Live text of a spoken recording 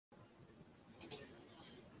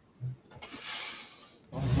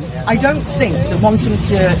I don't think that wanting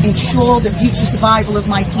to ensure the future survival of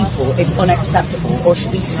my people is unacceptable or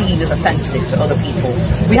should be seen as offensive to other people.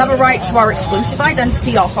 We have a right to our exclusive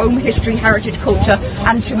identity, our home, history, heritage, culture,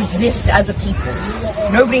 and to exist as a peoples.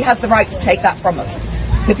 Nobody has the right to take that from us.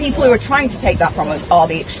 The people who are trying to take that from us are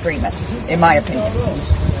the extremists, in my opinion.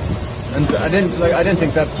 And I didn't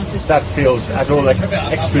think that feels at all like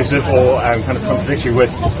exclusive or kind of contradictory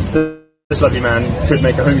with this lovely man could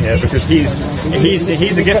make a home here, because he's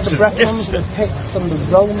a gift to the Romans and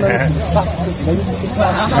the Saxons.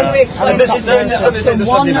 How do we explain that?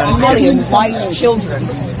 1 million white children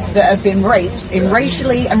that have been raped in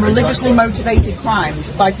racially and religiously motivated crimes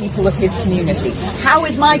by people of his community. How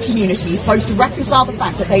is my community supposed to reconcile the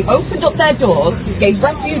fact that they opened up their doors, gave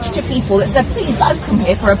refuge to people that said, please, let us come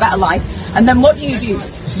here for a better life, and then what do?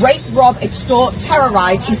 Rape, rob, extort,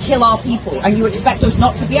 terrorise and kill our people, and you expect us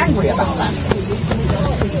not to be angry about that?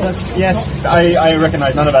 Yes, I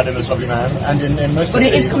recognise none of that in this lovely man, and in most. But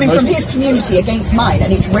it is coming from his community against mine,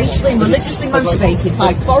 and it's racially and religiously motivated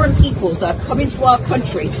by foreign peoples that are coming to our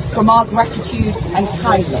country from our gratitude and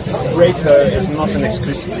kindness. Rape is not an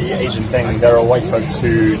exclusively Asian thing. There are white folks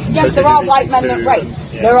who. Yes, there are white men that rape.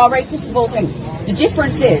 Yeah. There are rapists of all things. The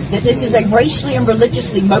difference is that this is a racially and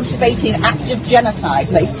religiously motivated act of genocide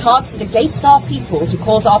that is targeted against our people to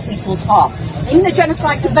cause our people's harm. In the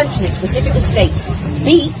Genocide Convention, it specifically states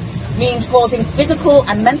B means causing physical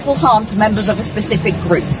and mental harm to members of a specific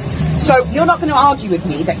group. So you're not going to argue with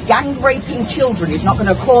me that gang raping children is not going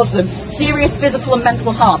to cause them serious physical and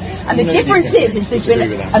mental harm. And the difference is there's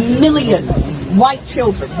been 1 million white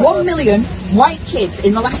children, 1 million white kids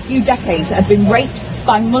in the last few decades that have been raped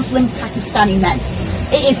by Muslim Pakistani men.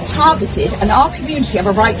 It is targeted, and our community have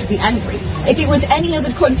a right to be angry. If it was any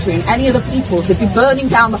other country and any other peoples, they'd be burning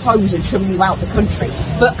down the homes and shoving you out the country.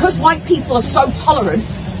 But because white people are so tolerant,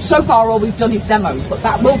 so far all we've done is demos, but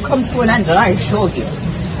that will come to an end, and I assure you.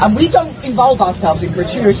 And we don't involve ourselves in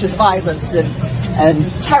gratuitous violence and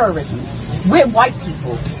terrorism. We're white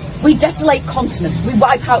people. We desolate continents, we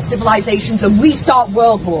wipe out civilizations, and we start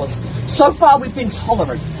world wars. So far we've been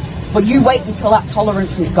tolerant, but you wait until that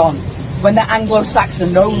tolerance is gone. When the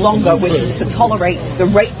Anglo-Saxon no longer wishes to tolerate the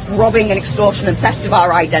rape, robbing and extortion and theft of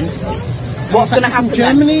our identity. What's going to happen from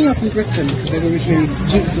Germany or from Britain? Because they were originally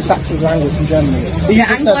Dukes and Saxons or Angles from Germany. The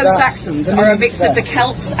Anglo-Saxons are a mix of the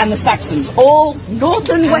Celts and the Saxons, all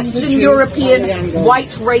northern Western European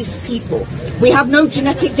white race people. We have no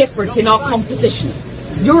genetic difference in our composition.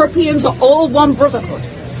 Europeans are all one brotherhood.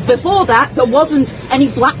 Before that, there wasn't any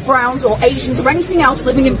black, browns or Asians or anything else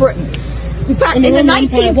living in Britain. In fact, in the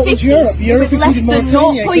 1950s, it was less than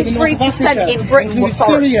 0.3% in Britain were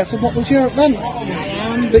foreign. Syria, so what was Europe then?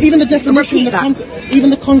 But even the definition, even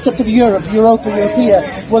the concept of Europe, Europa,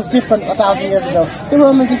 Europea, was different 1,000 years ago. The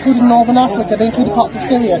Romans included Northern Africa, they included parts of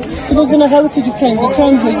Syria. So there's been a heritage of change. The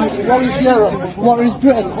terms they use, what is Europe, what is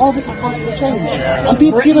Britain, all this is constantly changed. And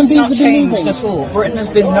Britain's not changed at all. Britain has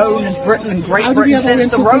been known as Britain and Great Britain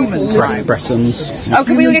since the Romans, right? Britons.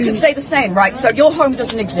 Okay, we could say the same, right? So your home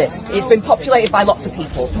doesn't exist. It's been populated by lots of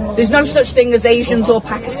people. There's no such thing as Asians or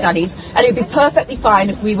Pakistanis, and it'd be perfectly fine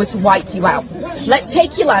if we were to wipe you out. Let's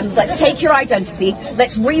take your lands, let's take your identity,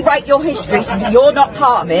 let's rewrite your history so that you're not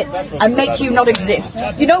part of it and make you not exist.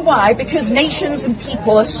 You know why? Because nations and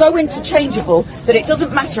people are so interchangeable that it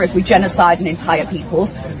doesn't matter if we genocide an entire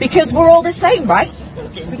peoples, because we're all the same, right?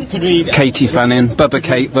 Katie Fannin, Bubba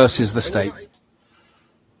Kate versus the state.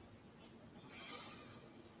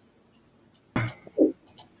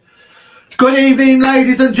 Good evening,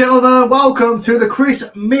 ladies and gentlemen. Welcome to the Chris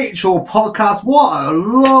Mitchell podcast. What a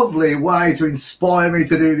lovely way to inspire me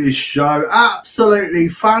to do this show. Absolutely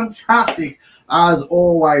fantastic, as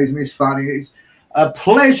always, Miss Fanny. It's a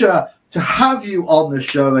pleasure to have you on the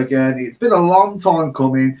show again. It's been a long time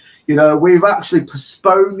coming. You know, we've actually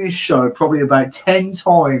postponed this show probably about 10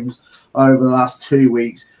 times over the last 2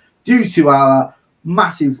 weeks due to our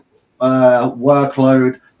massive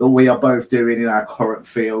workload that we are both doing in our current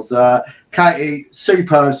fields. Katie,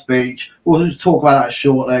 superb speech. We'll just talk about that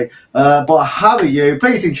shortly. But how are you?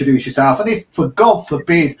 Please introduce yourself. And if, for God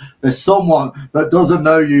forbid, there's someone that doesn't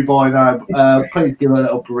know you by now, please give a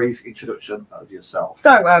little brief introduction of yourself.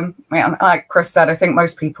 So, like Chris said, I think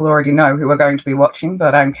most people already know who we're going to be watching,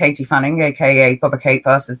 but I'm Katie Fanning, aka Bubba Kate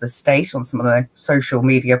versus the State, on some of the social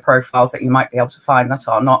media profiles that you might be able to find that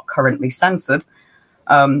are not currently censored.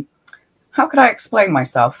 How could I explain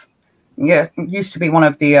myself? Yeah, used to be one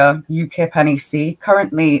of the UKIP NEC,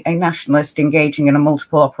 currently a nationalist engaging in a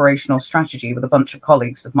multiple operational strategy with a bunch of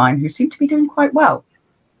colleagues of mine who seem to be doing quite well.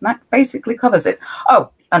 And that basically covers it.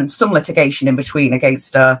 Oh, and some litigation in between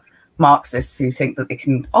against Marxists who think that they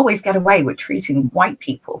can always get away with treating white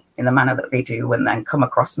people in the manner that they do, and then come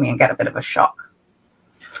across me and get a bit of a shock.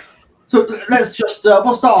 So let's just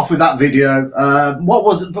we'll start off with that video.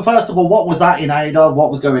 First of all, what was that in aid of?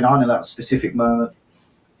 What was going on in that specific moment?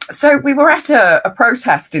 So we were at a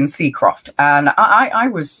protest in Seacroft, and I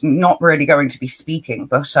was not really going to be speaking,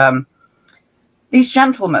 but these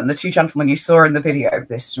gentlemen, the two gentlemen you saw in the video,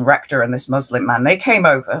 this rector and this Muslim man, they came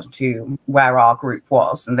over to where our group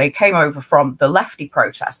was, and they came over from the lefty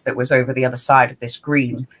protest that was over the other side of this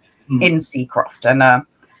green in Seacroft. And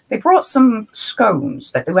they brought some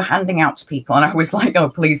scones that they were handing out to people. And I was like, oh,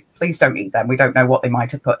 please don't eat them. We don't know what they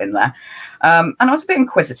might have put in there. And I was a bit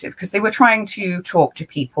inquisitive because they were trying to talk to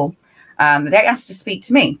people, and they asked to speak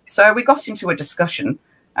to me. So we got into a discussion,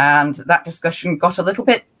 and that discussion got a little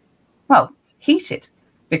bit, well, heated,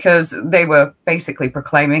 because they were basically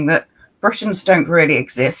proclaiming that Britons don't really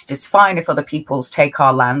exist. It's fine if other peoples take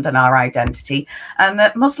our land and our identity, and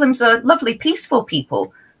that Muslims are lovely, peaceful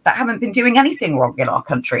people that haven't been doing anything wrong in our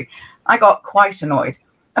country. I got quite annoyed.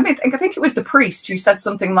 I mean, I think it was the priest who said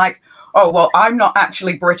something like, oh, well, I'm not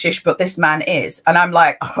actually British, but this man is. And I'm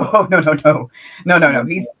like, oh, no.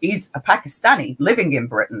 He's a Pakistani living in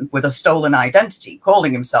Britain with a stolen identity,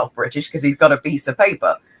 calling himself British because he's got a piece of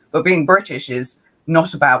paper. But being British is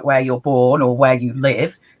not about where you're born or where you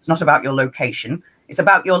live. It's not about your location. It's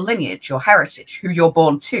about your lineage, your heritage, who you're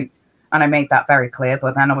born to. And I made that very clear.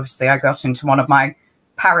 But then obviously I got into one of my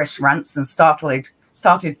Paris rants and started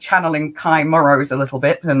channeling Kai Murrows a little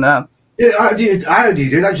bit. And yeah, how do you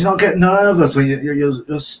do that? Do you not get nervous when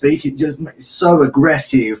you're speaking? You're so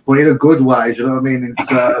aggressive, but in a good way. Do you know what I mean?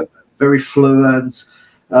 It's very fluent.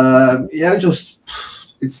 Yeah, just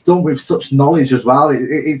it's done with such knowledge as well.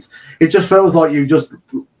 It just feels like you just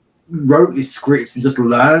wrote this script and just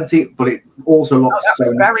learned it, but it also looks so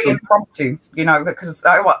very impromptu, you know, because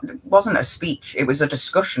it wasn't a speech. It was a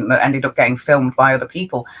discussion that ended up getting filmed by other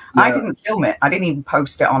people. Yeah. I didn't film it. I didn't even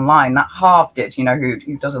post it online. That Harv did, you know, who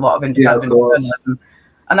does a lot of independent journalism.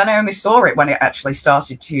 And then I only saw it when it actually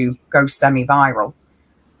started to go semi-viral.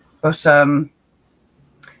 But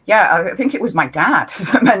yeah, I think it was my dad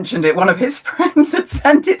that mentioned it. One of his friends had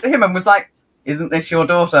sent it to him and was like, "Isn't this your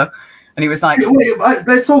daughter?" And he was like,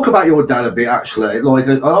 let's talk about your dad a bit, actually. Like,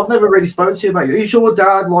 I've never really spoken to you about you. Is your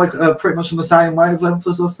dad, like, pretty much on the same wavelength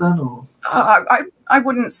as us then? Or? I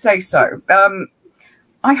wouldn't say so.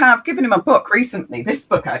 I have given him a book recently, this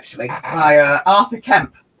book, actually, by Arthur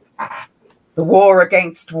Kemp, The War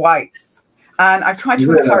Against Whites. And I've tried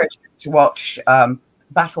to encourage him to watch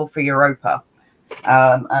Battle for Europa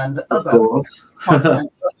and other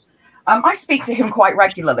content. I speak to him quite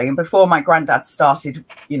regularly, and before my granddad started,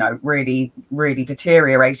 you know, really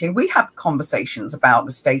deteriorating, we had conversations about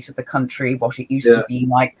the state of the country, what it used to be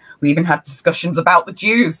like. We even had discussions about the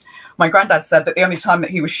Jews. My granddad said that the only time that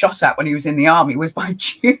he was shot at when he was in the army was by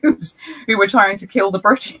Jews who were trying to kill the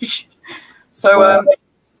British. So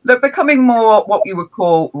they're becoming more what you would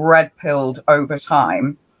call red-pilled over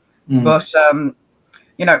time. But,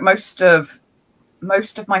 you know, most of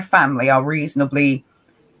my family are reasonably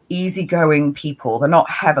easygoing people. They're not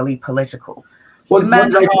heavily political.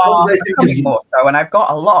 Men are becoming more so, and I've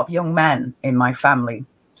got a lot of young men in my family.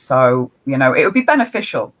 So, you know, it would be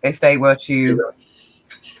beneficial if they were to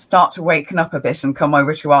start to waken up a bit and come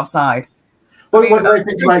over to our side. What do you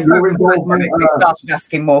think about your involvement? They started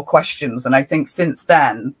asking more questions, and I think since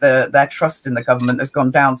then their trust in the government has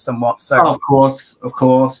gone down somewhat. So, of course.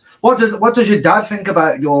 What does your dad think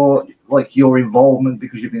about your involvement?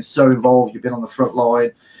 Because you've been so involved, you've been on the front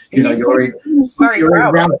line. You know, you're in rounds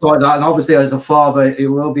like that, and obviously as a father, it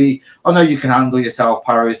will be. I know you can handle yourself,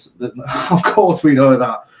 Paris. Of course, we know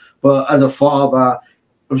that. But as a father,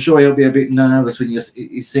 I'm sure he'll be a bit nervous when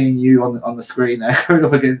he's seeing you on the screen there going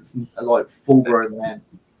up against like full-grown men.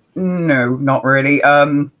 No, not really.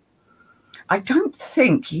 I don't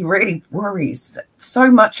think he really worries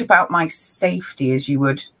so much about my safety as you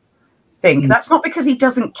would think. That's not because he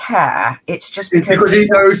doesn't care. It's just because he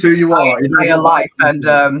knows who you are in real life,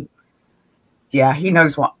 and yeah, he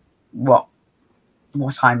knows what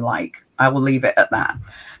I'm like. I will leave it at that.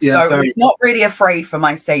 Yeah, so he's not really afraid for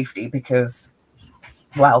my safety because,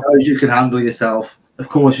 well, you can handle yourself. Of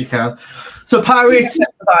course you can. So Paris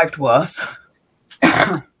survived worse.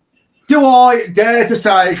 Do I dare to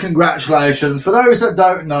say congratulations? For those that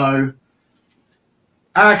don't know,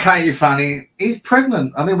 our Katie Fanning is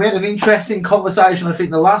pregnant. I mean, we had an interesting conversation, I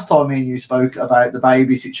think, the last time me and you spoke about the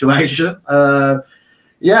baby situation.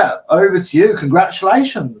 Yeah, over to you.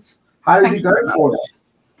 Congratulations. How is it going for you?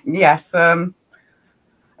 Yes. I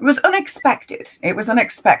It was unexpected. It was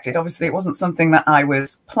unexpected. Obviously, it wasn't something that I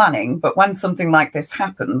was planning. But when something like this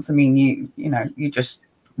happens, I mean, you just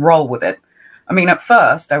roll with it. I mean, at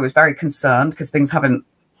first, I was very concerned because things haven't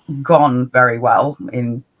gone very well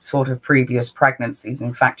in sort of previous pregnancies.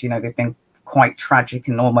 In fact, they've been quite tragic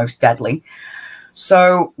and almost deadly.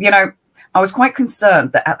 So, I was quite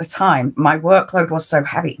concerned that at the time my workload was so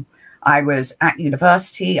heavy. I was at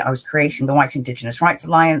university, I was creating the White Indigenous Rights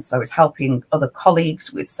Alliance, I was helping other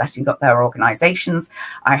colleagues with setting up their organisations.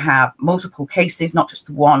 I have multiple cases, not just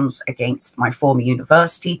the ones against my former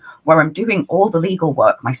university, where I'm doing all the legal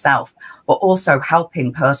work myself, but also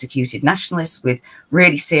helping persecuted nationalists with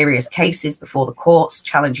really serious cases before the courts,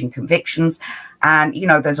 challenging convictions. And,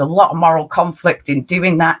 there's a lot of moral conflict in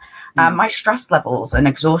doing that. My stress levels and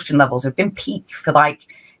exhaustion levels have been peak for like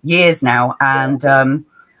years now. And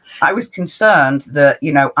I was concerned that,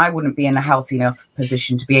 I wouldn't be in a healthy enough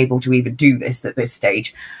position to be able to even do this at this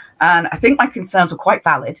stage. And I think my concerns were quite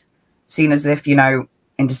valid, seen as if, in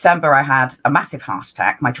December, I had a massive heart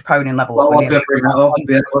attack. My troponin levels were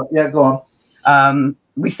yeah, go on.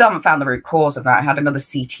 We still haven't found the root cause of that. I had another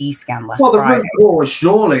CT scan last Well, the Friday. root cause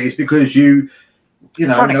surely is because you do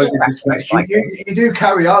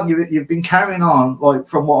carry on. You've been carrying on, like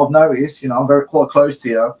from what I've noticed. I'm quite close to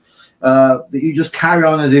you. That you just carry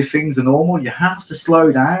on as if things are normal. You have to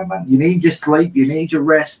slow down, man. You need your sleep. You need your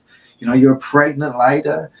rest. You're a pregnant lady.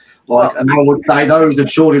 And I would say those are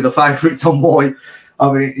surely the favourites on why.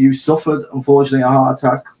 I mean, you suffered, unfortunately, a heart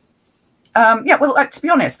attack. Yeah, well, to be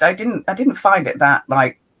honest, I didn't find it that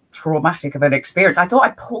traumatic of an experience. I thought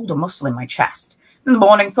I pulled a muscle in my chest in the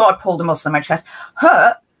morning. Thought I pulled a muscle in my chest.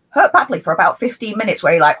 Hurt badly for about 15 minutes.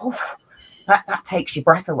 Where you're like, oh, that takes your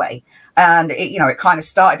breath away. And it kind of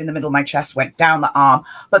started in the middle of my chest, went down the arm,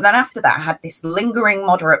 but then after that, I had this lingering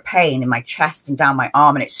moderate pain in my chest and down my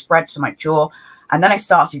arm, and it spread to my jaw. And then I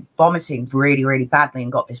started vomiting really, really badly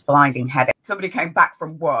and got this blinding headache. Somebody came back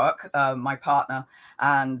from work, my partner,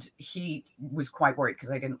 and he was quite worried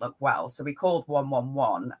because I didn't look well. So we called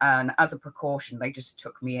 111, and as a precaution, they just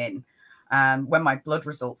took me in. And when my blood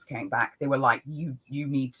results came back, they were like, you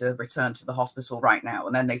need to return to the hospital right now.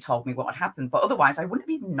 And then they told me what had happened. But otherwise, I wouldn't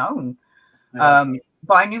have even known. Yeah.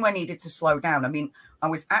 But I knew I needed to slow down. I mean, I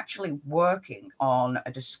was actually working on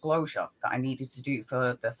a disclosure that I needed to do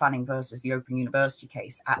for the Fanning versus the Open University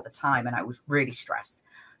case at the time. And I was really stressed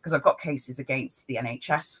because I've got cases against the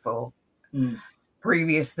NHS for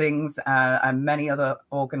previous things and many other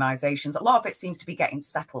organisations. A lot of it seems to be getting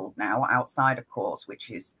settled now outside of courts, which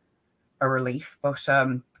is a relief. But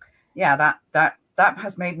yeah, that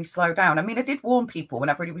has made me slow down. I mean, I did warn people when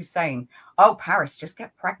everybody was saying, oh, Paris, just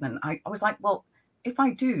get pregnant. I was like, well, if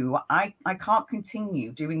I do, I can't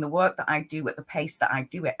continue doing the work that I do at the pace that I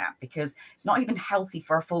do it at, because it's not even healthy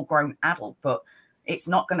for a full grown adult, but it's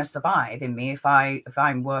not going to survive in me if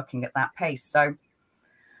I'm working at that pace. So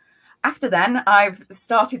after then, I've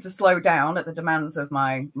started to slow down at the demands of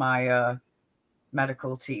my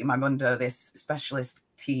medical team. I'm under this specialist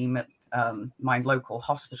team at my local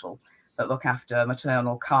hospital that look after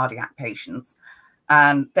maternal cardiac patients.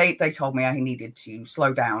 And they told me I needed to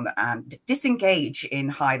slow down and disengage in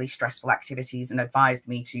highly stressful activities and advised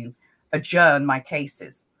me to adjourn my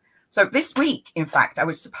cases. So this week, in fact, I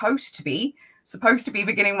was supposed to be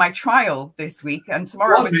beginning my trial this week, and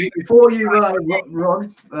tomorrow. Before you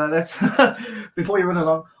run, before you run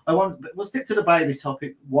along, we'll stick to the baby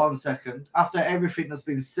topic 1 second. After everything that's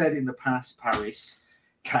been said in the past, Paris,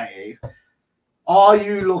 Katie, are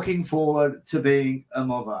you looking forward to being a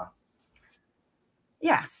mother?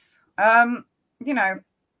 Yes. I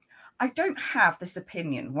don't have this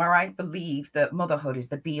opinion where I believe that motherhood is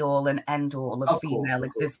the be-all and end-all of female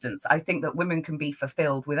existence. I think that women can be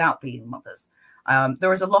fulfilled without being mothers.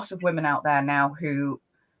 There is a lot of women out there now who,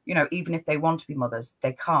 even if they want to be mothers,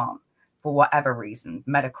 they can't for whatever reason,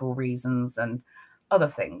 medical reasons and other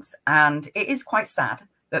things. And it is quite sad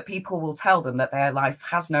that people will tell them that their life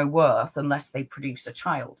has no worth unless they produce a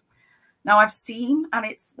child. Now, I've seen, and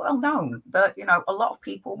it's well known, that, a lot of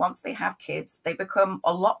people, once they have kids, they become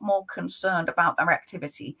a lot more concerned about their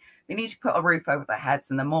activity. They need to put a roof over their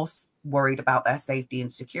heads, and they're more worried about their safety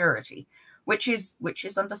and security, which is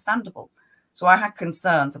understandable. So I had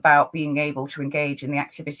concerns about being able to engage in the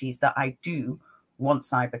activities that I do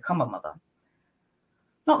once I become a mother.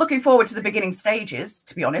 Not looking forward to the beginning stages,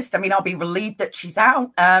 to be honest. I mean, I'll be relieved that she's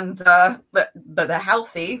out and that they're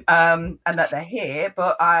healthy and that they're here,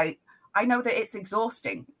 but I know that it's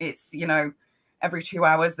exhausting. It's, every 2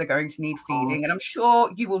 hours they're going to need feeding. And I'm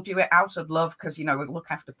sure you will do it out of love because, we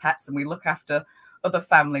look after pets and we look after other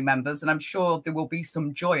family members. And I'm sure there will be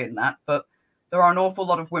some joy in that. But there are an awful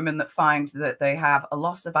lot of women that find that they have a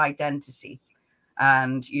loss of identity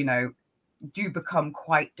and, you know, do become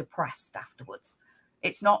quite depressed afterwards.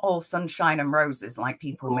 It's not all sunshine and roses like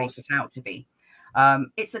people make it out to be.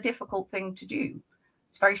 It's a difficult thing to do.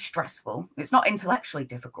 It's very stressful. It's not intellectually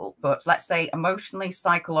difficult, but let's say emotionally,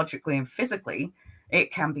 psychologically, and physically,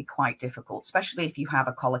 it can be quite difficult, especially if you have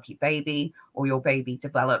a colicky baby or your baby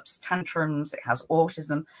develops tantrums, it has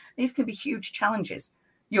autism. These can be huge challenges.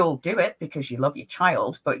 You'll do it because you love your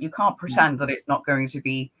child, but you can't pretend that it's not going to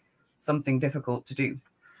be something difficult to do.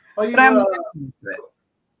 Are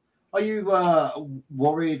you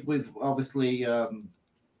worried with, obviously,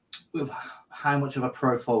 with how much of a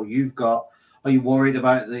profile you've got? Are you worried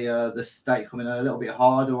about the state coming in a little bit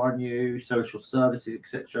harder on you, social services,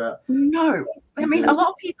 etc.? No. I mean, a lot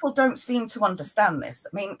of people don't seem to understand this.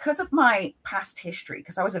 I mean, because of my past history,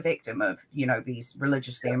 because I was a victim of, you know, these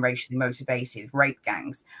religiously and racially motivated rape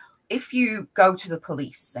gangs. If you go to the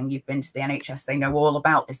police and you've been to the NHS, they know all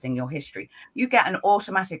about this in your history. You get an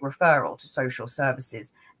automatic referral to social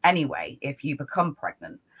services anyway if you become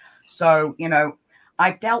pregnant. So, you know,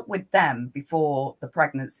 I've dealt with them before the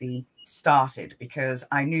pregnancy started because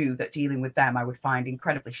I knew that dealing with them I would find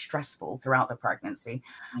incredibly stressful throughout the pregnancy.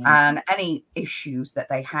 And any issues that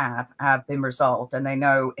they have been resolved, and they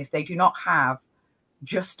know if they do not have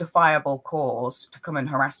justifiable cause to come and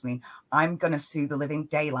harass me, I'm going to sue the living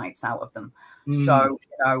daylights out of them. So,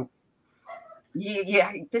 you know,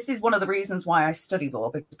 yeah, this is one of the reasons why I study law,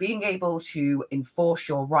 because being able to enforce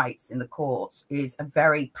your rights in the courts is a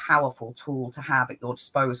very powerful tool to have at your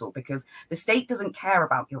disposal, because the state doesn't care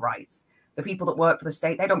about your rights. The people that work for the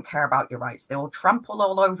state, they don't care about your rights. They will trample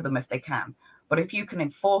all over them if they can. But if you can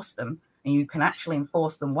enforce them, and you can actually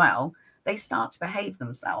enforce them well, they start to behave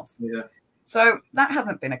themselves. Yeah. So that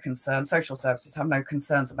hasn't been a concern. Social services have no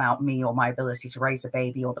concerns about me or my ability to raise the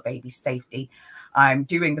baby or the baby's safety. I'm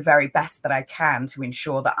doing the very best that I can to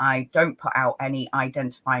ensure that I don't put out any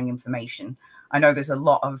identifying information. I know there's a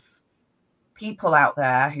lot of people out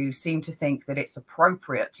there who seem to think that it's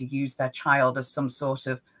appropriate to use their child as some sort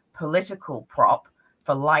of political prop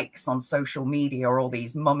for likes on social media, or all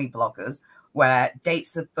these mummy bloggers, where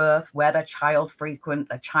dates of birth, where their child frequent,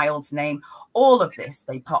 their child's name, all of this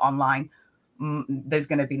they put online. There's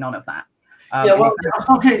going to be none of that. Yeah, well,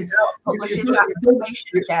 publishes that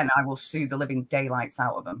information again, I will sue the living daylights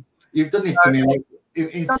out of them. You've done this to me. Like,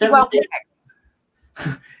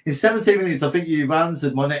 in 17 minutes, I think you've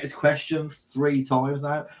answered my next question 3 times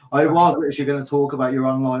now. I was literally going to talk about your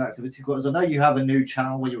online activity, because I know you have a new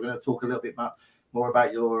channel where you're going to talk a little bit more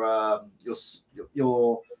about your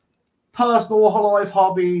personal life,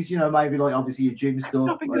 hobbies. You know, maybe like obviously your gym stuff. It's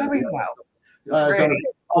not been going well. So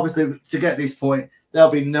obviously, to get this point, there'll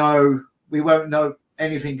be we won't know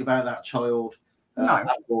anything about that child at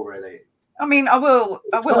all, really. I mean, I will.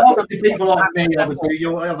 Obviously, people like me, obviously,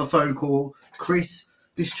 you'll have a phone call. Chris,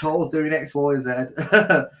 this child's doing X, Y, Z.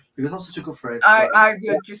 Because I'm such a good friend. I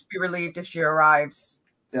would just be relieved if she arrives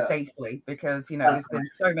safely, because, you know, there's been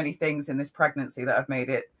so many things in this pregnancy that have made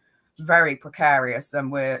it very precarious, and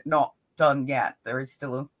we're not done yet. There is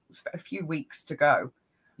still a few weeks to go.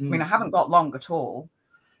 I mean, I haven't got long at all.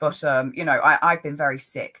 But, you know, I've been very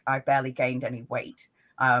sick. I barely gained any weight.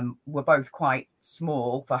 We're both quite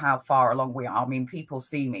small for how far along we are. I mean, people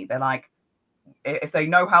see me. They're like, if they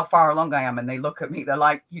know how far along I am and they look at me, they're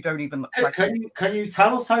like, you don't even look like Can you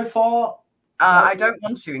tell us how far? I don't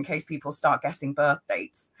want to, in case people start guessing birth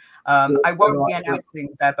dates. I won't be announcing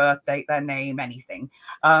their birth date, their name, anything.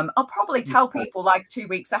 I'll probably tell people like 2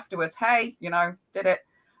 weeks afterwards, hey, you know, did it.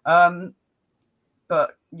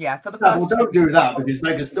 But yeah, for the first. Well, don't do that, because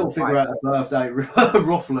they can still figure out the birthday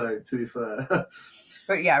roughly, to be fair.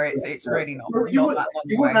 But yeah, it's really not. You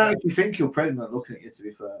wouldn't actually think you're pregnant looking at you, to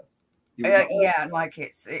be fair. Yeah, like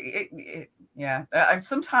yeah. And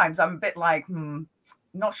sometimes I'm a bit like,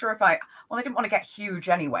 not sure if I didn't want to get huge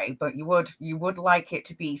anyway, but you would like it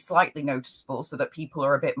to be slightly noticeable so that people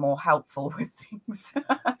are a bit more helpful with things,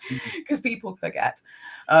 because people forget.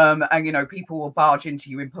 And, you know, people will barge into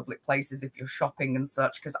you in public places if you're shopping and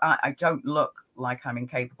such, because I don't look like I'm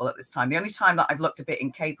incapable at this time. The only time that I've looked a bit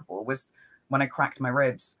incapable was when I cracked my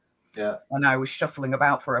ribs. Yeah. And I was shuffling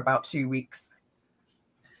about for about 2 weeks.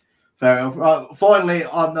 Fair enough. Finally,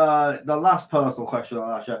 on the last personal question on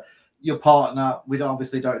that show, your partner, we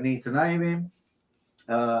obviously don't need to name him,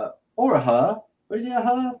 or a her. Or is he a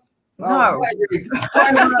her? No.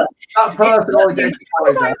 That person identifies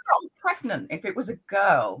I'm not pregnant if it was a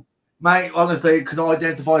girl. Mate, honestly, it can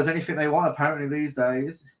identify as anything they want, apparently, these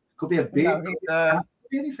days. Could be a big, could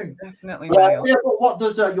be anything. Definitely male. Yeah, but what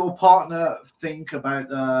does your partner think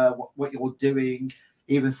about what you're doing?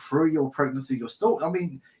 even through your pregnancy, you're still, I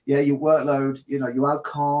mean, yeah, your workload, you know, you have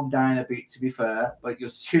calmed down a bit, to be fair, but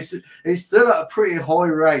it's still at a pretty high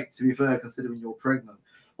rate, to be fair, considering you're pregnant.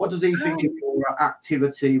 What does he think of your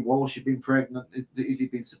activity whilst you've been pregnant? Is he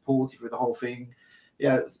been supportive with the whole thing?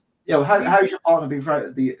 Yeah. Yeah, how's your partner been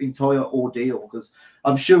throughout the entire ordeal? Because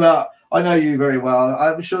I'm sure, I know you very well.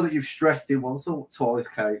 I'm sure that you've stressed him once or twice,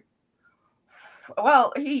 Kate.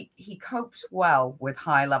 Well, he copes well with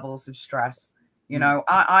high levels of stress. You know,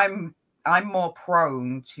 I'm more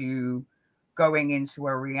prone to going into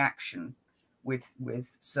a reaction with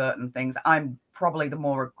certain things. I'm probably the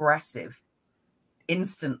more aggressive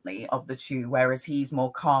instantly of the two, whereas he's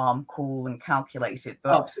more calm, cool, and calculated.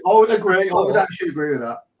 But I would agree. I would actually agree with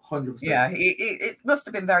that. 100%. Yeah, it must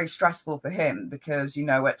have been very stressful for him because, you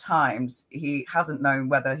know, at times he hasn't known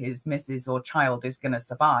whether his missus or child is going to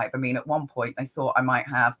survive. I mean, at one point they thought I might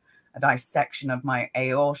have a dissection of my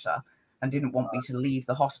aorta and didn't want me to leave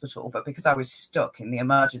the hospital. But because I was stuck in the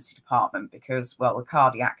emergency department because, well, the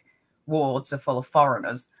cardiac wards are full of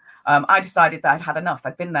foreigners, I decided that I'd had enough.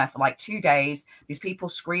 I'd been there for like 2 days. These people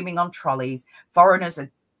screaming on trolleys. Foreigners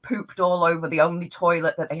had pooped all over the only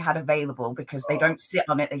toilet that they had available because they don't sit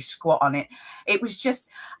on it, they squat on it. It was just,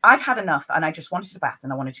 I'd had enough and I just wanted a bath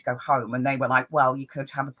and I wanted to go home. And they were like, well, you could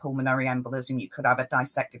have a pulmonary embolism, you could have a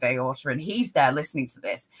dissected aorta. And he's there listening to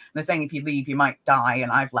this. And they're saying, if you leave, you might die.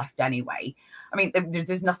 And I've left anyway. I mean,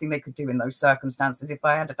 there's nothing they could do in those circumstances. If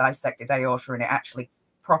I had a dissected aorta and it actually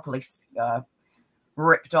properly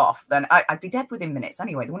ripped off, then I'd be dead within minutes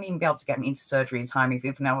anyway. They wouldn't even be able to get me into surgery in time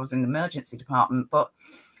even I was in the emergency department. But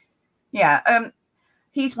yeah,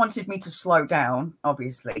 he's wanted me to slow down,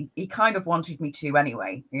 obviously. He kind of wanted me to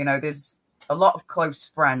anyway. You know, there's a lot of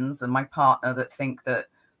close friends and my partner that think that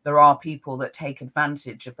there are people that take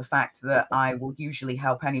advantage of the fact that I will usually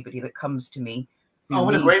help anybody that comes to me. I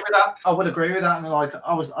would agree with that. I would agree with that. And like,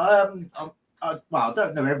 well, I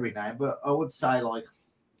don't know every name, but I would say, like,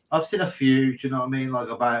 I've seen a few, do you know what I mean? Like,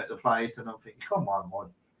 about the place, and I'm thinking, come on, man.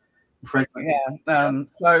 Yeah.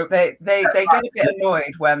 So they get a bit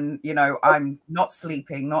annoyed when, you know, I'm not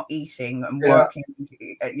sleeping, not eating and working.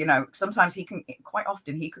 You know, sometimes quite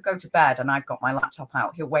often he could go to bed and I've got my laptop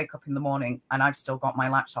out. He'll wake up in the morning and I've still got my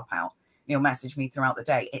laptop out. He'll message me throughout the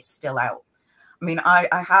day. It's still out. I mean, I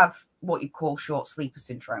have what you call short sleeper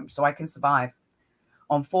syndrome, so I can survive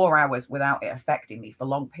on 4 hours without it affecting me for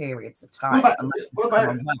long periods of time.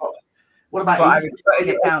 What about I was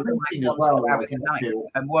putting it down to like 1 to 2 hours a night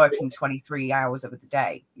and working 23 hours of the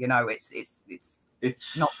day. You know, it's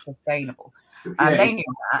not sustainable. And they knew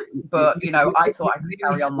that, but you know, I thought I could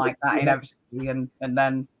carry on like that inevitably, and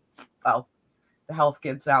then, well, the health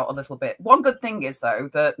gives out a little bit. One good thing is though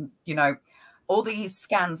that, you know, all these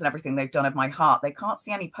scans and everything they've done of my heart, they can't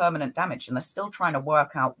see any permanent damage, and they're still trying to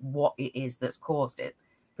work out what it is that's caused it.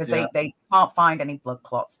 Because they can't find any blood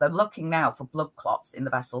clots. They're looking now for blood clots in the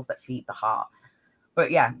vessels that feed the heart. But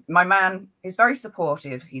yeah, my man is very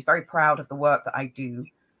supportive. He's very proud of the work that I do.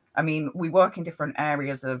 I mean, we work in different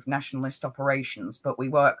areas of nationalist operations, but we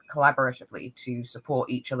work collaboratively to support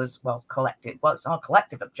each other's, it's our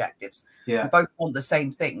collective objectives. Yeah. We both want the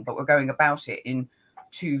same thing, but we're going about it in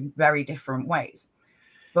 2 very different ways.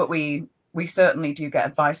 But we certainly do get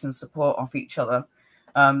advice and support off each other.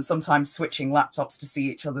 Sometimes switching laptops to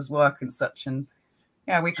see each other's work and such. And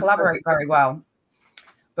yeah, we collaborate very well.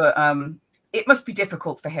 But it must be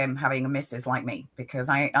difficult for him having a missus like me, because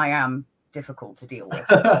I am difficult to deal with.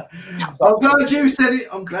 I'm glad you said it.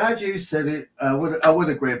 I'm glad you said it. I would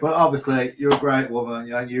agree. But obviously, you're a great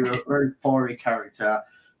woman, and you're a very fiery character.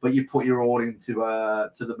 But you put your all into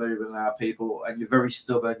to the movement and our people, and you're very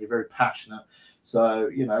stubborn. You're very passionate. So,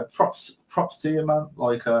 you know, props to you, man.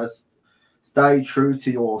 Like, stay true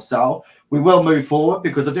to yourself. We will move forward,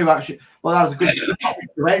 because I do actually. Well, that was a good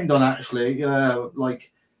topic to end on, actually.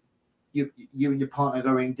 Like, you and your partner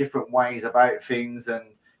go in different ways about things, and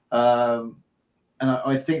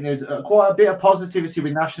I think there's quite a bit of positivity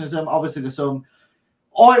with nationalism. Obviously, there's some,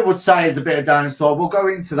 I would say, is a bit of downside. We'll go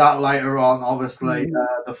into that later on. Obviously,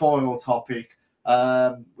 the final topic,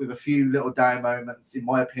 with a few little down moments, in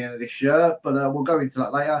my opinion, of this year. But we'll go into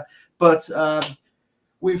that later. But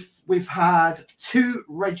we've had 2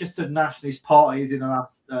 registered nationalist parties in the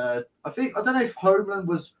last. I don't know if Homeland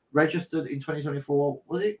was registered in 2024.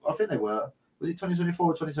 Was it? I think they were. Was it 2024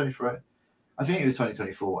 or 2023? I think it was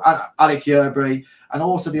 2024. And Alec Yerbury, and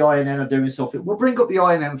also the INN are doing something. We'll bring up the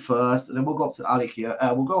INN first, and then we'll go up to Alec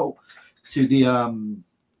Yerbury. We'll go to the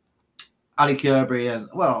Alec Yerbury, and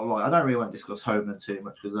well, like, I don't really want to discuss Homeland too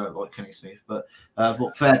much because I don't like Kenny Smith, but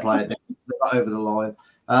fair play, they're not over the line.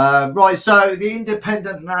 Right, so the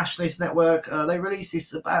Independent Nationalist Network, they released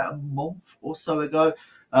this about a month or so ago.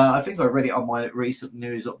 I think I read it on my recent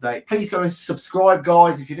news update. Please go and subscribe,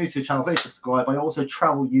 guys. If you're new to the channel, please subscribe. I also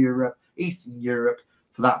travel Europe, Eastern Europe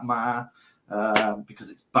for that matter, because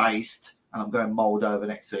it's based, and I'm going Moldova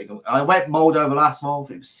next week. I went Moldova last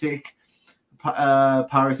month. It was sick.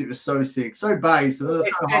 Paris, it was so sick, so based. It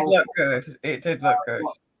did look good. It did look good.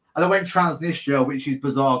 And I went Transnistria, which is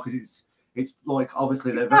bizarre because it's like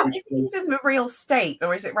obviously they're very. Is it a real state,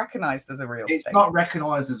 or is it recognised as a real state? It's not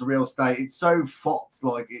recognised as a real state. It's so fucked,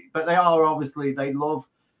 like, but they are obviously, they love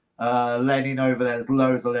Lenin over there. There's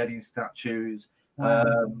loads of Lenin statues.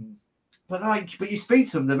 But you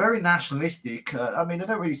speak to them, they're very nationalistic. I mean, they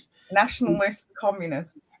don't really nationalist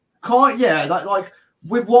communists. Yeah, like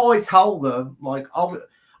with what I tell them, like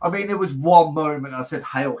I mean, there was one moment I said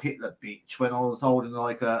 "Hail Hitler, bitch" when I was holding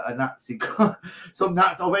like a Nazi gun.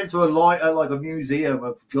 I went to a museum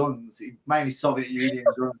of guns, mainly Soviet Union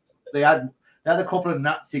guns. They had a couple of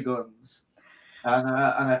Nazi guns and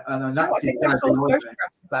a Nazi. I think I saw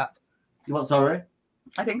photographs of that. You what? Sorry.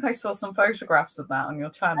 I think I saw some photographs of that on your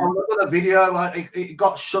channel. I got a video. It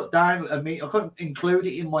got shut down. I couldn't include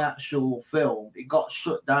it in my actual film. It got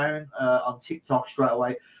shut down on TikTok straight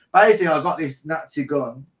away. Basically, I got this Nazi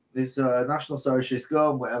gun, this National Socialist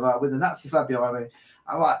gun, whatever, with a Nazi flag behind me.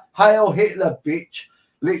 I'm like, "Hail Hitler, bitch!"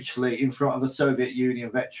 Literally in front of a Soviet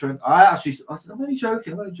Union veteran. I said, "I'm only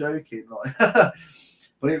joking. Like,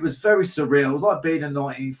 but it was very surreal. It was like being in the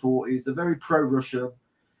 1940s. They're very pro-Russian.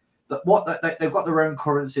 They've got their own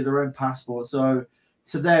currency, their own passport. So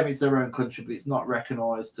to them, it's their own country, but it's not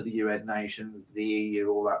recognised to the UN nations, the EU,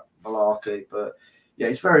 all that malarkey. But yeah,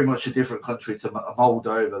 it's very much a different country to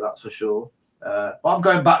Moldova, that's for sure. But I'm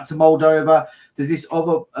going back to Moldova. There's this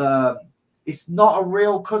other. It's not a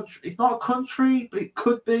real country. It's not a country, but it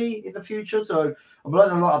could be in the future. So I'm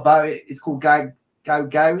learning a lot about it. It's called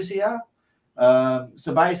Gagauzia.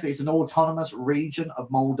 So basically, it's an autonomous region of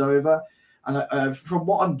Moldova. And from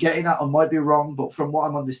what I'm getting at, I might be wrong, but from what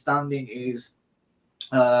I'm understanding is,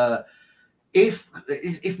 if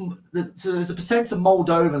there's a percent of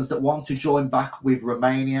Moldovans that want to join back with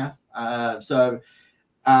Romania,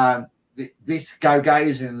 this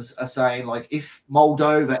Gagauzins are saying, like, if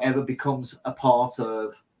Moldova ever becomes a part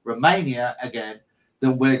of Romania again,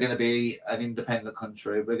 then we're going to be an independent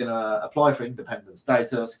country. We're going to apply for independent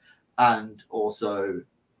status and also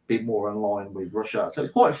be more in line with Russia. So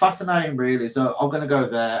it's quite fascinating, really. So I'm going to go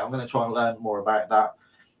there. I'm going to try and learn more about that.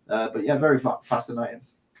 But yeah, very fascinating.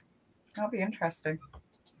 That'll be interesting.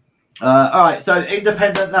 All right. So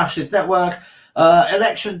Independent Nationalist Network,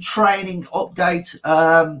 election training update.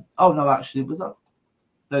 Oh no, actually, was that?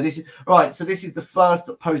 No, this is right. So this is the first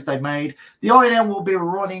post they made. The INL will be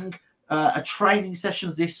running a training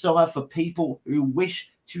sessions this summer for people who wish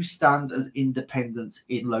to stand as independents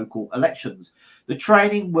in local elections. The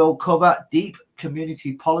training will cover deep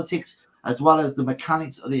community politics as well as the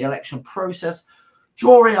mechanics of the election process,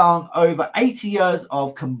 drawing on over 80 years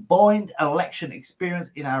of combined election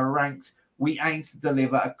experience in our ranks. We aim to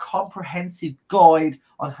deliver a comprehensive guide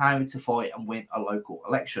on how to fight and win a local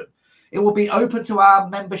election. It will be open to our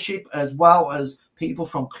membership as well as people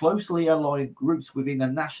from closely aligned groups within the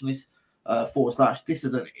nationalist /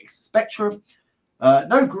 dissident spectrum.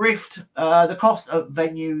 No grift. The cost of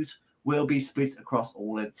venues will be split across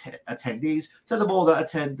all attendees. So the more that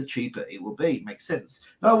attend, the cheaper it will be. Makes sense.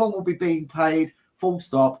 No one will be being paid, full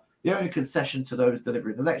stop. The only concession to those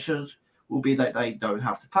delivering elections will be that they don't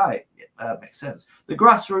have to pay. Makes sense. The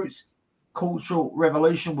grassroots cultural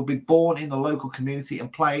revolution will be born in the local community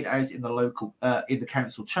and played out in the local in the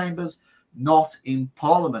council chambers, not in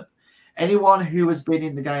Parliament. Anyone who has been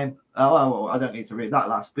in the game, I don't need to read that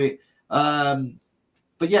last bit.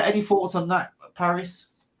 But yeah, any thoughts on that, Paris?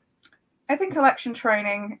 I think election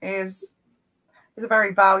training is a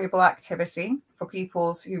very valuable activity for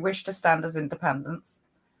people who wish to stand as independents.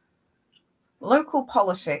 Local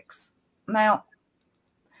politics. Now,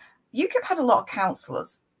 UKIP had a lot of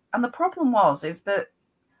councillors, and the problem is that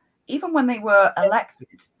even when they were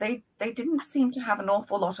elected, they didn't seem to have an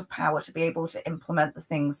awful lot of power to be able to implement the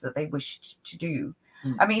things that they wished to do.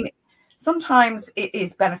 I mean, sometimes it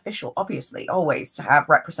is beneficial, obviously, always to have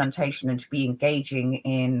representation and to be engaging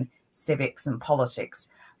in civics and politics.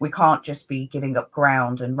 We can't just be giving up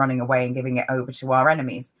ground and running away and giving it over to our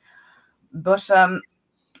enemies. But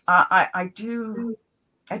I do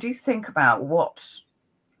think about what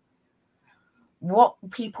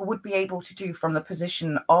people would be able to do from the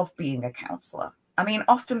position of being a councillor. I mean,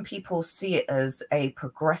 often people see it as a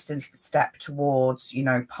progressive step towards,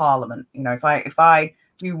 Parliament. If I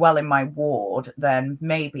do well in my ward, then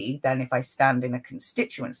maybe then if I stand in a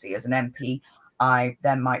constituency as an MP, I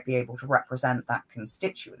then might be able to represent that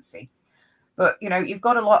constituency. But, you know, you've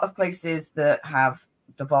got a lot of places that have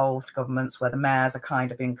devolved governments where the mayors are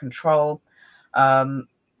kind of in control.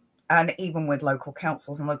 And even with local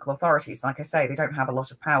councils and local authorities, like I say, they don't have a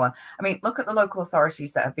lot of power. I mean, look at the local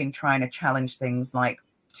authorities that have been trying to challenge things like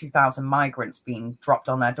 2,000 migrants being dropped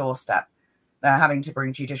on their doorstep. They're having to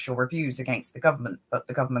bring judicial reviews against the government, but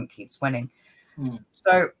the government keeps winning.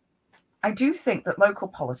 So I do think that local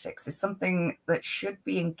politics is something that should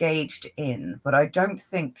be engaged in, but I don't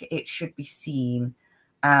think it should be seen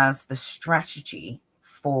as the strategy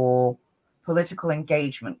for political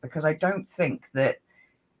engagement, because I don't think that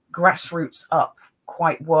grassroots up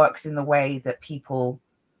quite works in the way that people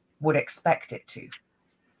would expect it to.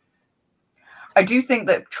 I do think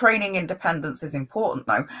that training independence is important,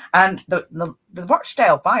 though. And the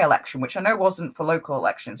Rochdale by-election, which I know wasn't for local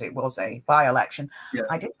elections, it was a by-election. Yeah.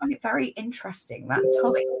 I did find it very interesting that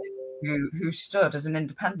Tully, who stood as an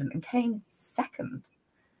independent and came second.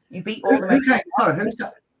 He beat all the...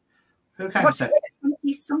 Who came second?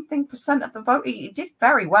 20-something% of the vote. He did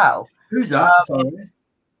very well. Who's that?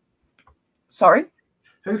 Sorry?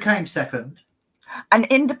 Who came second? An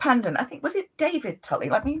independent. I think, was it David Tully?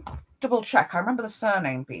 Let me double check. I remember the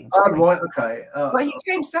surname being Tully. Oh, right, okay. But he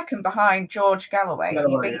came second behind George Galloway.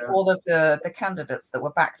 He beat all of the candidates that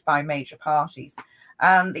were backed by major parties.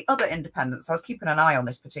 And the other independents, I was keeping an eye on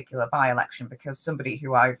this particular by-election because somebody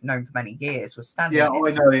who I've known for many years was standing. Yeah,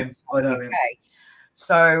 I know him. I know him.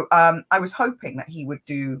 So I was hoping that he would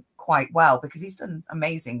do quite well because he's done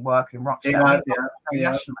amazing work in Rochdale. He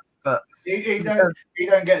has, but he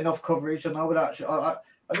don't get enough coverage. And I would actually, I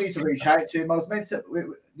need to reach out to him. I was meant to.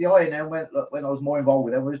 The INM when I was more involved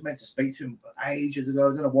with them. I was meant to speak to him ages ago.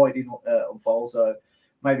 I don't know why it didn't unfold. So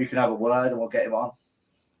maybe you can have a word and we'll get him on.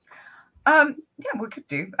 Yeah, we could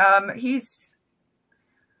do. He's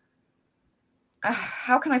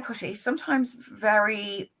how can I put it? He's sometimes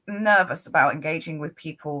very nervous about engaging with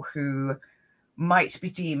people who might be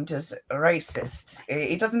deemed as racist.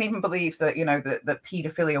 He doesn't even believe that, you know, that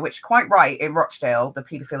paedophilia, which quite right, in Rochdale, the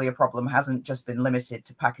paedophilia problem hasn't just been limited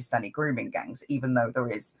to Pakistani grooming gangs, even though there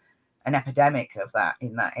is an epidemic of that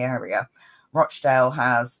in that area. Rochdale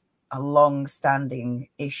has a long-standing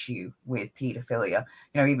issue with paedophilia.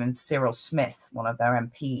 You know, even Cyril Smith, one of their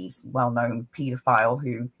MPs, well-known paedophile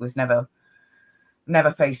who was never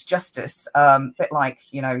faced justice, bit like,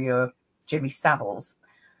 you know, your Jimmy Saviles,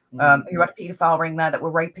 who had a paedophile ring there that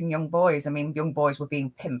were raping young boys. I mean, young boys were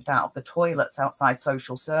being pimped out of the toilets outside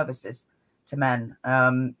social services to men.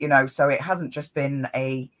 You know, so it hasn't just been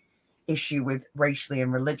a issue with racially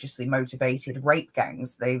and religiously motivated rape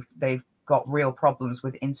gangs. They've got real problems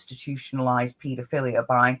with institutionalized paedophilia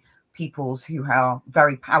by peoples who are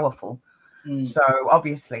very powerful. So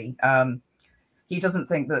obviously, he doesn't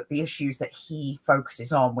think that the issues that he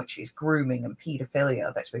focuses on, which is grooming and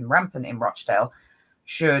paedophilia that's been rampant in Rochdale,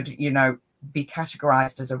 should, you know, be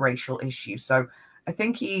categorized as a racial issue. So I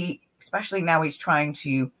think he, especially now he's trying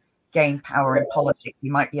to gain power in politics, he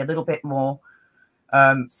might be a little bit more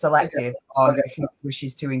selective on who he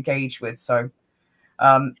wishes to engage with. So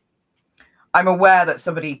I'm aware that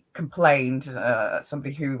somebody complained,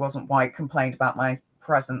 somebody who wasn't white complained about my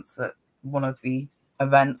presence at one of the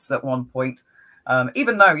events at one point.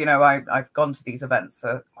 Even though, you know, I've gone to these events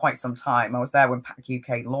for quite some time. I was there when PAC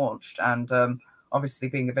UK launched, and obviously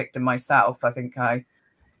being a victim myself, I think I,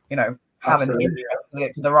 you know, have an interest in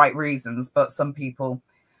it for the right reasons. But some people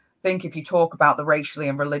think if you talk about the racially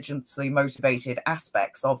and religiously motivated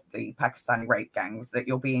aspects of the Pakistani rape gangs, that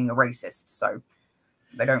you're being a racist. So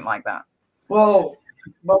they don't like that. Well,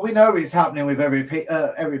 we know it's happening with every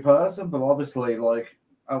person, but obviously, like,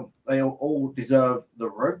 they all deserve the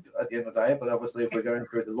rug at the end of the day. But obviously, if we're going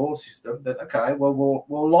through the law system, then okay, well,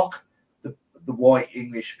 we'll lock the white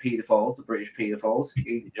English paedophiles, the British paedophiles,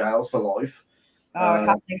 in jails for life.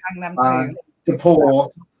 Happily hang them too. The poor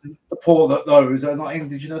that those are not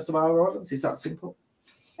indigenous to our islands. Is that simple?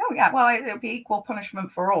 Oh yeah, well, it'll be equal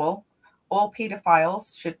punishment for all. All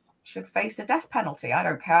paedophiles should face a death penalty. I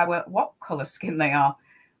don't care what colour skin they are.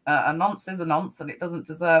 A nonce is a nonce, and it doesn't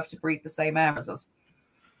deserve to breathe the same air as us.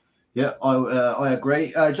 Yeah, I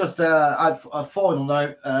agree. Just add a final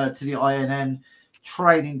note to the INN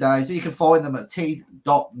training days. So you can find them at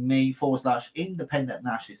t.me/Independent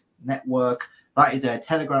Nationalist Network. That is their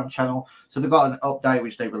Telegram channel. So they've got an update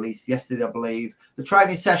which they released yesterday, I believe. The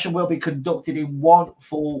training session will be conducted in one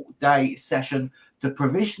full day session. The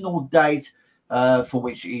provisional date for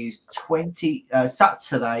which is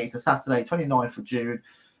Saturday. It's a Saturday, 29th of June.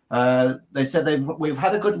 They said we've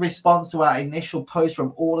had a good response to our initial post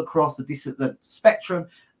from all across the spectrum,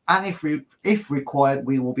 and if required,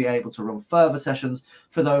 we will be able to run further sessions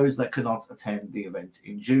for those that cannot attend the event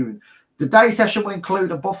in June. The day session will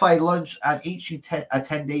include a buffet lunch, and each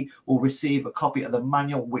attendee will receive a copy of the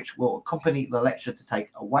manual, which will accompany the lecture to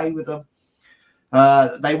take away with them.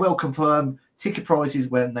 They will confirm ticket prices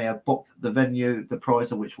when they have booked the venue, the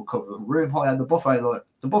price of which will cover the room hire, the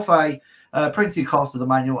buffet, printing cost of the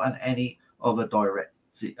manual, and any other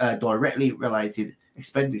directly related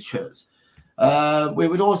expenditures. We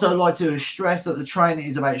would also like to stress that the training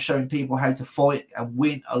is about showing people how to fight and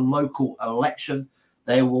win a local election.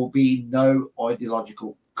 There will be no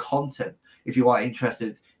ideological content. If you are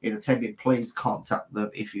interested in attending, please contact them.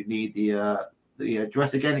 If you need the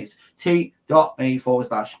address again, it's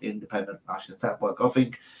t.me/Independent National Network. I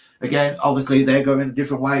think, again, obviously they're going a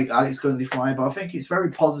different way, Alex going a different way, but I think it's very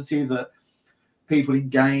positive that people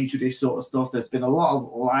engage with this sort of stuff. There's been a lot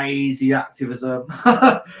of lazy activism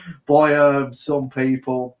by some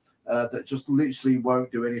people that just literally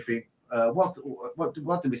won't do anything. What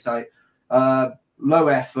do we say? Low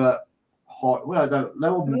effort,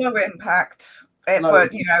 low impact.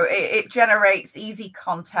 But it generates easy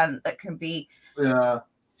content that can be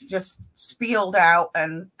just spieled out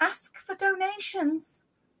and ask for donations.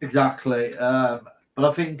 Exactly. But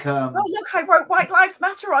I think oh look, I wrote White Lives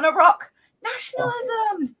Matter on a rock.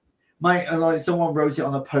 Nationalism. Mate, and like someone wrote it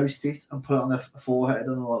on a post-it and put it on their forehead,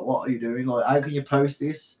 and I'm like, what are you doing? Like, how can you post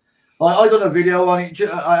this? Like, I done a video on it.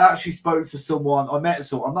 I actually spoke to someone. I met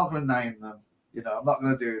someone. I'm not going to name them. I'm not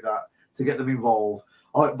going to do that to get them involved.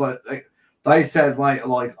 But they said, mate,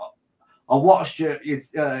 like, I watched your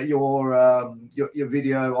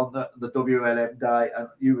video on the WLM day, and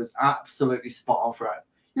you was absolutely spot on for it.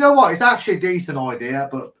 You know what? It's actually a decent idea,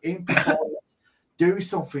 but in performance, do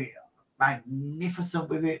something magnificent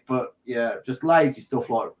with it. But yeah, just lazy stuff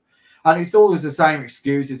like. And it's always the same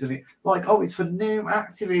excuse, isn't it? Like, oh, it's for new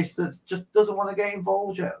activists that just doesn't want to get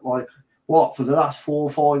involved yet. Like, what, for the last 4 or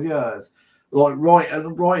 5 years? Like,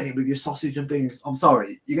 writing it with your sausage and beans. I'm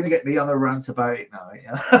sorry, you're going to get me on a rant about it now.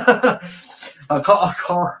 Yeah? I can't.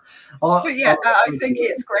 But yeah, I think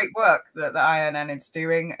it's great work that the INN is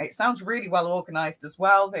doing. It sounds really well organised as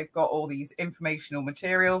well. They've got all these informational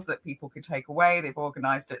materials that people can take away. They've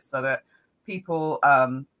organised it so that people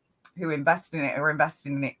who invest in it are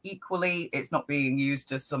investing in it equally. It's not being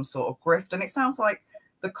used as some sort of grift. And it sounds like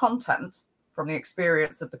the content from the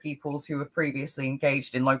experience of the peoples who have previously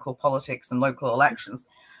engaged in local politics and local elections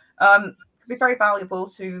could be very valuable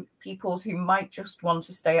to peoples who might just want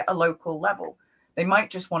to stay at a local level. They might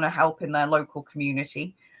just want to help in their local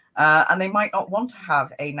community, and they might not want to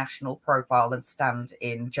have a national profile and stand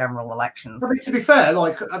in general elections. I mean, to be fair,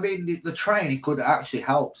 the training could actually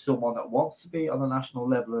help someone that wants to be on a national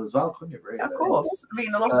level as well, couldn't it, really? Of course. I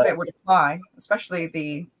mean, a lot of it would apply, especially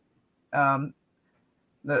the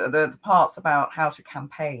parts about how to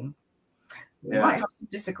campaign. We might have some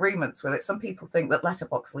disagreements with it. Some people think that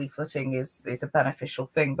letterbox leafleting is a beneficial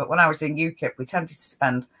thing, but when I was in UKIP, we tended to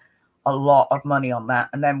spend a lot of money on that,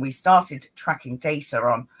 and then we started tracking data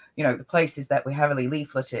on the places that we heavily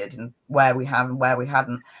leafleted and where we have and where we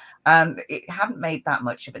hadn't, and it hadn't made that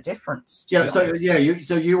much of a difference.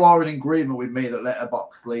 So you are in agreement with me that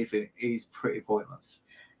letterbox leafleting is pretty pointless.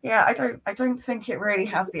 Yeah, I don't think it really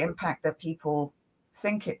has the impact that people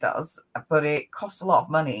think it does, but it costs a lot of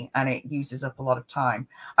money and it uses up a lot of time.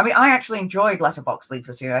 I mean, I actually enjoyed letterbox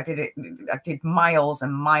leafleting. I did miles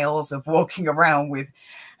and miles of walking around with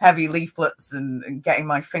heavy leaflets and getting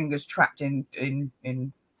my fingers trapped in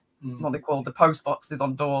what they call the post boxes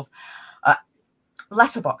on doors.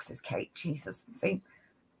 Letterboxes, Kate, Jesus, see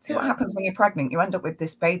what happens when you're pregnant. You end up with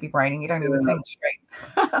this baby brain and you don't even think straight.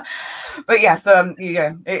 But yes,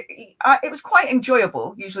 it was quite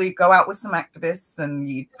enjoyable. Usually you go out with some activists and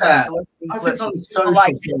you'd done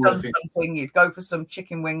something, you'd go for some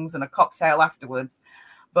chicken wings and a cocktail afterwards.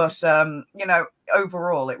 But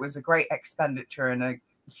overall it was a great expenditure and a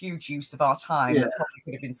huge use of our time that probably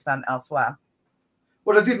could have been spent elsewhere.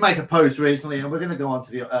 Well, I did make a post recently, and we're going to go on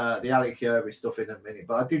to the Alec Kirby stuff in a minute.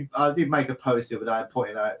 But I did make a post the other day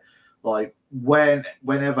pointing out, like,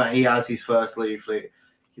 whenever he has his first leaflet,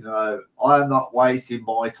 I'm not wasting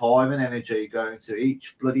my time and energy going to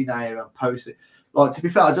each bloody name and post it. Like, to be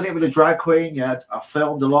fair, I've done it with a drag queen. Yeah, I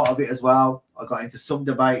filmed a lot of it as well. I got into some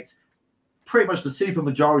debates. Pretty much the super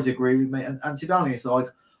majority agree with me. And to be honest, like,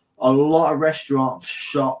 a lot of restaurants,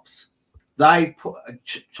 shops, they put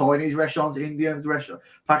Chinese restaurants, Indian restaurants.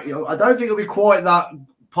 I don't think it'll be quite that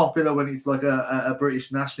popular when it's like a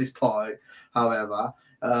British nationalist party, however.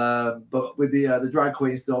 But with the drag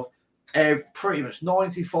queen stuff, pretty much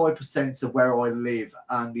 95% of where I live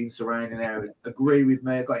and in surrounding area agree with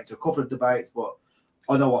me. I got into a couple of debates, but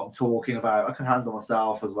I know what I'm talking about. I can handle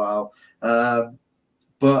myself as well.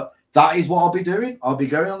 But that is what I'll be doing. I'll be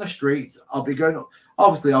going on the streets.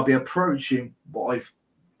 Obviously, I'll be approaching what I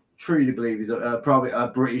truly believe is probably a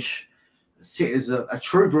British citizen, a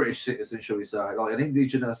true British citizen, shall we say, like an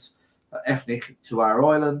indigenous ethnic to our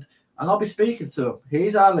island. And I'll be speaking to them.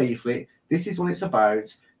 Here's our leaflet. This is what it's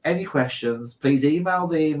about. Any questions, please email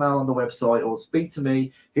the email on the website or speak to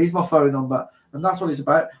me. Here's my phone number. And that's what it's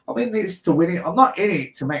about. I'm in this to win it. I'm not in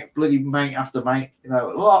it to make bloody mate after mate. You know,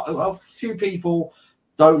 a few people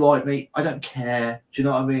don't like me. I don't care. Do you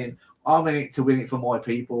know what I mean? I'm in it to win it for my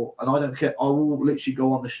people. And I don't care. I will literally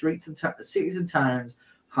go on the streets and cities and towns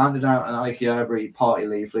handing out an Alec Yerbray party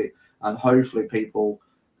leaflet. And hopefully people,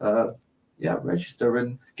 register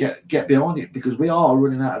and get behind it, because we are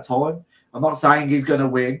running out of time. I'm not saying he's going to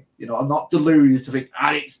win. You know, I'm not deluded to think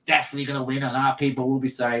Alec's definitely going to win and our people will be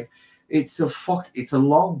saved. It's a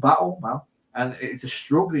long battle, man, and it's a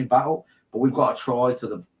struggling battle, but we've got to try to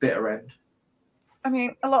the bitter end. I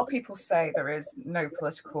mean, a lot of people say there is no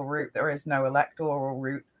political route, there is no electoral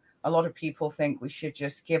route. A lot of people think we should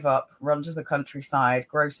just give up, run to the countryside,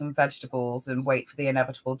 grow some vegetables, and wait for the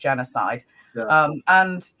inevitable genocide. Yeah.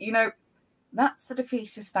 And you know, that's a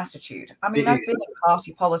defeatist attitude. I mean, I've been in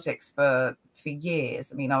party politics for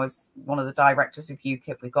years. I mean, I was one of the directors of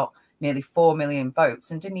UKIP. We got nearly 4 million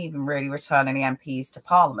votes and didn't even really return any MPs to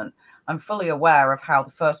Parliament. I'm fully aware of how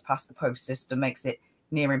the first past the post system makes it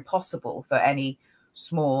near impossible for any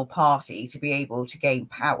small party to be able to gain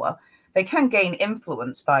power. They can gain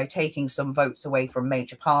influence by taking some votes away from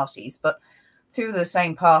major parties, but through the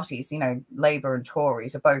same parties, you know, Labour and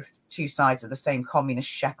Tories are both two sides of the same communist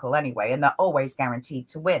shekel anyway, and they're always guaranteed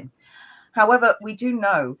to win. However, we do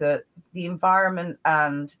know that the environment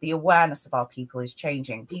and the awareness of our people is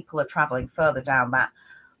changing. People are travelling further down that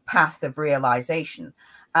path of realisation,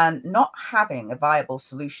 and not having a viable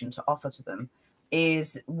solution to offer to them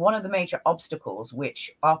is one of the major obstacles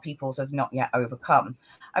which our peoples have not yet overcome.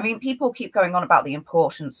 I mean, people keep going on about the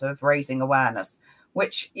importance of raising awareness,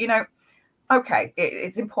 which, you know, okay,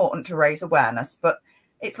 it's important to raise awareness, but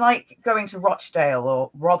it's like going to Rochdale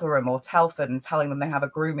or Rotherham or Telford and telling them they have a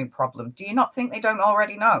grooming problem. Do you not think they don't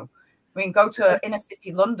already know? I mean, go to inner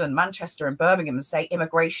city London, Manchester and Birmingham and say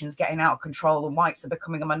immigration's getting out of control and whites are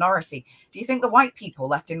becoming a minority. Do you think the white people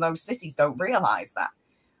left in those cities don't realise that?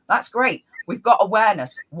 That's great. We've got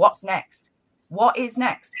awareness. What's next? What is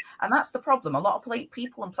next? And that's the problem. A lot of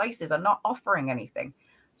people and places are not offering anything.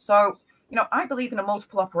 So, you know, I believe in a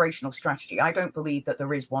multiple operational strategy. I don't believe that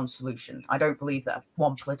there is one solution. I don't believe that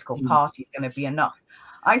one political party is going to be enough.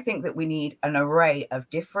 I think that we need an array of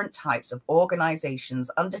different types of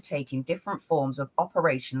organizations undertaking different forms of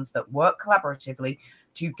operations that work collaboratively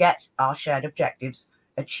to get our shared objectives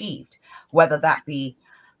achieved, whether that be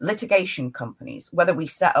litigation companies, whether we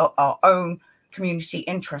set up our own community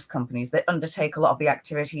interest companies that undertake a lot of the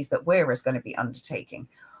activities that we're going to be undertaking.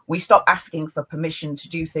 We stop asking for permission to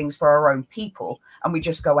do things for our own people and we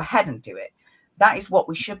just go ahead and do it. That is what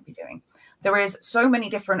we should be doing. There is so many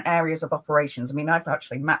different areas of operations. I mean, I've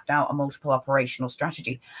actually mapped out a multiple operational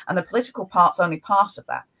strategy, and the political part's only part of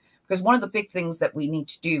that. Because one of the big things that we need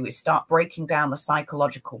to do is start breaking down the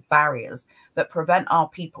psychological barriers that prevent our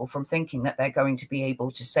people from thinking that they're going to be able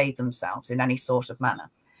to save themselves in any sort of manner.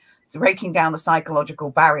 It's breaking down the psychological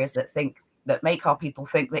barriers that make our people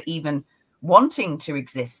think that even wanting to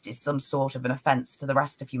exist is some sort of an offense to the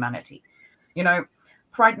rest of humanity. You know,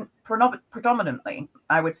 predominantly,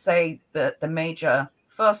 I would say that the major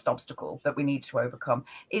first obstacle that we need to overcome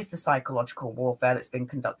is the psychological warfare that's been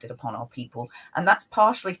conducted upon our people. And that's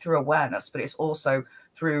partially through awareness, but it's also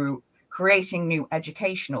through creating new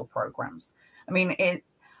educational programs. I mean,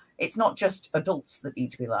 it's not just adults that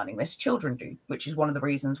need to be learning this, children do, which is one of the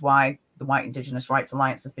reasons why the White Indigenous Rights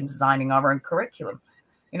Alliance has been designing our own curriculum.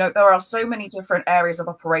 You know, there are so many different areas of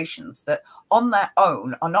operations that on their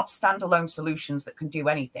own are not standalone solutions that can do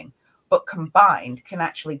anything, but combined can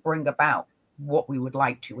actually bring about what we would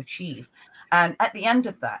like to achieve. And at the end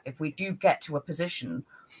of that, if we do get to a position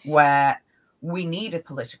where we need a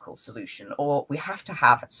political solution or we have to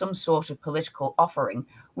have some sort of political offering,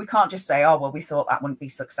 we can't just say, oh, well, we thought that wouldn't be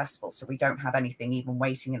successful, so we don't have anything even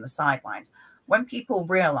waiting in the sidelines. When people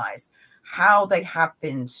realize how they have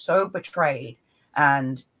been so betrayed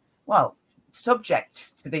and, well,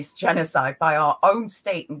 subject to this genocide by our own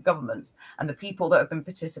state and governments and the people that have been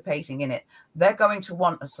participating in it, they're going to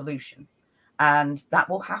want a solution. And that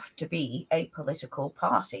will have to be a political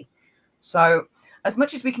party. So as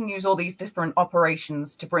much as we can use all these different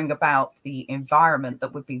operations to bring about the environment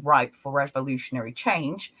that would be ripe for revolutionary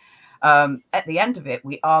change, at the end of it,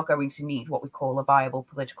 we are going to need what we call a viable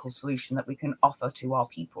political solution that we can offer to our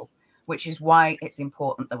people, which is why it's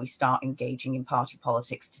important that we start engaging in party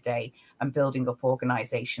politics today and building up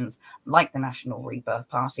organisations like the National Rebirth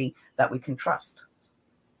Party that we can trust.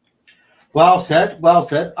 Well said, well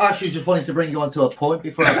said. I actually just wanted to bring you onto a point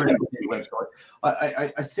before I bring you to the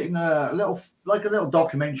website. I seen a little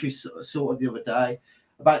documentary sort of the other day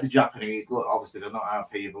about the Japanese. Look, obviously they're not our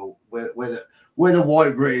people. We're the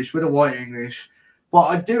white British, we're the white English. But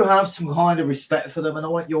I do have some kind of respect for them, and I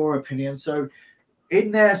want your opinion. So,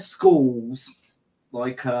 in their schools,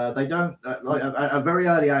 like they don't like at a very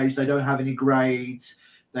early age, they don't have any grades.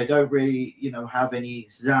 They don't really, have any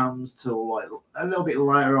exams till like a little bit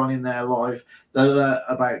later on in their life. They learn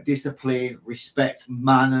about discipline, respect,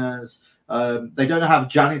 manners. They don't have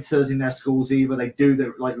janitors in their schools either. They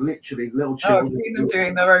do literally little children. I've seen them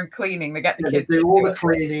doing their own cleaning. They get the kids to do all the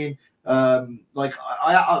cleaning. I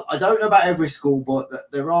don't know about every school, but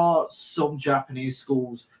there are some Japanese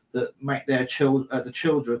schools that make their children.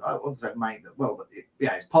 I won't say make them. Well,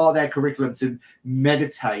 it's part of their curriculum to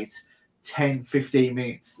meditate 10-15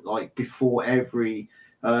 minutes before every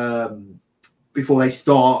before they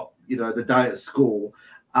start the day at school.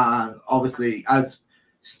 And obviously, as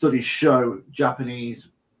studies show, Japanese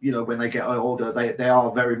when they get older, they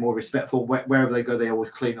are very more respectful. Wherever they go, they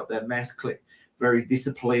always clean up their mess, very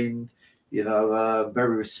disciplined,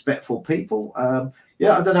 very respectful people. I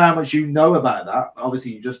don't know how much you know about that.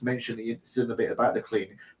 Obviously, you just mentioned a bit about the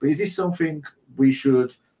cleaning, but is this something we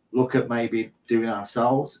should look at maybe doing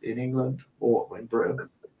ourselves in England or in Britain?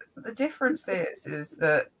 The difference is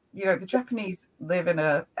that the Japanese live in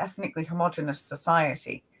a ethnically homogenous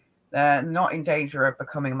society. They're not in danger of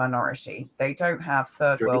becoming a minority. They don't have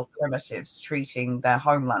third world primitives treating their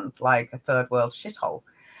homeland like a third world shithole.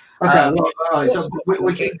 Okay,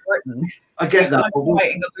 Britain, I get that.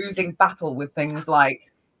 Fighting a losing battle with things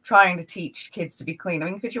like trying to teach kids to be clean. I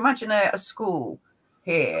mean, could you imagine a school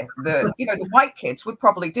here that the white kids would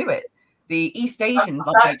probably do it? The East Asian,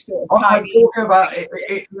 I'm talking about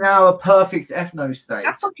it now a perfect ethno state.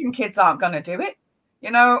 African kids aren't going to do it.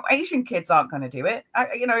 Asian kids aren't going to do it.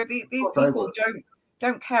 These people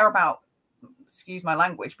don't care about, excuse my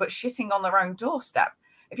language, but shitting on their own doorstep.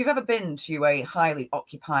 If you've ever been to a highly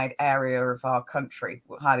occupied area of our country,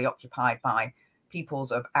 highly occupied by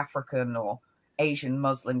peoples of African or Asian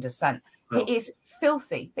Muslim descent, it is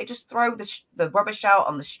filthy. They just throw the rubbish out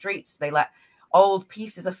on the streets. They let old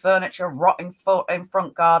pieces of furniture rot in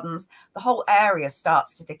front gardens. The whole area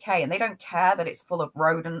starts to decay, and they don't care that it's full of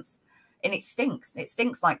rodents. And it stinks. It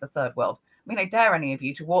stinks like the third world. I mean, I dare any of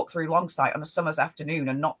you to walk through Longsight on a summer's afternoon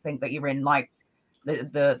and not think that you're in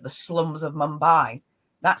the slums of Mumbai.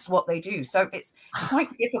 That's what they do. So it's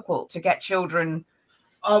quite difficult to get children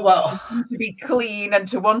to be clean and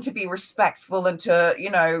to want to be respectful and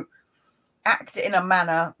to, act in a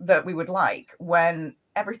manner that we would like when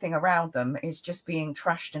everything around them is just being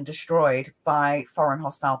trashed and destroyed by foreign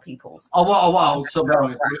hostile peoples. So I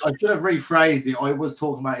should have rephrased it. I was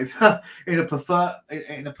talking about if in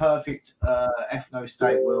a perfect ethno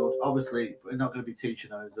state world. Obviously, we're not going to be teaching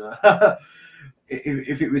those.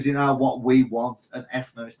 If it was in what we want, an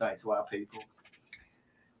ethno state to our people.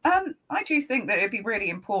 I do think that it'd be really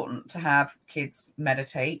important to have kids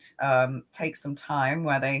meditate, take some time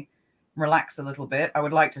where they relax a little bit. I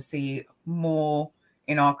would like to see more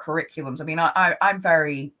in our curriculums. I mean, I'm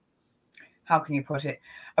very, how can you put it,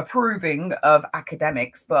 approving of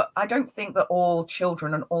academics, but I don't think that all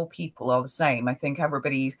children and all people are the same. I think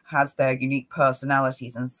everybody has their unique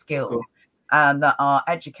personalities and skills, and that our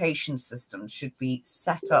education systems should be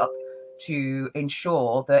set up to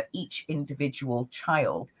ensure that each individual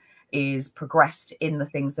child is progressed in the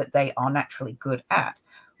things that they are naturally good at,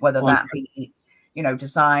 whether that be,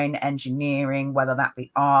 design, engineering, whether that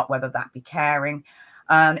be art, whether that be caring.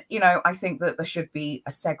 And, I think that there should be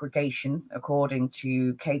a segregation according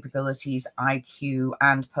to capabilities, IQ,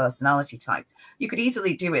 and personality type. You could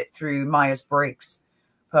easily do it through Myers-Briggs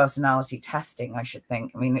personality testing, I should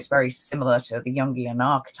think. I mean, it's very similar to the Jungian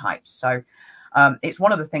archetypes. So it's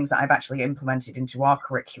one of the things that I've actually implemented into our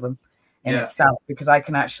curriculum in itself, because I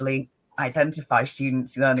can actually identify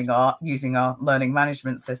students learning art using our learning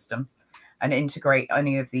management system and integrate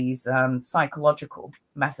any of these psychological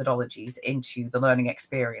methodologies into the learning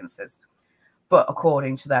experiences, but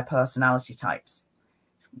according to their personality types.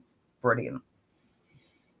 It's brilliant.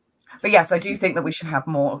 But yes, I do think that we should have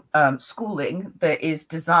more schooling that is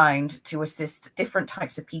designed to assist different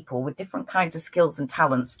types of people with different kinds of skills and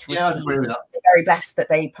talents to achieve the very best that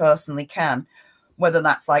they personally can, whether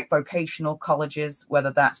that's like vocational colleges,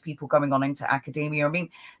 whether that's people going on into academia. I mean,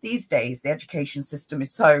 these days, the education system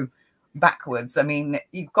is so backwards. I mean,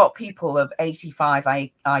 you've got people of 85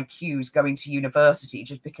 IQs going to university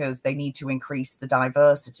just because they need to increase the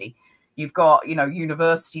diversity. You've got, you know,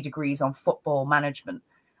 university degrees on football management.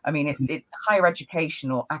 I mean, it's higher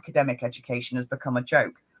education or academic education has become a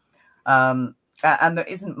joke. And there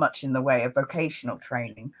isn't much in the way of vocational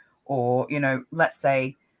training or, you know, let's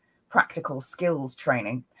say practical skills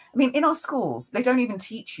training. I mean, in our schools, they don't even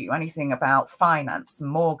teach you anything about finance and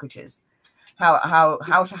mortgages, how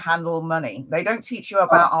to handle money. They don't teach you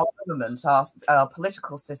about our government, our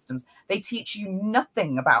political systems. They teach you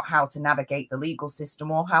nothing about how to navigate the legal system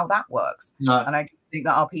or how that works. No. And I think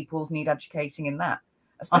that our pupils need educating in that.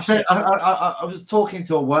 I was talking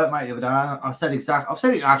to a workmate the other day. I've said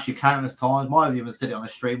it actually countless times. Might have even said it on a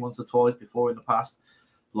stream once or twice before in the past.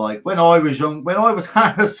 Like when I was young, when I was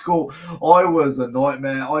out of school, I was a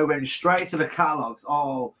nightmare. I went straight to the catalogs.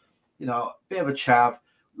 Oh, you know, bit of a chav.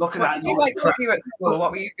 Look at that. What did you like to do at school?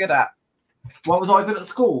 What were you good at? What was I good at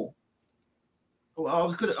school? Well, I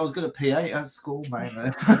was good at PA at school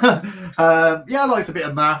mainly. Yeah, I liked a bit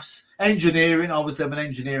of maths, engineering. Obviously, I'm an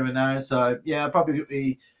engineer now, so yeah,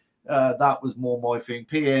 probably that was more my thing.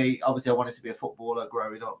 PE. Obviously, I wanted to be a footballer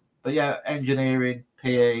growing up, but yeah, engineering,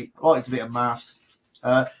 PE. I liked a bit of maths.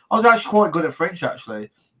 I was actually quite good at French,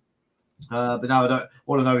 actually, but now I don't.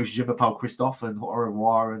 All I know is Je m'appelle Christophe and au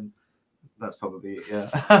revoir, and that's probably it.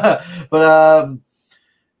 Yeah,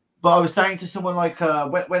 But I was saying to someone like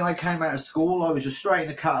when I came out of school, I was just straight in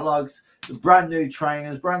the catalogs, the brand new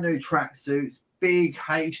trainers, brand new tracksuits, big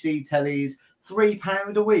HD tellies,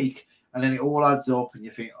 £3 a week. And then it all adds up and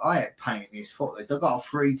you think, I ain't paying this for this. I got a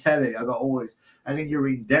free telly, I got all this. And then you're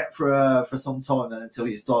in debt for some time and until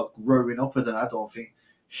you start growing up as an adult, think,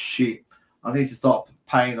 shit, I need to start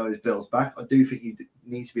paying those bills back. I do think you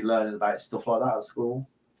need to be learning about stuff like that at school.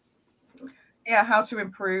 Yeah, how to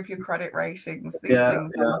improve your credit ratings.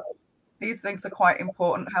 These things are quite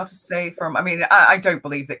important. How to save from. I mean, I don't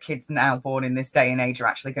believe that kids now born in this day and age are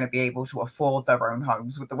actually going to be able to afford their own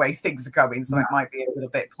homes with the way things are going. So it might be a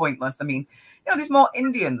little bit pointless. I mean, you know, there's more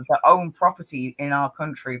Indians that own property in our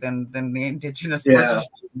country than the indigenous British.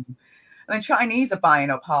 And the Chinese are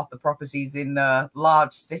buying up half the properties in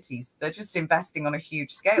large cities. They're just investing on a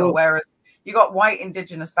huge scale. Whereas you got white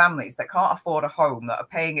indigenous families that can't afford a home, that are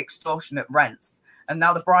paying extortionate rents, and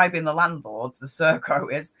now they're bribing the landlords, the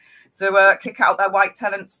Serco is, to kick out their white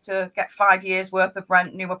tenants to get 5 years worth of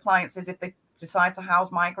rent, new appliances if they decide to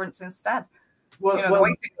house migrants instead. The way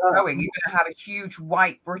things are going, you're going to have a huge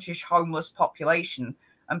white British homeless population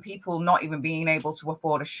and people not even being able to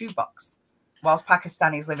afford a shoebox, whilst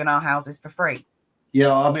Pakistanis live in our houses for free.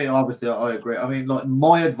 Yeah, I mean, obviously, I agree. I mean, like,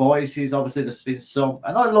 my advice is obviously there's been some,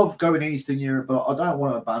 and I love going to Eastern Europe, but I don't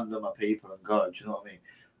want to abandon my people and go. Do you know what I mean?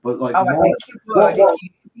 But like, I think you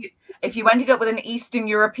would if you ended up with an Eastern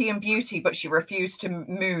European beauty, but she refused to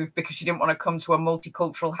move because she didn't want to come to a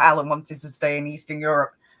multicultural hell and wanted to stay in Eastern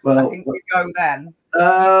Europe. I think we go then.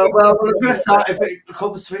 We'll address that if it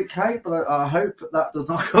comes to it, Kate. But I hope that does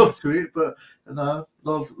not come to it. But no,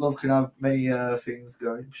 love can have many things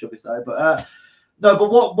going, should we say? But no. But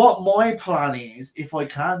what my plan is, if I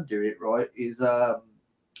can do it right, is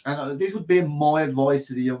and this would be my advice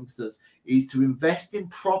to the youngsters, is to invest in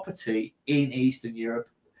property in Eastern Europe.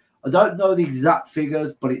 I don't know the exact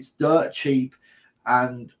figures, but it's dirt cheap,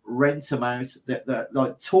 and rent them out. That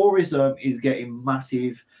like tourism is getting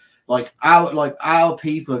massive. Like our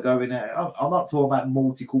people are going there. I'm not talking about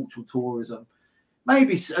multicultural tourism.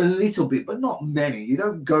 Maybe a little bit, but not many. You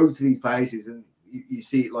don't go to these places and you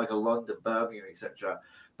see it like a London, Birmingham, etc.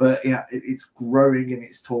 But yeah, it's growing in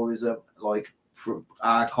its tourism. Like for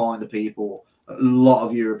our kind of people, a lot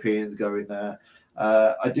of Europeans going there.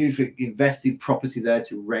 I do think invest in property there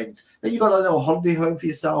to rent. Then you got a little holiday home for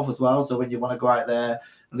yourself as well. So when you want to go out there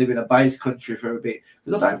and live in a base country for a bit,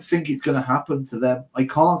 because I don't think it's going to happen to them. I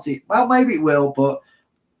can't see it. Well, maybe it will, but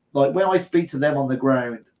like when I speak to them on the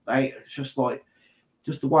ground, they just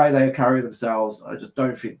the way they carry themselves. I just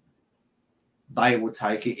don't think they will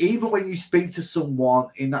take it. Even when you speak to someone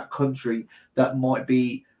in that country that might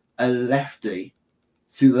be a lefty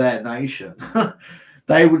to their nation.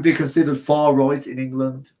 They would be considered far right in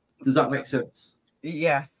England. Does that make sense?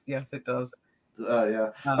 Yes, it does. Yeah.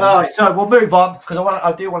 All right, so we'll move on because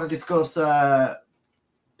I do want to discuss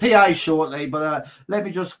PA shortly, but let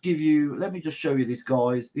me just show you this,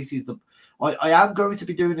 guys. This is I am going to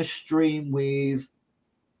be doing a stream with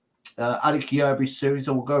Ali Kiyobri soon,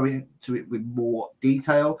 so we'll go into it with more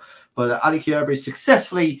detail. But Ali Kiyobri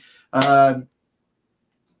successfully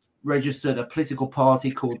registered a political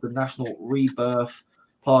party called the National Rebirth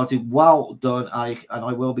Party. Well done, Alec, and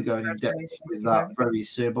I will be going in depth with that very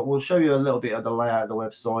soon. But we'll show you a little bit of the layout of the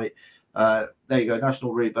website. There you go,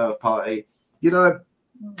 National Rebirth Party. You know,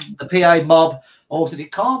 the PA mob also,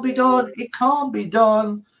 it can't be done. It can't be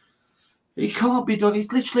done. It can't be done.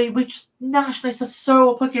 It's literally, nationalists are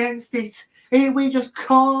so up against it. We just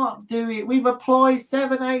can't do it. We've applied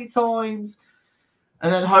 7-8 times.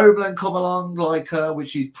 And then Homeland come along,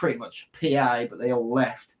 which is pretty much PA, but they all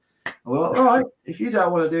left. Well, all right, if you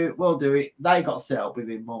don't want to do it, we'll do it. They got set up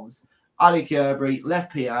within months. Ali Kirby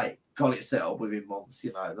left PA, got it set up within months.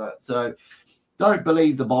 You know that. So don't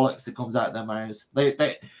believe the bollocks that comes out of their mouths.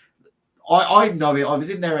 I know it. I was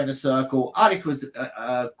in their inner circle. Alec was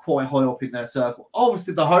quite high up in their circle.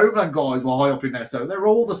 Obviously, the Homeland guys were high up in their circle. They're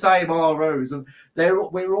all the same ROs, and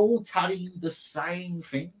we're all telling you the same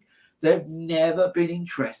thing. They've never been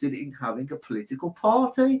interested in having a political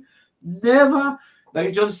party. Never.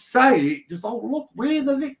 They just say it. Just, oh, look, we're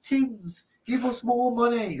the victims. Give us more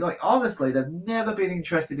money. Like, honestly, they've never been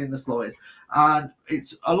interested in the slightest. And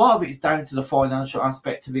a lot of it's down to the financial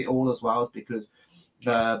aspect of it all as well, is because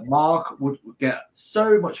Mark would get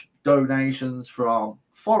so much donations from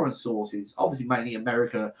foreign sources. Obviously, mainly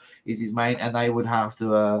America is his main, and they would have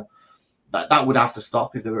to that would have to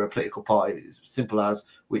stop if they were a political party. It's simple as,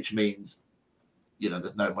 which means, you know,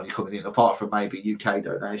 there's no money coming in apart from maybe UK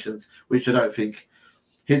donations, which I don't think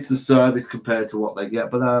is the service compared to what they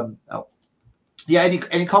get. But yeah,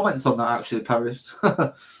 any comments on that actually, Paris?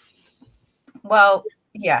 Well,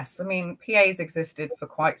 yes. I mean, PAs existed for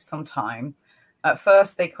quite some time. At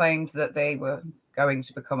first, they claimed that they were going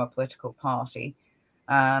to become a political party.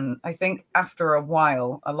 And I think after a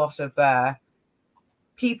while, a lot of their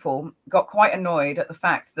people got quite annoyed at the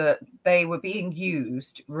fact that they were being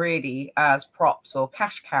used really as props or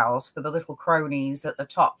cash cows for the little cronies at the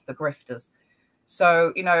top, the grifters.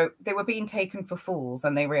 So, you know, they were being taken for fools,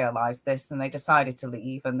 and they realized this, and they decided to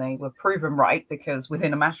leave, and they were proven right because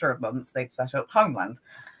within a matter of months, they'd set up Homeland.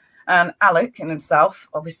 And Alec in himself,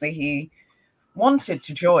 obviously, he wanted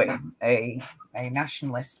to join a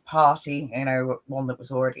nationalist party, you know, one that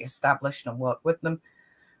was already established, and work with them.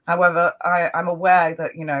 However, I'm aware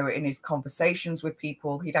that, you know, in his conversations with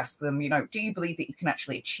people, he'd ask them, you know, do you believe that you can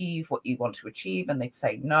actually achieve what you want to achieve? And they'd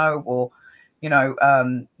say no, or, you know,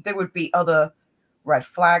 there would be other red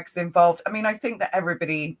flags involved. I mean, I think that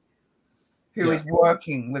everybody who is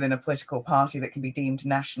working within a political party that can be deemed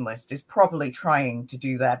nationalist is probably trying to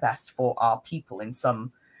do their best for our people in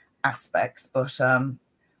some aspects, but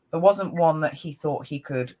there wasn't one that he thought he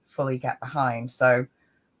could fully get behind. So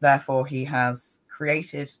therefore he has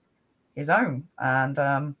created his own, and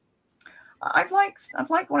I've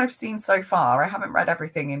liked what I've seen so far. I haven't read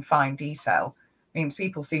everything in fine detail. I mean,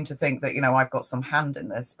 people seem to think that, you know, I've got some hand in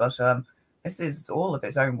this, but this is all of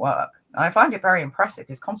his own work. I find it very impressive.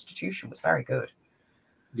 His constitution was very good.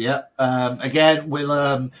 Yeah. Again,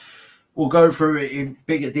 we'll go through it in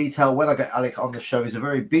bigger detail when I get Alec on the show. He's a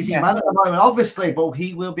very busy man at the moment, obviously, but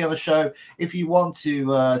he will be on the show. If you want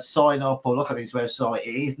to sign up or look at his website,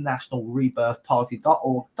 it is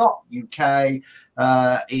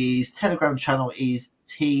nationalrebirthparty.org.uk. His Telegram channel is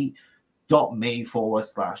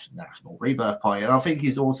t.me/National Rebirth Party. And I think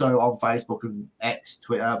he's also on Facebook and X,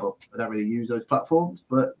 Twitter, but I don't really use those platforms.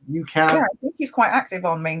 But you can. Yeah, I think he's quite active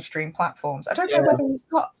on mainstream platforms. I don't know whether he's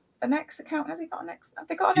got an X account. Has he got an X? Have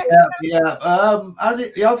they got an X account? Yeah. Has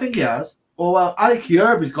it? Yeah, I think he has. Or well, Alec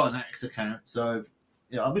Yerby's got an X account, so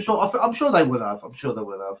yeah, I'm sure they will have. I'm sure they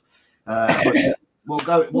will have. But we'll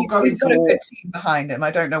go. He's got a good team behind him.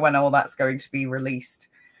 I don't know when all that's going to be released.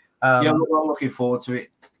 Yeah, we're looking forward to it.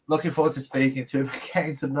 Looking forward to speaking to him,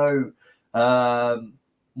 getting to know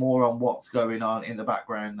more on what's going on in the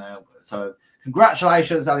background now. So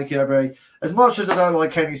congratulations, Ali Kirby. As much as I don't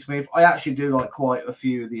like Kenny Smith, I actually do like quite a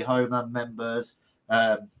few of the Homeland members.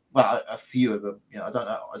 Well, a few of them. You know, I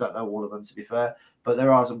don't know all of them, to be fair, but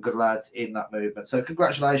there are some good lads in that movement. So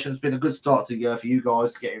congratulations. It's been a good start to the year for you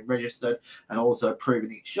guys getting registered and also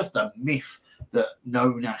proving it's just a myth that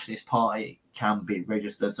no nationalist party can be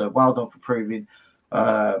registered. So well done for proving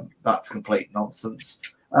that's complete nonsense.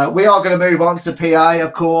 We are going to move on to PA,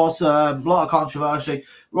 of course. A lot of controversy.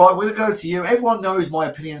 Right, we're going to go to you. Everyone knows my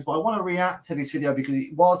opinions, but I want to react to this video because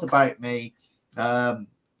it was about me.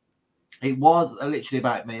 It was literally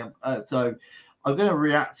about me. So I'm going to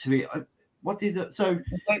react to it. Wait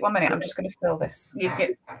 1 minute. I'm just going to fill this.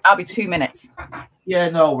 I'll be 2 minutes. Yeah,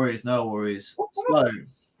 no worries. So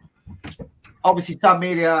obviously, Sam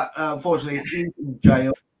Media, unfortunately, is in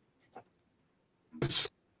jail.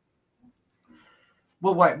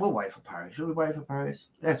 We'll wait for Paris. Should we wait for Paris?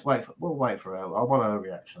 We'll wait for her. I want her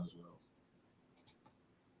reaction as well.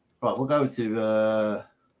 Right, we'll go to.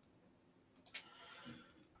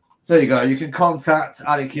 So there you go. You can contact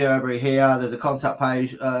Ali Kourbari here. There's a contact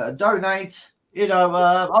page. Donate. You know,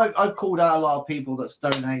 I've called out a lot of people that's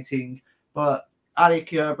donating, but Ali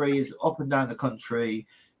Kourbari is up and down the country.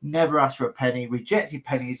 Never asked for a penny. Rejected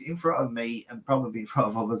pennies in front of me and probably in front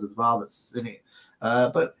of others as well. That's in it.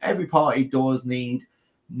 But every party does need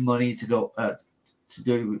money to go to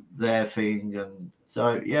do their thing, and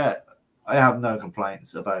so yeah, I have no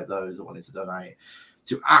complaints about those that wanted to donate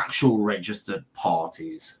to actual registered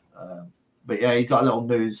parties. But yeah, you got a little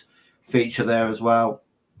news feature there as well.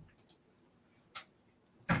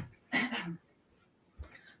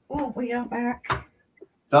 Oh, we are back.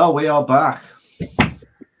 Oh, we are back.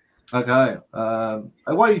 Okay. I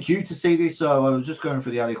wanted you to see this, so I was just going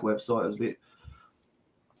through the Alec website. It was a bit.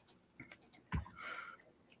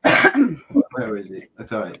 Where is it?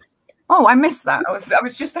 Okay. Oh, I missed that. I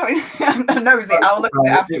was just having a nosy. I'll look at it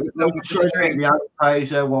after. The Alec page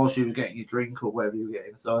there while you were getting your drink or whatever you were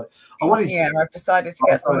getting. So I wanted. Yeah, I've decided to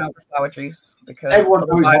get some elderflower juice because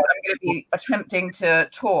otherwise I'm going to be attempting to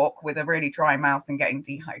talk with a really dry mouth and getting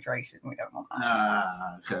dehydrated. And we don't want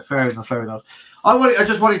that. Okay, fair enough. Fair enough. I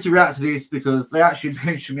just wanted to react to this because they actually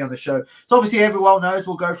mentioned me on the show. So obviously everyone knows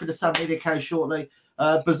we'll go through the Sam Media case shortly.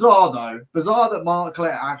 Bizarre that Mark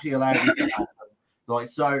Collett actually allowed this to happen. Right,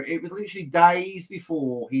 so it was literally days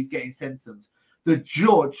before he's getting sentenced. The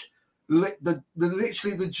judge,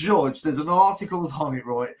 literally the judge, there's an article on it,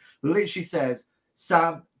 right? Literally says,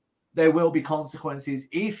 Sam, there will be consequences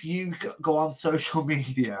if you go on social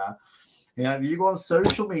media. Yeah, if you go on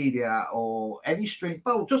social media or any stream,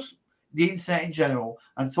 well, just the internet in general,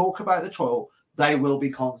 and talk about the trial, there will be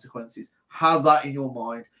consequences. Have that in your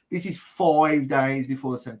mind. This is 5 days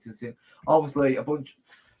before the sentencing. Obviously, a bunch.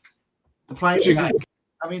 They're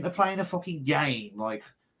playing a fucking game. Like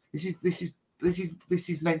this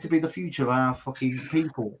is meant to be the future of our fucking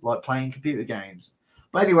people, like playing computer games.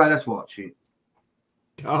 But anyway, let's watch it.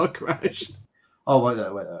 Car crash. Oh, wait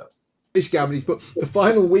there. But the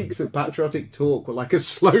final weeks of Patriotic Talk were like a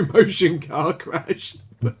slow motion car crash.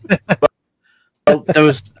 Well, there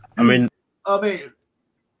was. I mean,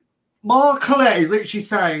 Mark Collett is literally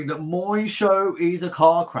saying that my show is a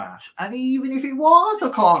car crash, and even if it was a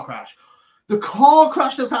car crash. The car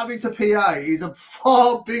crash that's happening to PA is a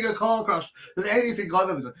far bigger car crash than anything I've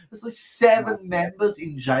ever done. There's like 7 members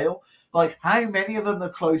in jail. Like, how many of them are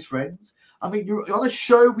close friends? I mean, you're on a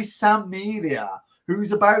show with Sam Media,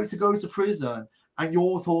 who's about to go to prison, and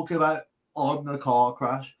you're talking about on the car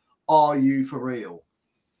crash. Are you for real?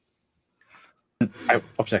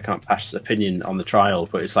 Obviously, I can't pass opinion on the trial,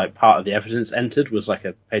 but it's like part of the evidence entered was like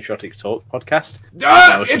a Patriotic Talk podcast.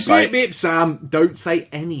 Sam, don't say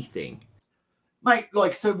anything. Mate,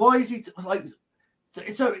 like, so why is it like?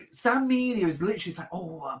 So Sam Media is literally like,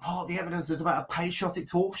 oh, part of the evidence was about a Patriotic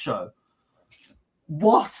Talk show.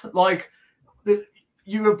 What? Like,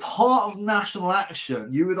 you were part of National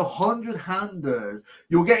Action. You were the 100-handers.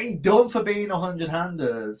 You're getting done for being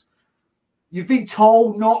 100-handers. You've been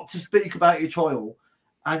told not to speak about your trial,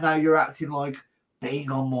 and now you're acting like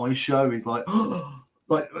being on my show is like,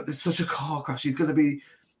 like there's such a car crash. You're going to be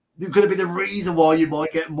the reason why you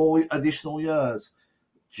might get more additional years.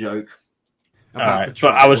 Joke. But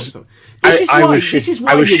I was. This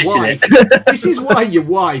is why your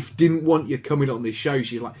wife didn't want you coming on this show.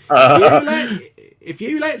 She's like, if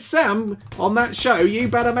you let Sam on that show, you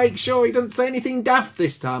better make sure he doesn't say anything daft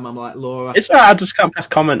this time. I'm like, Laura. It's alright. I just can't press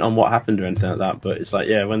comment on what happened or anything like that. But it's like,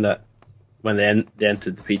 yeah, when they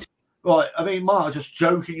entered the PT. Right, I mean, Mark just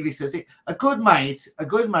jokingly says it. A good mate,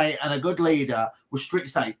 and a good leader would strictly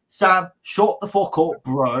say, Sam, shut the fuck up,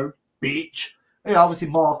 bro, bitch. Yeah, obviously,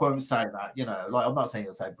 Mark won't say that, you know. Like, I'm not saying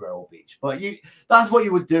he'll say bro or bitch, but that's what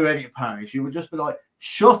you would do any parish. You would just be like,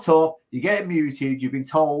 shut up, you're getting muted, you've been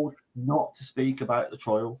told not to speak about the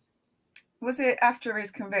trial. Was it after his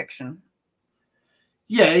conviction?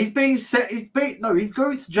 Yeah, he's going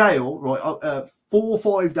to jail, right, 4 or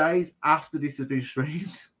 5 days after this has been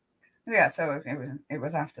streamed. Yeah, so it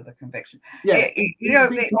was after the conviction. Yeah, they're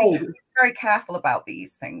very careful about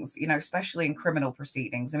these things, you know, especially in criminal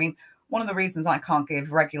proceedings. I mean, one of the reasons I can't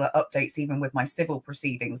give regular updates, even with my civil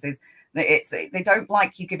proceedings, is that they don't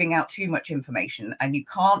like you giving out too much information, and you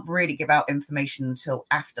can't really give out information until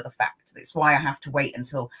after the fact. That's why I have to wait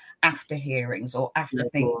until after hearings or after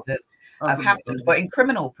things that have happened. But in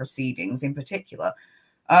criminal proceedings, in particular,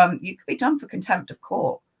 you could be done for contempt of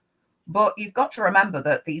court. But you've got to remember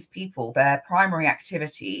that these people, their primary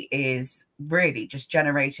activity is really just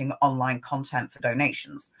generating online content for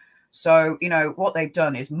donations. So, you know, what they've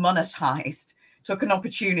done is monetized, took an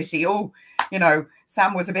opportunity. You know,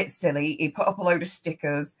 Sam was a bit silly. He put up a load of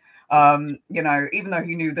stickers. You know, even though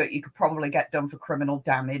he knew that he could probably get done for criminal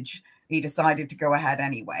damage, he decided to go ahead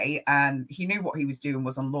anyway. And he knew what he was doing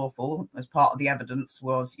was unlawful. As part of the evidence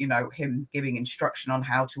was, you know, him giving instruction on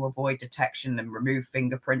how to avoid detection and remove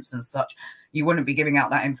fingerprints and such. You wouldn't be giving out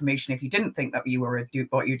that information if you didn't think that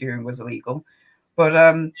what you're doing was illegal. But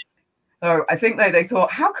so I think they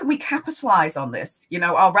thought, how can we capitalize on this? You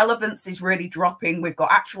know, our relevance is really dropping. We've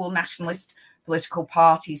got actual nationalist political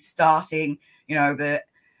parties starting. You know, the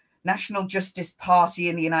National Justice Party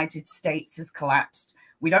in the United States has collapsed.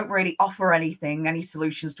 We don't really offer any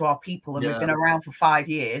solutions to our people, and we've been around for 5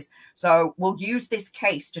 years. So we'll use this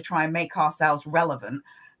case to try and make ourselves relevant.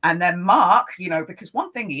 And then Mark, you know, because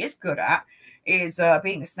one thing he is good at is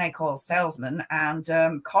being a snake oil salesman and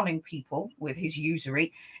conning people with his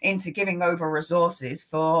usury into giving over resources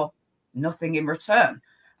for nothing in return.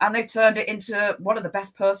 And they've turned it into one of the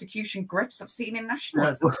best persecution grifts I've seen in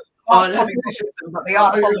nationalism. You're on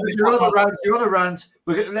a rant.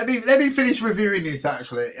 Let me finish reviewing this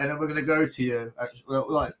actually, and then we're going to go to you.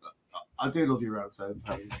 Like, I do love your rant, so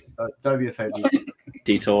don't be offended.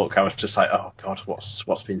 D-talk. I was just like, oh god,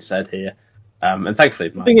 what's been said here? And thankfully,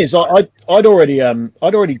 the thing is, I'd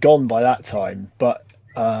already gone by that time, but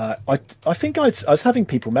I think I was having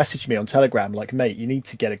people message me on Telegram like, mate, you need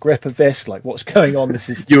to get a grip of this. Like, what's going on? This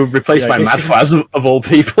is you were replaced by Madfaz of all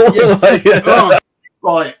people.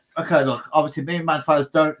 Right. Okay, look, obviously me and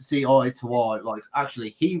Madfaz don't see eye to eye. Like,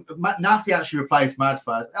 actually, Natty actually replaced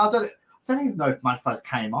Madfaz. I don't even know if Madfaz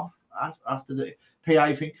came off after the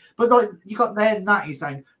PA thing. But, like, you got there Natty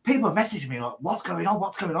saying, people are messaging me, like, what's going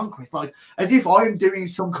on, Chris? Like, as if I'm doing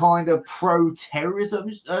some kind of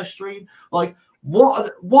pro-terrorism stream. Like,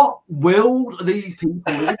 what will these people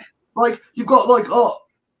do? Like, you've got,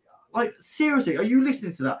 like, seriously, are you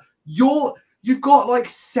listening to that? You've got like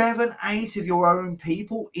 7-8 of your own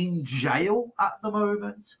people in jail at the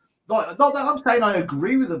moment. Like, not that I'm saying I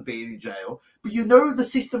agree with them being in jail, but you know the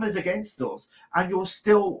system is against us, and you're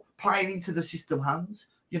still playing into the system hands.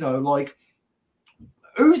 You know, like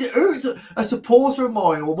who's a supporter of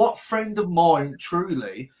mine, or what friend of mine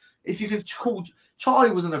truly? If you could call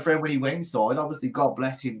Charlie wasn't a friend when he went inside. Obviously, God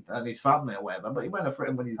bless him and his family or whatever, but he wasn't a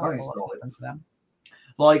friend when he got inside.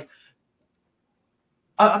 Like.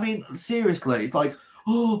 I mean, seriously, it's like,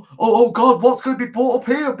 oh God, what's going to be brought up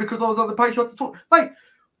here because I was on the Patreon to talk? Mate,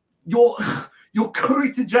 you're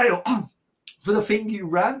going to jail for the thing you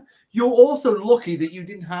ran. You're also lucky that you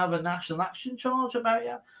didn't have a national action charge about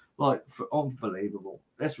you. Like, unbelievable.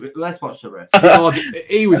 Let's watch the rest. God,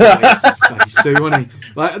 he was in space too, wasn't he?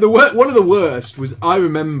 Like one of the worst was, I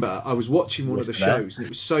remember I was watching one of the shows and it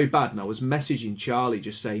was so bad, and I was messaging Charlie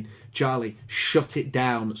just saying, Charlie, shut it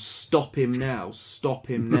down, stop him now,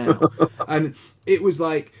 and it was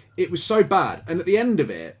like, it was so bad. And at the end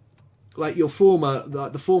of it, like the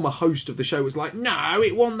former host of the show was like, no,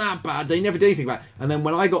 it wasn't that bad. They never did anything about it. And then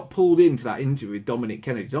when I got pulled into that interview with Dominic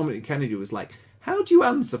Kennedy was like, how do you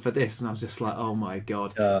answer for this? And I was just like, oh my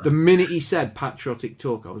God. The minute he said patriotic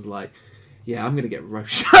talk, I was like, yeah, I'm going to get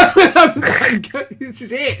roasted. This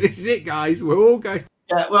is it, guys. We're all going.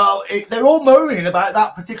 Yeah, well, they're all moaning about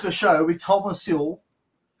that particular show with Thomas Sewell.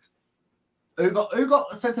 Who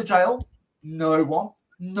got sent to jail? No one.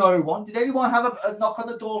 Did anyone have a knock on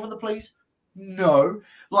the door from the police? No.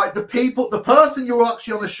 Like, the person you're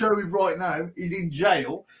actually on the show with right now is in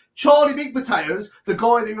jail. Charlie Big Potatoes, the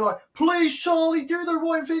guy that you're like, please, Charlie, do the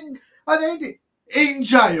right thing and end it, in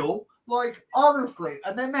jail. Like, honestly,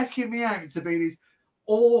 and they're making me out to be this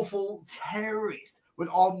awful terrorist when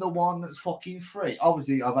I'm the one that's fucking free.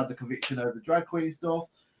 Obviously, I've had the conviction over the drag queen stuff.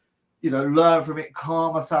 You know, learn from it,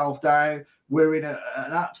 calm myself down. We're in an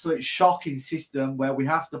absolute shocking system where we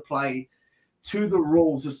have to play to the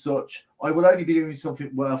rules as such. I will only be doing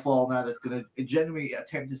something worthwhile now that's going to genuinely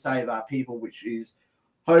attempt to save our people, which is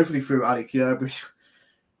hopefully through Ali Kirby.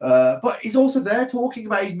 But he's also there talking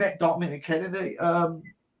about he met Dominic Kennedy.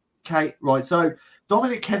 Kate, right. So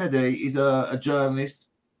Dominic Kennedy is a journalist.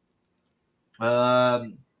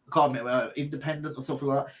 I can't remember, independent or something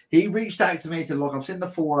like that. He reached out to me and said, look, I've seen the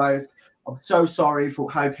fallout. I'm so sorry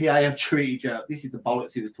for how PA have treated you. This is the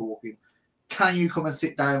bollocks he was talking. Can you come and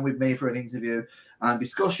sit down with me for an interview and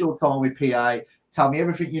discuss your time with PA? Tell me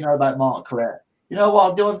everything you know about Mark Collette. You know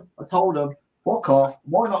what I've done? I told him, fuck off.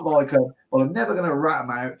 Why not like him? Well, I'm never going to rat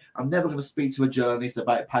him out. I'm never going to speak to a journalist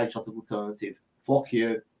about a patriotic alternative. Fuck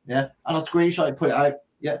you. Yeah. And I screenshot and put it out.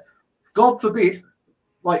 Yeah. God forbid,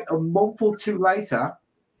 like a month or two later,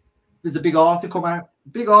 there's a big article out.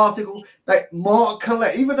 Big article that Mark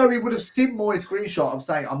Collett, even though he would have seen my screenshot of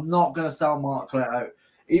saying, I'm not going to sell Mark Collett out.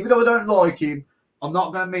 Even though I don't like him, I'm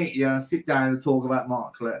not going to meet you and sit down and talk about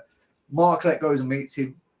Mark Collett. Mark Collett goes and meets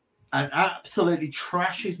him and absolutely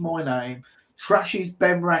trashes my name, trashes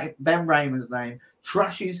Ben Raymond's name,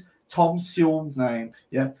 trashes Tom Sion's name.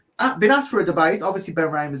 Yeah. Been asked for a debate. Obviously,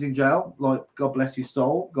 Ben Raymond's in jail. Like, God bless his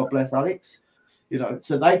soul. God bless Alex. You know,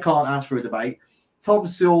 so they can't ask for a debate. Tom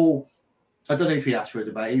Sion, I don't know if he asked for a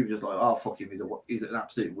debate. He was just like, oh, fuck him. He's an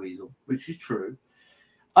absolute weasel, which is true.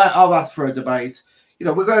 I've asked for a debate. You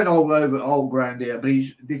know, we're going all over old ground here, but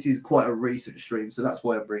this is quite a recent stream, so that's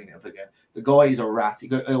why I'm bringing it up again. The guy is a rat.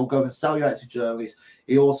 He'll go and sell you out to journalists.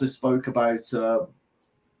 He also spoke about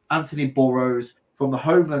Anthony Burrows from the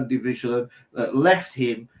Homeland Division that left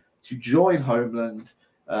him to join Homeland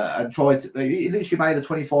and tried to. He literally made a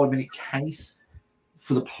 25-minute case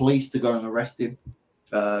for the police to go and arrest him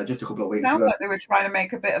just a couple of weeks ago. Sounds like they were trying to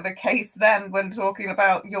make a bit of a case then when talking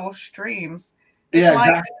about your streams. It's yeah, like,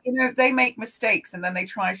 exactly. you know, they make mistakes and then they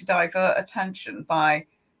try to divert attention by,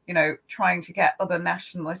 you know, trying to get other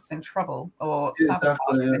nationalists in trouble or sabotage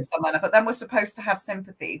them in some manner. But then we're supposed to have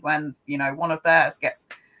sympathy when, you know, one of theirs gets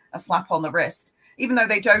a slap on the wrist, even though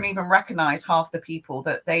they don't even recognize half the people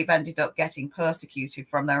that they've ended up getting persecuted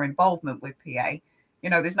from their involvement with PA. You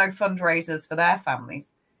know, there's no fundraisers for their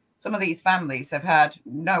families. Some of these families have had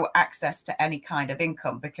no access to any kind of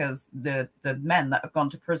income because the men that have gone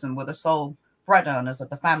to prison were the sole bread earners of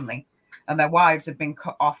the family, and their wives have been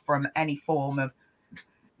cut off from any form of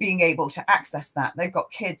being able to access that. They've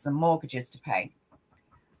got kids and mortgages to pay.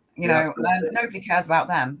 You know, nobody cares about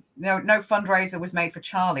them. No fundraiser was made for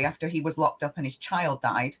Charlie after he was locked up and his child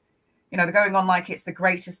died. You know, they're going on like it's the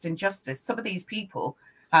greatest injustice. Some of these people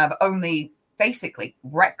have only basically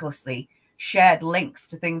recklessly shared links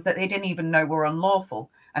to things that they didn't even know were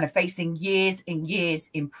unlawful and are facing years and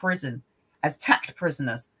years in prison as tact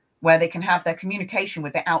prisoners, where they can have their communication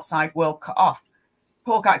with the outside world cut off.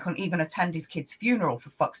 Poor guy couldn't even attend his kid's funeral,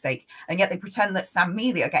 for fuck's sake. And yet they pretend that Sam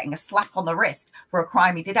Melia getting a slap on the wrist for a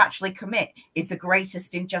crime he did actually commit is the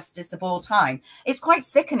greatest injustice of all time. It's quite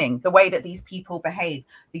sickening the way that these people behave.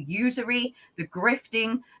 The usury, the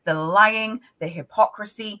grifting, the lying, the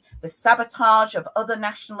hypocrisy, the sabotage of other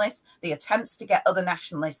nationalists, the attempts to get other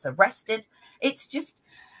nationalists arrested. It's just,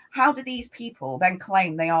 how do these people then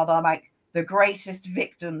claim they are the greatest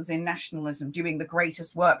victims in nationalism doing the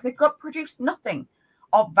greatest work? They've produced nothing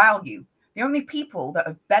of value. The only people that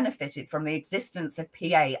have benefited from the existence of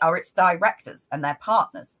PA are its directors and their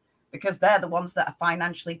partners, because they're the ones that are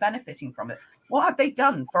financially benefiting from it. What have they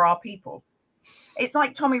done for our people? It's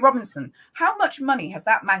like Tommy Robinson. How much money has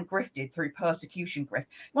that man grifted through persecution grift?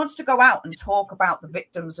 He wants to go out and talk about the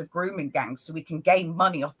victims of grooming gangs so we can gain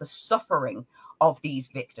money off the suffering of these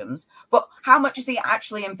victims. But how much has he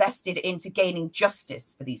actually invested into gaining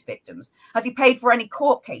justice for these victims? Has he paid for any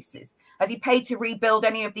court cases? Has he paid to rebuild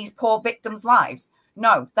any of these poor victims' lives?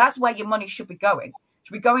 No, that's where your money should be going. It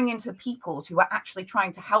should be going into peoples who are actually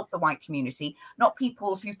trying to help the white community, not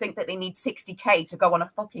peoples who think that they need 60K to go on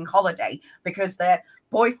a fucking holiday because their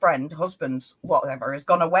boyfriend, husband, whatever, has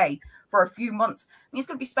gone away for a few months. And he's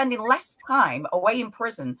going to be spending less time away in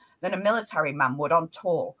prison than a military man would on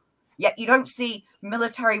tour. Yet you don't see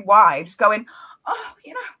military wives going, oh,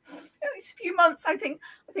 you know, in these few months, I think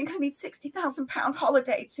I need £60,000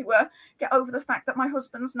 holiday to get over the fact that my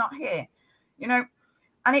husband's not here, you know.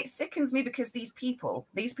 And it sickens me because these people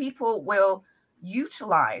will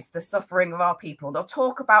utilize the suffering of our people. They'll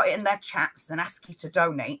talk about it in their chats and ask you to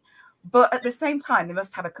donate. But at the same time, they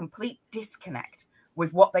must have a complete disconnect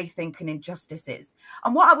with what they think an injustice is.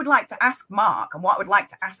 And what I would like to ask Mark and what I would like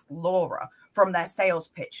to ask Laura from their sales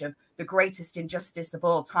pitch of the greatest injustice of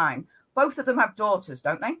all time, both of them have daughters,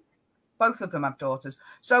 don't they? Both of them have daughters.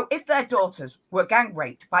 So if their daughters were gang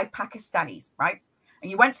raped by Pakistanis, right? And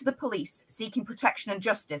you went to the police seeking protection and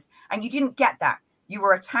justice and you didn't get that, you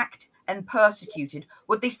were attacked and persecuted,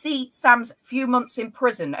 would they see Sam's few months in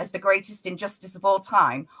prison as the greatest injustice of all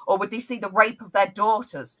time? Or would they see the rape of their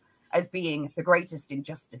daughters as being the greatest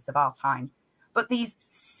injustice of our time? But these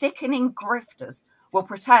sickening grifters will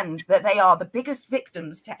pretend that they are the biggest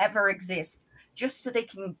victims to ever exist just so they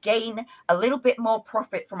can gain a little bit more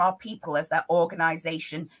profit from our people as their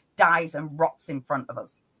organization dies and rots in front of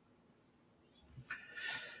us.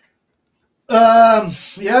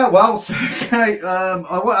 Yeah, well, so, okay.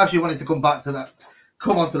 I actually wanted to come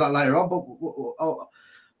on to that later on, but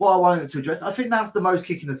what I wanted to address, I think that's the most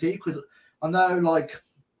kick in the teeth, because I know, like,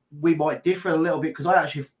 we might differ a little bit, because I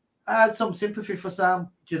had some sympathy for Sam.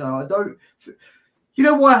 You know, You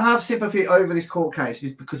know why I have sympathy over this court case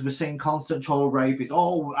is because we're seeing constant child rapists.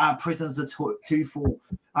 Oh, our prisons are too full.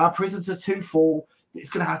 Our prisons are too full. It's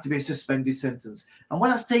going to have to be a suspended sentence. And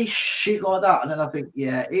when I see shit like that, and then I think,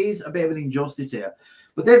 yeah, it is a bit of an injustice here.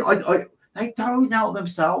 But then they don't help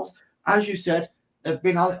themselves. As you said, they've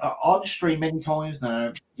been on stream many times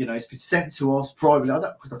now. You know, it's been sent to us privately.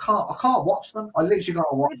 Because I can't watch them. I literally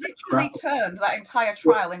can't watch. They literally turned that entire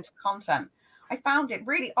trial into content. I found it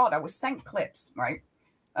really odd. I was sent clips, right,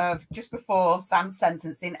 of just before Sam's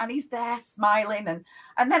sentencing, and he's there smiling,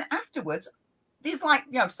 and then afterwards, he's like,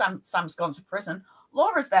 you know, Sam's gone to prison.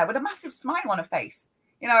 Laura's there with a massive smile on her face,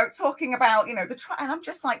 you know, talking about, you know, the trial. And I'm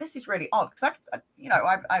just like, this is really odd, because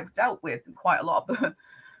I've dealt with quite a lot of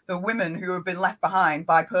the women who have been left behind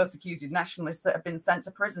by persecuted nationalists that have been sent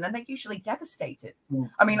to prison, and they're usually devastated.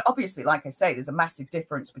 I mean, obviously, like I say, there's a massive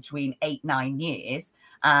difference between 8-9 years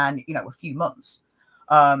and, you know, a few months.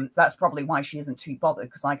 So that's probably why she isn't too bothered,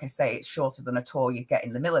 because, like I say, it's shorter than a tour you get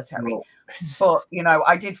in the military. But, you know,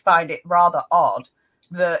 I did find it rather odd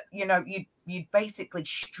that, you know, you'd basically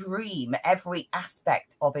stream every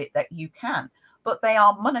aspect of it that you can, but they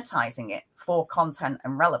are monetizing it for content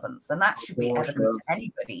and relevance, and that should be evident to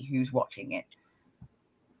anybody who's watching it.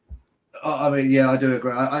 I mean, yeah, I do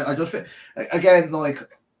agree. I just think, again, like,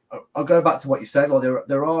 I'll go back to what you said. Like,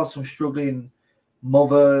 there are some struggling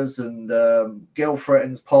mothers and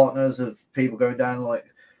girlfriends, partners of people going down. Like,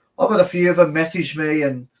 I've had a few of them message me,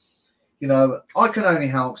 and, you know, I can only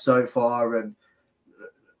help so far, and,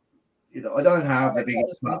 you know, I don't have the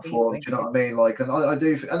biggest platform. Do you know what I mean? Like, and I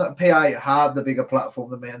do, and PA have the bigger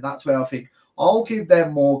platform than me, and that's where I think I'll give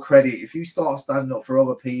them more credit. If you start standing up for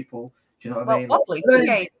other people, do you know what I mean? Oddly,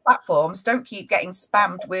 PA's platforms don't keep getting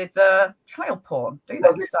spammed with child porn, do they?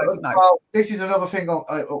 Well, this is another thing.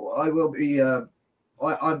 I will be.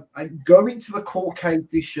 I'm going to a court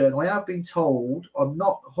case this year, and I have been told, I'm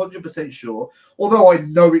not 100% sure, although I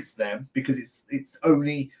know it's them, because it's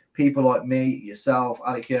only people like me, yourself,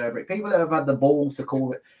 Alec Herbrick, people that have had the balls to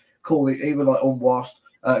call it even like unwashed,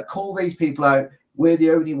 call these people out. We're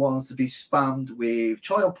the only ones to be spammed with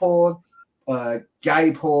child porn,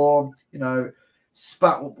 gay porn, you know,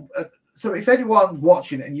 so if anyone's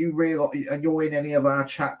watching and you realize, and you're in any of our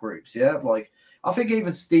chat groups, yeah, like, I think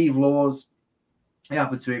even Steve Laws, it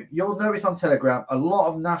happened to him. You'll notice on Telegram, a lot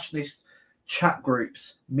of nationalist chat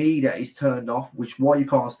groups, media is turned off, which why you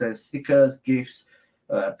can't send stickers, gifts,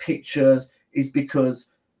 pictures, is because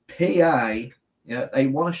PA, yeah, they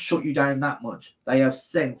want to shut you down that much. They have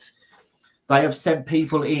sent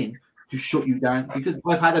people in to shut you down, because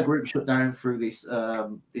I've had a group shut down through this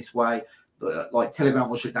this way. Like, Telegram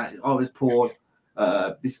was shut down. I was poor.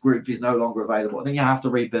 This group is no longer available, and then you have to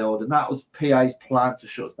rebuild. And that was PA's plan to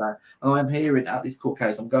shut us down. And I'm hearing at this court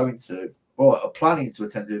case I'm going to, or planning to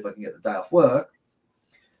attend to if I can get the day off work,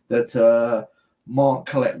 that Mark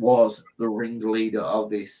Collette was the ringleader of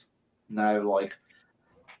this. Now, like,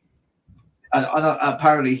 and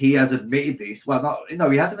apparently he has admitted this. Well, he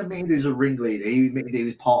hasn't admitted he was a ringleader. He admitted he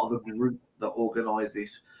was part of a group that organised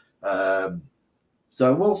this.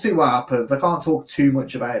 So we'll see what happens. I can't talk too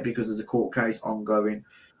much about it because there's a court case ongoing,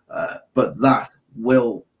 but that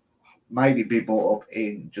will maybe be brought up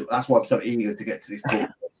in. That's why I'm so eager to get to this court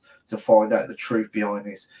to find out the truth behind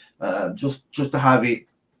this. Just to have it,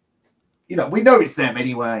 you know, we know it's them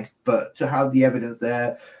anyway, but to have the evidence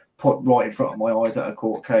there put right in front of my eyes at a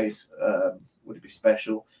court case would be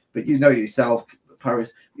special. But you know yourself,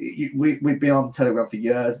 Paris, we've been on Telegram for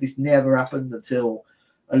years. This never happened until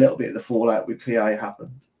a little bit of the fallout with PA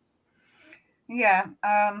happened. Yeah,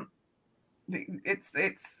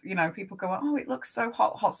 it's you know, people go, oh, it looks so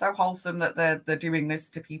hot, so wholesome that they're doing this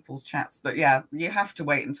to people's chats. But yeah, you have to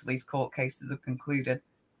wait until these court cases have concluded.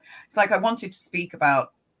 It's like I wanted to speak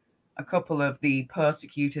about a couple of the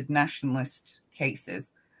persecuted nationalist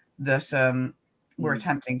cases that were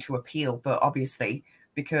attempting to appeal, but obviously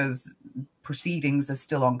because proceedings are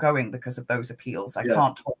still ongoing because of those appeals, I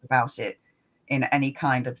can't talk about it in any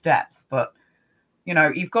kind of depth. But, you know,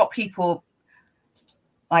 you've got people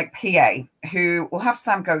like PA who will have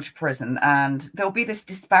Sam go to prison, and there'll be this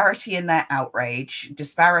disparity in their outrage,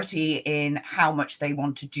 disparity in how much they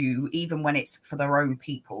want to do, even when it's for their own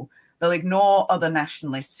people. They'll ignore other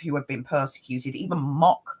nationalists who have been persecuted, even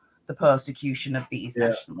mock the persecution of these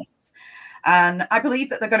nationalists. And I believe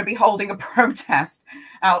that they're going to be holding a protest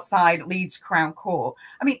outside Leeds Crown Court.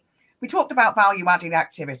 I mean, we talked about value-added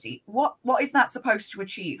activity. What is that supposed to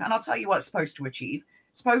achieve? And I'll tell you what it's supposed to achieve.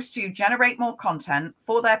 It's supposed to generate more content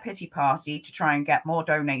for their pity party to try and get more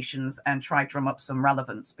donations and try drum up some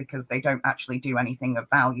relevance, because they don't actually do anything of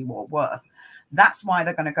value or worth. That's why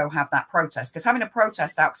they're going to go have that protest, because having a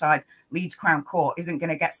protest outside Leeds Crown Court isn't going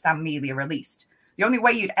to get Sam Melia released. The only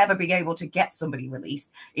way you'd ever be able to get somebody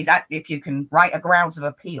released is if you can write a grounds of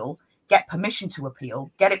appeal, get permission to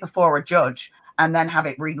appeal, get it before a judge, and then have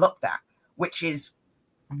it re-looked at, which is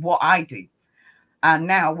what I do. And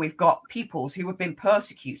now we've got peoples who have been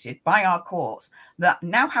persecuted by our courts that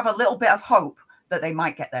now have a little bit of hope that they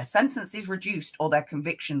might get their sentences reduced or their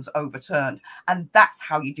convictions overturned. And that's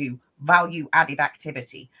how you do value-added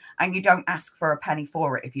activity. And you don't ask for a penny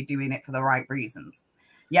for it if you're doing it for the right reasons.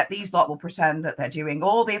 Yet these lot will pretend that they're doing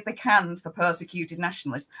all that they can for persecuted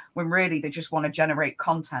nationalists when really they just want to generate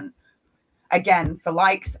content. Again, for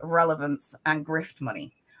likes, relevance, and grift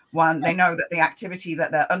money. When they know that the activity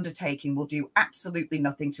that they're undertaking will do absolutely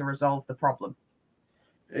nothing to resolve the problem.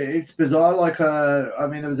 It's bizarre. Like, I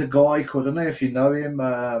mean, there was a guy called, I don't know if you know him.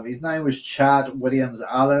 His name was Chad Williams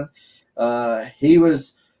Allen. He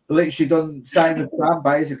was literally done same as Sam,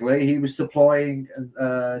 basically. He was supplying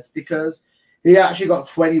stickers. He actually got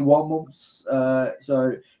 21 months.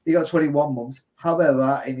 So he got 21 months.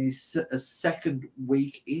 However, in his second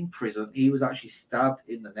week in prison, he was actually stabbed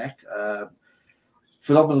in the neck.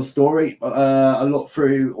 Phenomenal story. I looked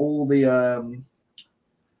through all the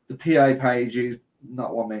PA pages.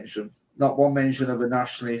 Not one mention of a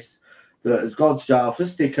nationalist that has gone to jail for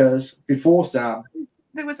stickers before Sam.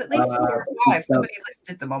 There was at least 4 or 5. Somebody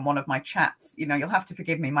listed them on one of my chats. You know, you'll have to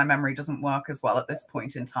forgive me. My memory doesn't work as well at this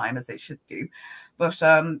point in time as it should do. But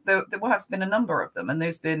there has been a number of them. And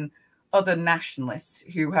there's been other nationalists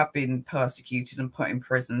who have been persecuted and put in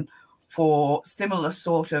prison for similar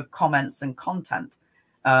sort of comments and content.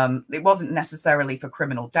 It wasn't necessarily for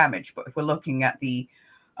criminal damage, but if we're looking at the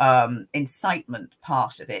incitement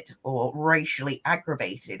part of it or racially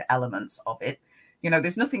aggravated elements of it, you know,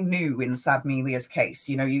 there's nothing new in Sam Melia's case.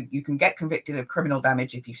 You know, you can get convicted of criminal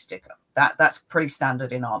damage if you sticker. That's pretty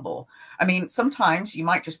standard in our law. I mean, sometimes you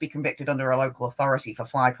might just be convicted under a local authority for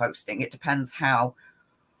fly posting. It depends how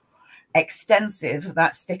extensive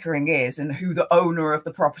that stickering is and who the owner of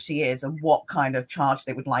the property is and what kind of charge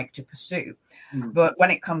they would like to pursue. But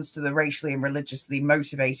when it comes to the racially and religiously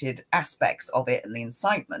motivated aspects of it and the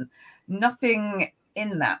incitement, nothing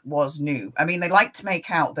in that was new. I mean, they like to make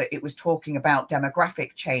out that it was talking about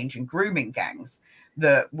demographic change and grooming gangs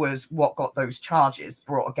that was what got those charges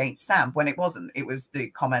brought against Sam, when it wasn't. It was the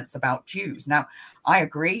comments about Jews. Now, I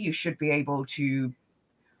agree you should be able to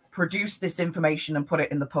produce this information and put it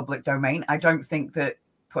in the public domain. I don't think that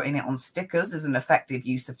putting it on stickers is an effective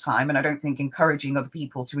use of time. And I don't think encouraging other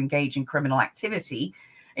people to engage in criminal activity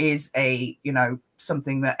is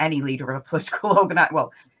something that any leader of a political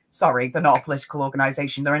they're not a political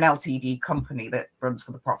organization. They're an LTD company that runs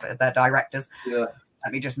for the profit of their directors. Yeah.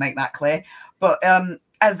 Let me just make that clear. But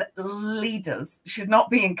as leaders should not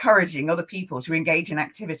be encouraging other people to engage in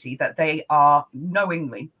activity that they are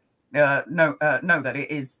knowingly know that it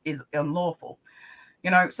is unlawful. You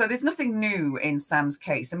know, so there's nothing new in Sam's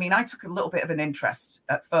case. I mean, I took a little bit of an interest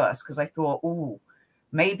at first because I thought, oh,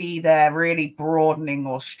 maybe they're really broadening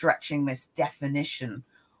or stretching this definition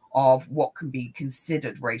of what can be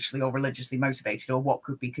considered racially or religiously motivated or what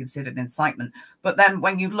could be considered incitement. But then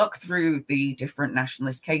when you look through the different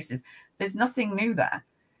nationalist cases, there's nothing new there.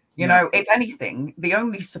 You know, if anything, the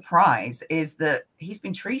only surprise is that he's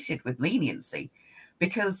been treated with leniency.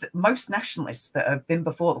 Because most nationalists that have been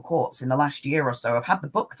before the courts in the last year or so have had the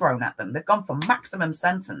book thrown at them. They've gone for maximum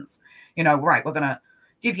sentence. You know, right, we're going to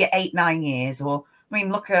give you 8-9 years. Or, I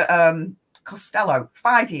mean, look at Costello,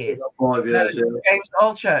 5 years. 5 years, yeah. James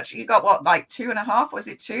Allchurch, you got what, like 2.5? Was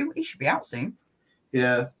it 2? He should be out soon.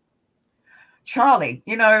 Yeah. Charlie,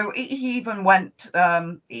 you know, he even went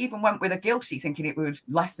with a guilty, thinking it would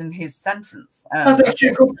lessen his sentence. That's actually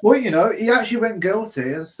a good point. You know, he actually went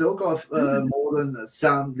guilty and still got more than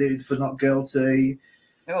Sam did for not guilty.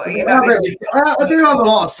 Well, I do have a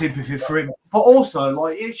lot of sympathy for him, but also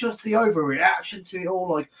like it's just the overreaction to it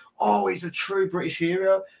all. Like, oh, he's a true British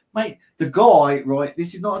hero, mate. The guy, right?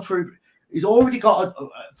 This is not a true. He's already got.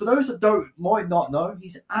 For those that might not know,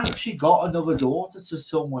 he's actually got another daughter to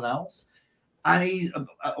someone else. And he's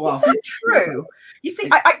well, is that true? You see,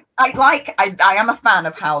 I am a fan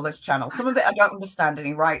of Howler's channel. Some of it I don't understand, and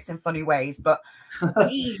he writes in funny ways, but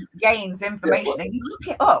he gains information and you look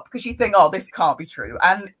it up because you think, oh, this can't be true,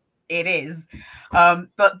 and it is.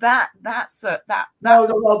 But that's the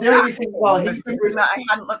only thing. Well, he's something that I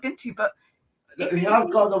hadn't looked into, but he has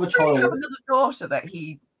got another child, another daughter that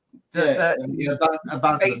he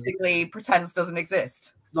basically pretends doesn't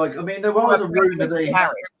exist. Like, I mean, there was a rumor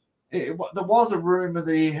that there was a rumor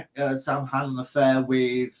that Sam had an affair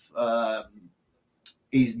with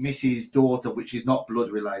his missus' daughter, which is not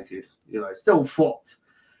blood related. You know, it's still fucked.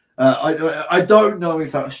 I don't know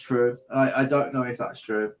if that's true. I don't know if that's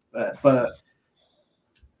true, but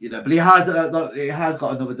you know, but he has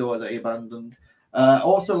got another daughter that he abandoned.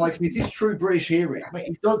 Also, like, is this true British hearing? I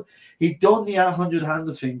mean, he done the 100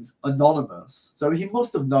 Handers things anonymous, so he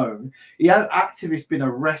must have known. He had activists been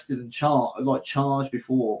arrested and charged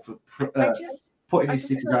before for putting his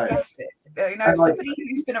stickers out. You know, somebody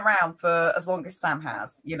who's been around for as long as Sam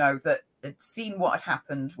has, you know, that had seen what had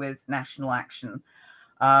happened with National Action,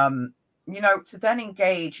 you know, to then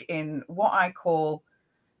engage in what I call,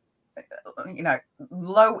 you know,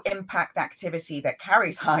 low impact activity that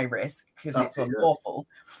carries high risk because it's unlawful.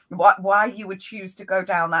 Why you would choose to go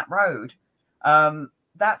down that road?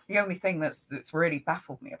 That's the only thing that's really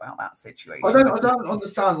baffled me about that situation. I don't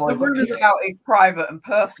understand. Like, the rumors about his private and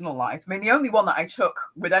personal life. I mean, the only one that I took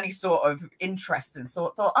with any sort of interest and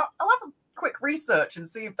thought I'll have a quick research and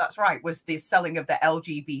see if that's right was the selling of the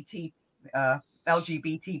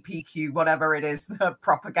LGBTPQ, whatever it is,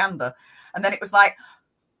 propaganda. And then it was like,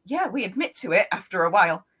 yeah, we admit to it after a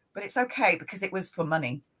while, but it's okay because it was for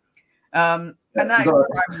money. And that is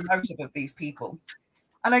the primary motive of these people.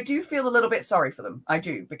 And I do feel a little bit sorry for them. I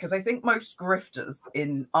do, because I think most grifters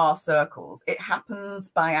in our circles, it happens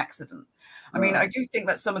by accident. I mean, I do think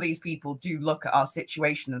that some of these people do look at our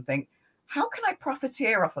situation and think, how can I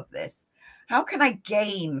profiteer off of this? How can I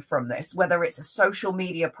gain from this? Whether it's a social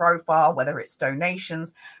media profile, whether it's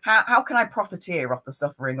donations, how can I profiteer off the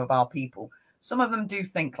suffering of our people? Some of them do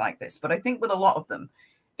think like this, but I think with a lot of them,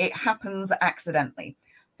 it happens accidentally.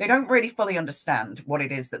 They don't really fully understand what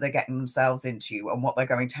it is that they're getting themselves into and what they're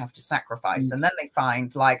going to have to sacrifice. And then they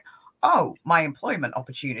find like, oh, my employment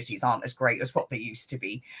opportunities aren't as great as what they used to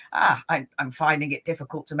be. I'm finding it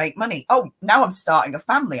difficult to make money. Oh, now I'm starting a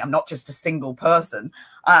family. I'm not just a single person.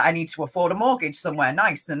 I need to afford a mortgage somewhere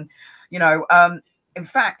nice. And, you know, in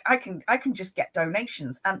fact, I can just get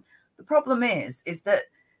donations. And the problem is that,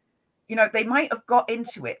 you know, they might have got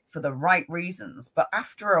into it for the right reasons, but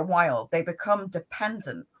after a while, they become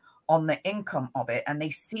dependent on the income of it, and they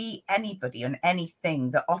see anybody and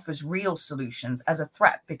anything that offers real solutions as a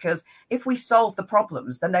threat, because if we solve the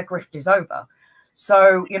problems, then their grift is over.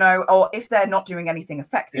 So, you know, or if they're not doing anything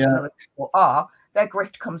effective, and other people are, their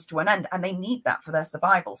grift comes to an end, and they need that for their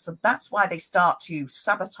survival. So that's why they start to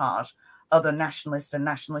sabotage other nationalist and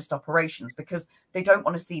nationalist operations, because they don't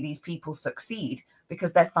want to see these people succeed,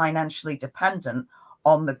 because they're financially dependent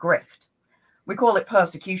on the grift. We call it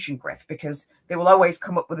persecution grift because they will always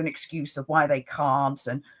come up with an excuse of why they can't,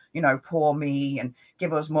 and, you know, poor me, and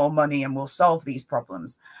give us more money and we'll solve these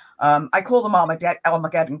problems. I call them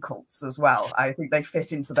Armageddon cults as well. I think they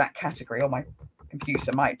fit into that category. Oh, my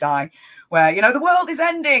computer might die. Where, you know, the world is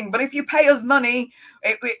ending, but if you pay us money,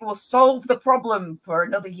 it will solve the problem for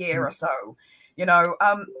another year or so. You know,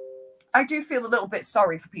 I do feel a little bit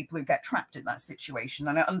sorry for people who get trapped in that situation,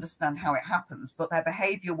 and I understand how it happens, but their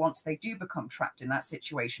behavior once they do become trapped in that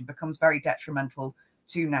situation becomes very detrimental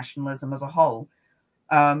to nationalism as a whole.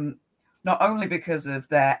 Not only because of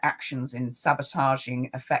their actions in sabotaging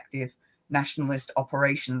effective nationalist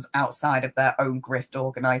operations outside of their own grift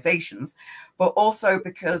organizations, but also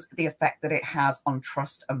because of the effect that it has on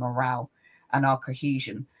trust and morale and our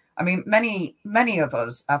cohesion. I mean, many of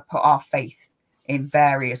us have put our faith in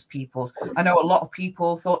various peoples. I know a lot of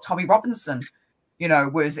people thought Tommy Robinson, you know,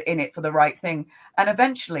 was in it for the right thing. And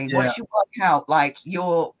eventually, once you work out, like,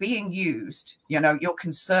 you're being used, you know, your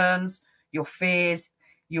concerns, your fears,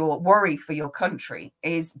 your worry for your country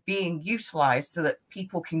is being utilized so that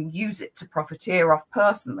people can use it to profiteer off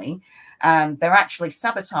personally. And they're actually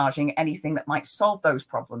sabotaging anything that might solve those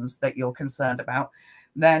problems that you're concerned about.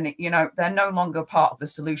 Then, you know, they're no longer part of the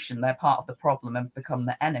solution. They're part of the problem and become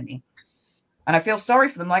the enemy. And I feel sorry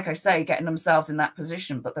for them, like I say, getting themselves in that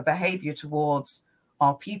position. But the behavior towards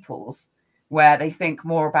our peoples, where they think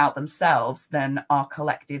more about themselves than our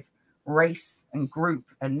collective race and group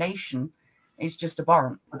and nation, is just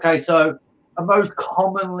abhorrent. Okay, so a most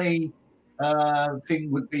commonly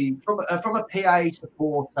thing would be from a PA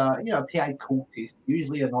supporter, you know, a PA cultist,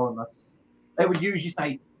 usually anonymous. They would usually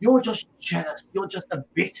say, "You're just jealous. You're just a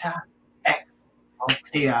bitter ex of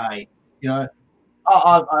PA." You know,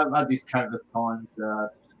 I've had this countless times.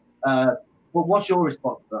 Well, what's your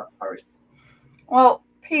response to that, Harry? Well,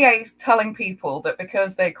 PA's telling people that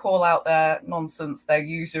because they call out their nonsense, their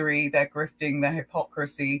usury, their grifting, their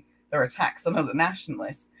hypocrisy, their attacks on other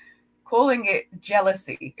nationalists, calling it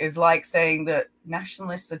jealousy is like saying that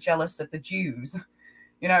nationalists are jealous of the Jews.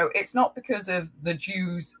 You know, it's not because of the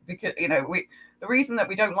Jews, because, you know, the reason that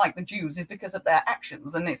we don't like the Jews is because of their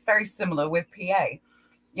actions. And it's very similar with PA.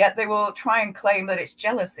 yet they will try and claim that it's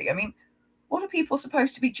jealousy. I mean, what are people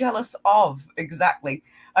supposed to be jealous of exactly?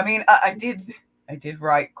 I mean, I did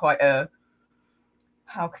write quite a,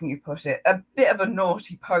 how can you put it, a bit of a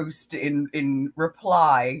naughty post in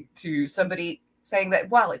reply to somebody saying that,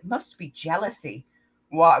 well, it must be jealousy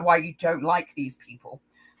why you don't like these people.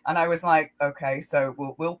 And I was like, okay, so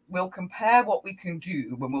we'll compare what we can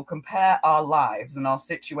do when we'll compare our lives and our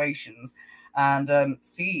situations and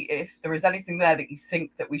see if there is anything there that you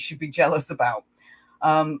think that we should be jealous about.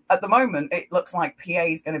 At the moment, it looks like PA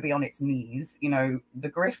is going to be on its knees. You know, the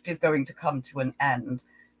grift is going to come to an end.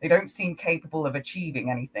 They don't seem capable of achieving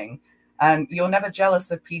anything. And you're never jealous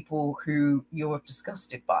of people who you're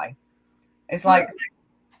disgusted by. It's like,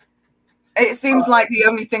 it seems like the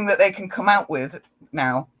only thing that they can come out with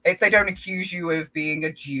now, if they don't accuse you of being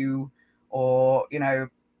a Jew or, you know,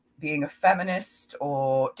 being a feminist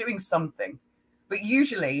or doing something. But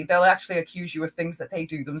usually they'll actually accuse you of things that they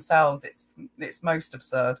do themselves. It's most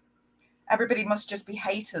absurd. Everybody must just be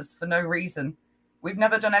haters for no reason. We've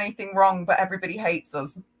never done anything wrong, but everybody hates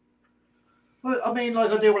us. Well, I mean,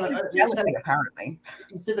 like, I do want to... Jealousy, apparently.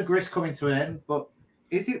 You see the grist coming to an end, but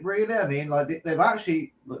is it really? I mean, like, they've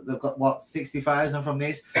actually... They've got, what, 60,000 from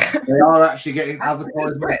this? They are actually getting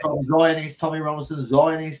advertisement from Zionist, Tommy Robinson,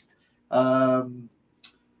 Zionist.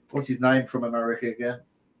 What's his name from America again?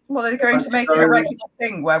 Well, they're going to make it a regular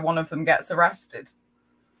thing where one of them gets arrested.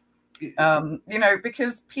 You know,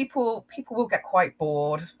 because people will get quite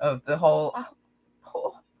bored of the whole, oh,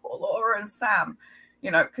 poor Laura and Sam. You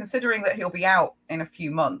know, considering that he'll be out in a few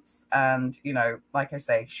months and, you know, like I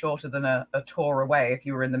say, shorter than a tour away if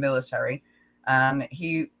you were in the military. And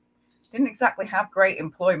he didn't exactly have great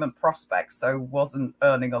employment prospects, so wasn't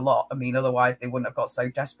earning a lot. I mean, otherwise they wouldn't have got so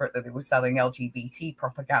desperate that they were selling LGBT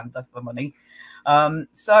propaganda for money.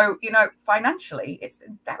 So, you know, financially, it's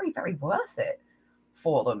been very, very worth it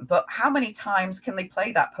for them. But how many times can they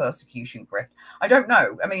play that persecution grift? I don't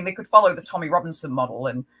know. I mean, they could follow the Tommy Robinson model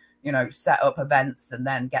and, you know, set up events and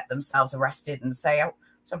then get themselves arrested and say, I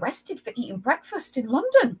was arrested for eating breakfast in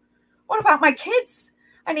London. What about my kids?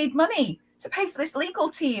 I need money to pay for this legal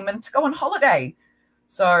team and to go on holiday.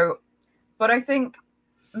 So, but I think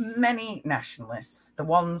many nationalists, the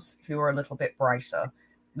ones who are a little bit brighter,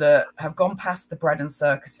 that have gone past the bread and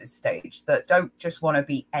circuses stage, that don't just want to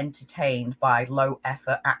be entertained by low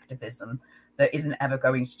effort activism that isn't ever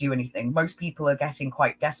going to do anything. Most people are getting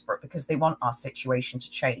quite desperate because they want our situation to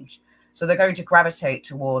change. So they're going to gravitate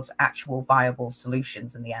towards actual viable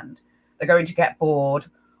solutions in the end. They're going to get bored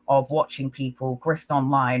of watching people grift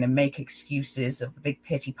online and make excuses of the big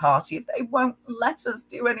pity party if they won't let us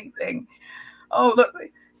do anything. Oh, look,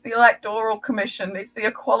 it's the Electoral Commission, it's the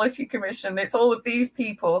Equality Commission, it's all of these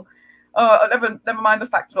people. Never mind the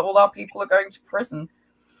fact that all our people are going to prison.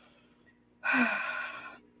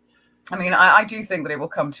 I mean, I do think that it will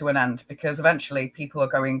come to an end because eventually people are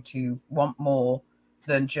going to want more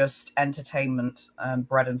than just entertainment and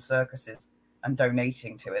bread and circuses and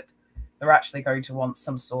donating to it. They're actually going to want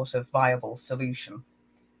some sort of viable solution.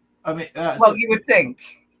 I mean, well, you would think.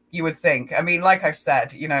 You would think. I mean, like I've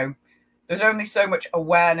said, you know, there's only so much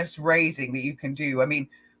awareness raising that you can do. I mean,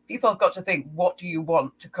 people have got to think, what do you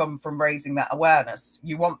want to come from raising that awareness?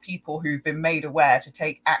 You want people who've been made aware to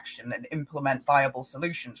take action and implement viable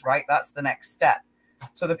solutions, right? That's the next step.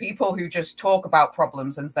 So the people who just talk about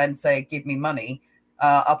problems and then say, give me money,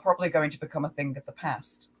 are probably going to become a thing of the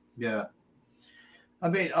past. Yeah. I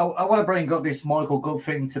mean, I want to bring up this Michael Gove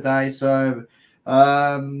thing today. So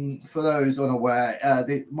for those unaware,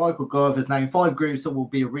 Michael Gove has named 5 groups that will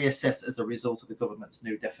be reassessed as a result of the government's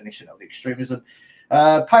new definition of extremism.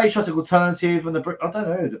 Patriotic Alternative and I don't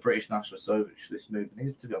know who the British National Socialist Movement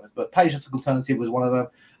is, to be honest, but Patriotic Alternative was one of them,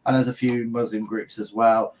 and there's a few Muslim groups as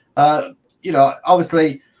well. You know,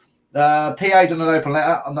 obviously, PA done an open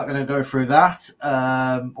letter. I'm not going to go through that.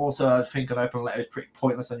 Also, I think an open letter is pretty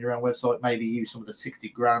pointless on your own website. Maybe use some of the 60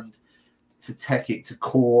 grand to take it to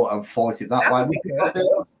court and fight it that way.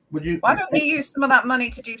 Would you? Why don't they use some of that money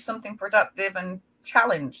to do something productive and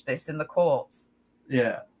challenge this in the courts?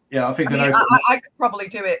 Yeah. Yeah, I think I could probably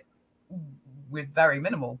do it with very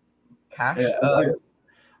minimal cash. Yeah,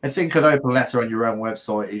 I think an open letter on your own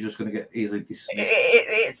website is just going to get easily dismissed.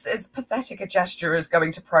 It's as pathetic a gesture as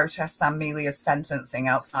going to protest Sam Melia's sentencing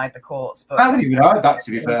outside the courts. But I haven't even heard that,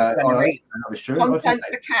 to be fair. That was true. Content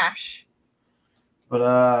for cash. But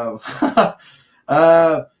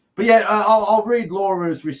but yeah, I'll read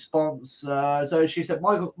Laura's response. So she said,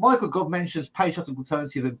 Michael Gove mentions Patriotic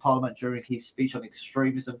Alternative in Parliament during his speech on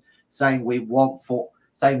extremism, saying we want for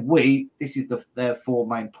saying we. This is their 4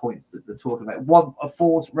 main points that they're talking about. One, a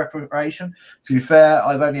forced reparation. To be fair,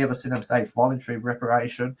 I've only ever seen them say voluntary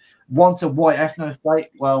reparation. Want a white ethno-state?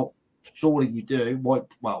 Well, surely you do.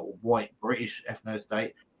 White British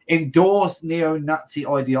ethno-state. Endorse neo-Nazi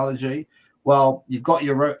ideology. Well, you've got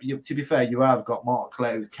to be fair, you have got Mark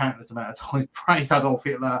Clare, who countless amount of times praised Adolf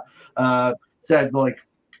Hitler, said, like,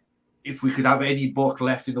 if we could have any book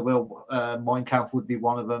left in the world, Mein Kampf would be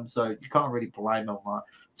one of them. So you can't really blame them on that.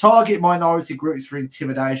 Target minority groups for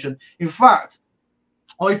intimidation. In fact,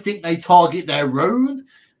 I think they target their own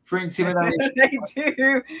for intimidation. They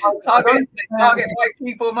do target white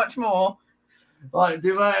people much more. Like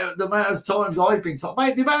the amount of times I've been told,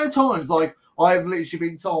 mate, the amount of times like I've literally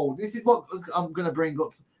been told, this is what I'm going to bring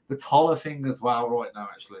up the Toller thing as well right now,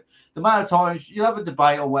 actually. The amount of times you have a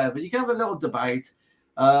debate or whatever, you can have a little debate,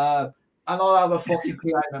 and I'll have a fucking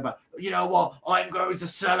PA member, you know what, I'm going to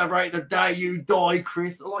celebrate the day you die,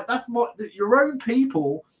 Chris. Like, that's your own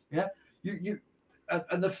people, yeah? You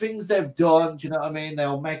and the things they've done, do you know what I mean?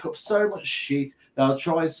 They'll make up so much shit. They'll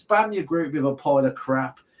try and spam your group with a pile of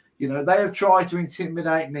crap. You know, they have tried to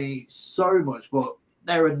intimidate me so much, but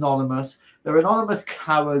they're anonymous. They're anonymous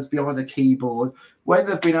cowards behind a keyboard. When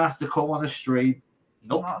they've been asked to come on a stream,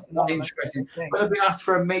 nope, not interested. When they've been asked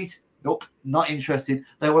for a meet, nope, not interested.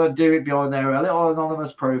 They want to do it behind their little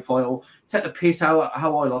anonymous profile, take the piss how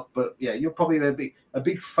I look. But yeah, you're probably a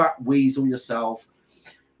big fat weasel yourself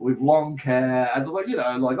with long hair. And, you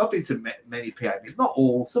know, like, I've been to many PAs. Not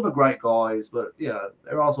all. Some are great guys, but, you know,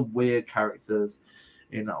 there are some weird characters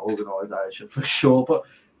in that organisation for sure. But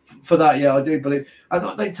for that, yeah, I do believe.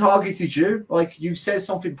 And they targeted you. Like, you said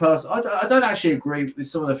something personal. I don't actually agree with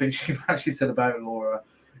some of the things you've actually said about Laura.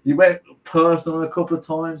 You went personal a couple of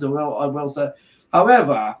times, I will say.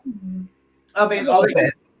 However, I mean,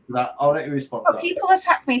 I'll let you respond to that. People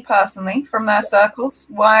attack me personally from their circles.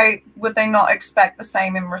 Why would they not expect the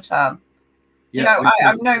same in return? Yeah, you know,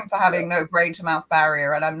 I'm known for having no brain-to-mouth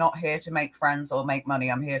barrier, and I'm not here to make friends or make money.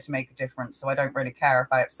 I'm here to make a difference, so I don't really care if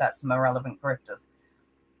I upset some irrelevant grifters.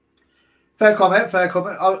 Fair comment, fair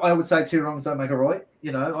comment. I would say 2 wrongs don't make a right.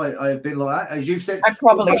 You know, I've been like that. As you've said, I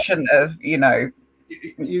probably shouldn't have, you know,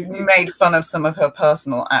 you made fun of some of her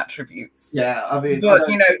personal attributes. Yeah, I mean, but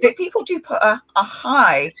you know, people do put a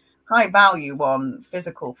high value on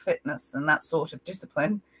physical fitness and that sort of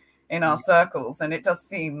discipline in our circles, and it does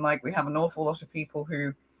seem like we have an awful lot of people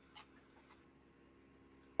who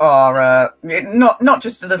are not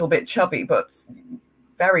just a little bit chubby, but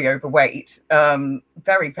very overweight,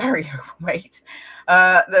 very overweight,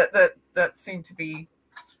 that seem to be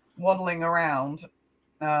waddling around.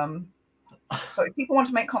 But if people want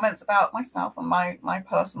to make comments about myself and my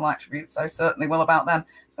personal attributes, I certainly will about them,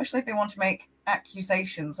 especially if they want to make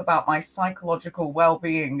accusations about my psychological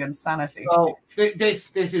well-being and sanity. Well,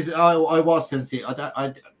 this is I was sensitive.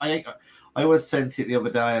 I was sensitive the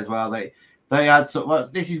other day as well. They had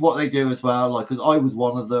this is what they do as well. Like, because I was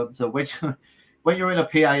one of them. So when you're in a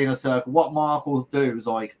PA in a circle, what Mark will do is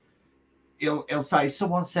like he'll say,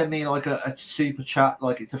 someone send me like a super chat,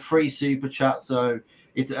 like it's a free super chat, so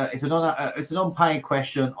it's an unpaid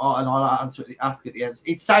question, and I'll ask at the end.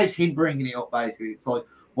 It saves him bringing it up. Basically, it's like,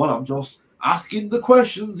 well, I'm just asking the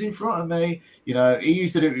questions in front of me. You know, he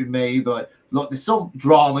used to do it with me, but look, there's some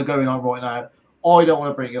drama going on right now. I don't want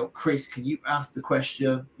to bring it up. Chris, can you ask the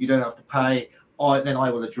question? You don't have to pay. Then I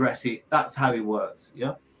will address it. That's how it works.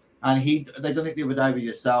 Yeah. And they done it the other day with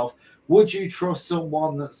yourself. Would you trust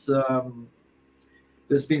someone that's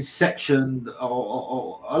been sectioned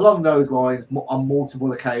or along those lines on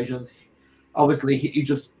multiple occasions? Obviously, he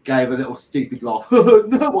just gave a little stupid laugh.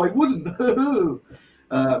 No, I wouldn't.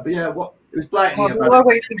 But yeah, it was blatantly. Well, we'll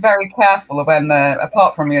always be very careful when,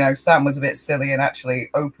 apart from, you know, Sam was a bit silly and actually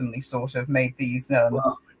openly sort of made these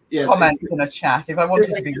comments in a chat. If I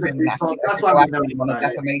wanted to be really nasty, that's why I'm on a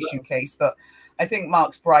defamation case. But I think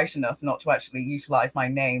Mark's bright enough not to actually utilize my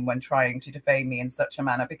name when trying to defame me in such a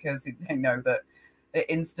manner, because they know that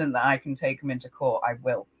the instant that I can take them into court, I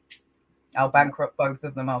will. I'll bankrupt both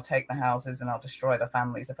of them. I'll take the houses and I'll destroy the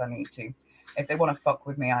families if I need to. If they want to fuck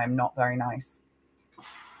with me, I am not very nice.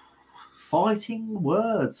 Fighting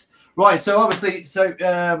words. Right, so obviously,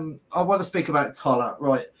 I want to speak about Toller.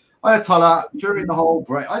 Right, I had Toller during the whole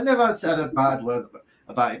break. I never said a bad word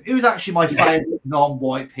about him. He was actually my favourite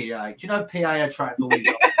non-white PA. Do you know PA attracts all these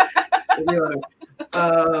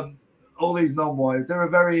all these non-whites? They're a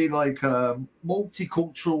very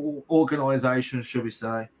multicultural organisation, should we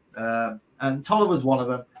say? And Toller was one of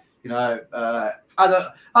them. You know, had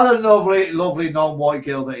a lovely non-white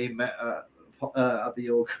girl that he met at the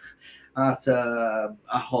York at a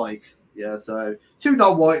hike. Yeah, so 2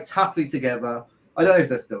 non-whites happily together. I don't know if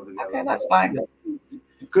they're still together. Okay, that's fine. Yeah.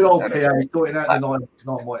 Good old PA sorting out the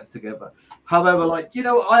nine whites together. However, like, you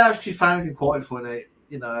know, I actually found him quite funny,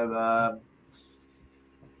 you know.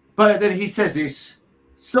 But then he says this.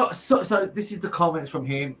 So this is the comments from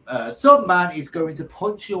him. Some man is going to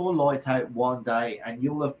punch your light out one day, and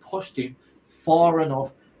you'll have pushed him far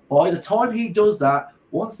enough. By the time he does that,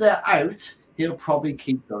 once they're out, he'll probably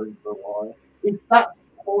keep going for a while. If that's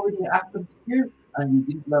already happened to you, and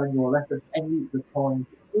you didn't learn your lesson any of the time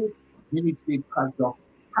you need to be packed off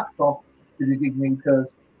to the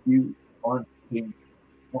dignities you aren't being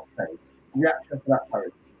not paid. Reaction to that,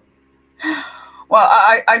 Harry? Well,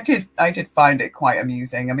 I did find it quite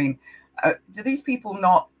amusing. I mean, do these people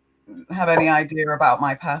not have any idea about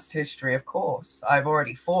my past history? Of course, I've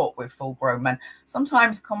already fought with full-grown men.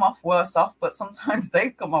 Sometimes come off worse off, but sometimes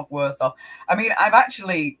they've come off worse off. I mean, I've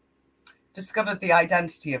actually discovered the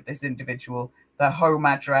identity of this individual, their home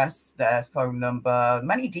address, their phone number,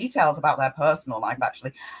 many details about their personal life,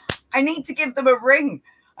 actually. I need to give them a ring.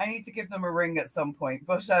 I need to give them a ring at some point.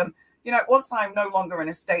 But, you know, once I'm no longer in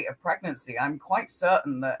a state of pregnancy, I'm quite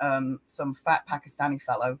certain that some fat Pakistani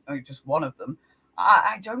fellow, just one of them,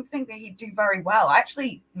 I don't think that he'd do very well. I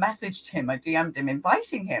actually messaged him, I DM'd him,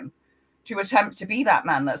 inviting him to attempt to be that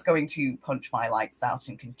man that's going to punch my lights out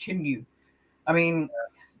and continue. I mean,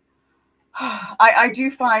 I do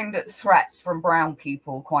find threats from brown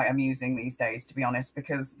people quite amusing these days, to be honest,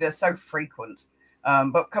 because they're so frequent.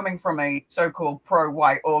 But coming from a so-called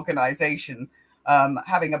pro-white organization,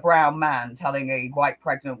 having a brown man telling a white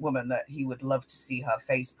pregnant woman that he would love to see her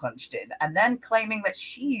face punched in, and then claiming that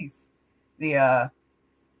she's the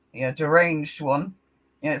deranged one.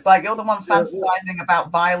 You know, it's like you're the one fantasizing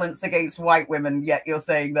about violence against white women, yet you're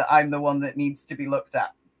saying that I'm the one that needs to be looked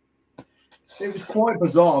at. It was quite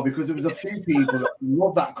bizarre because there was a few people that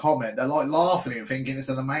love that comment. They're like laughing and thinking it's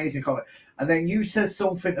an amazing comment. And then you said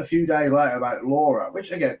something a few days later about Laura,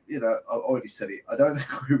 which again, you know, I already said it. I don't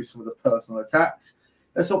agree with some of the personal attacks.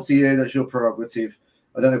 That's up to you. That's your prerogative.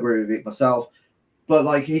 I don't agree with it myself. But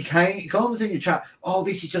like he comes in your chat, oh,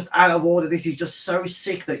 this is just out of order. This is just so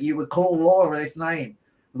sick that you would call Laura this name.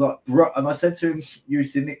 I was like, bro, and I said to him, you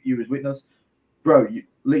seen it, you was witness, bro,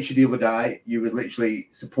 literally the other day, you was literally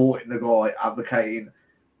supporting the guy advocating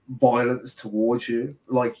violence towards you.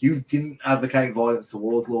 Like, you didn't advocate violence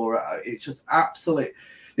towards Laura. It's just absolute.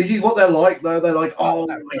 This is what they're like, though. They're like, oh,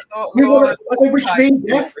 they wish me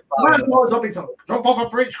death. Jump off a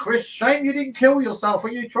bridge, Chris. Shame you didn't kill yourself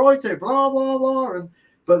when you tried to. Blah, blah, blah.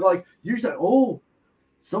 But, like, you say, oh,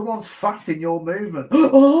 someone's fat in your movement.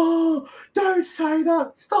 Oh, don't say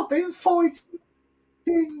that. Stop him fighting.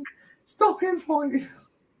 Stop him fighting.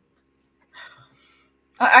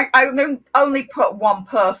 I only put one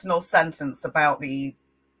personal sentence about the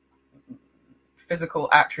physical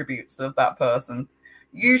attributes of that person.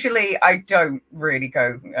 Usually I don't really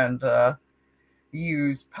go and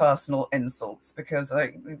use personal insults because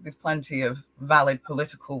there's plenty of valid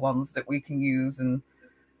political ones that we can use. And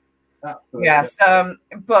absolutely. Yes,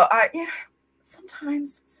 but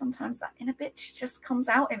sometimes that inner bitch just comes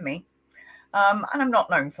out in me. And I'm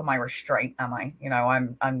not known for my restraint, am I? You know,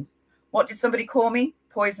 I'm what did somebody call me?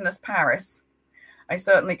 Poisonous Paris. I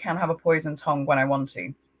certainly can have a poison tongue when I want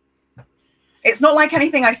to. It's not like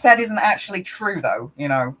anything I said isn't actually true, though, you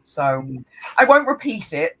know. So I won't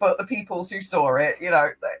repeat it, but the people who saw it, you know,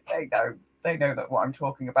 they know that what I'm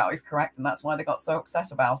talking about is correct, and that's why they got so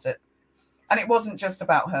upset about it. And it wasn't just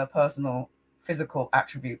about her personal physical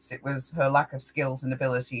attributes. It was her lack of skills and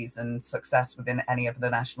abilities and success within any of the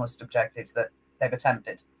nationalist objectives that they've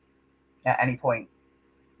attempted at any point.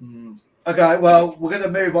 Okay, well, we're going to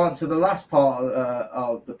move on to the last part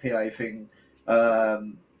of the PA thing,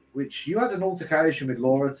 which you had an altercation with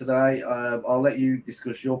Laura today. I'll let you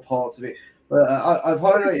discuss your parts of it. But I've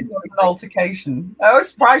highlighted an altercation. I was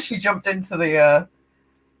surprised she jumped into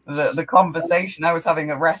the conversation. I was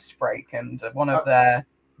having a rest break, and one of their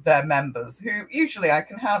members, who usually I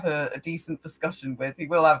can have a decent discussion with, he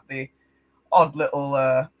will have the odd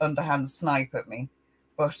little underhand snipe at me.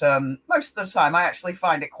 But most of the time, I actually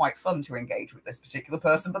find it quite fun to engage with this particular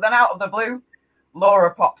person. But then out of the blue,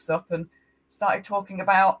 Laura pops up and started talking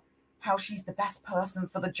about how she's the best person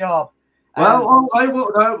for the job. Well, I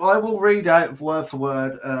will read out word for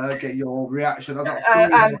word, get your reaction. I'm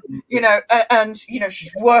not you know,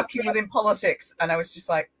 she's working within politics. And I was just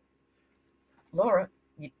like, Laura,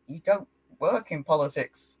 you don't work in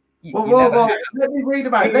politics. Let me read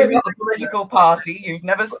about it. You've got a political party. You've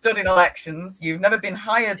never stood in elections. You've never been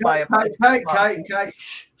hired by a political party. Kate,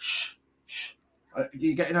 shh.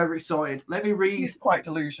 You're getting overexcited. Let me read. She's quite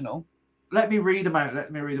delusional. Let me read them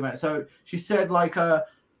out. So she said, like,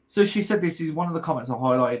 So she said, this is one of the comments I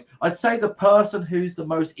highlighted. I'd say the person who's the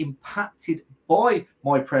most impacted by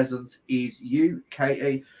my presence is you,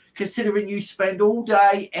 Katie, considering you spend all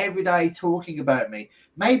day, every day talking about me.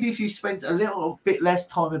 Maybe if you spent a little bit less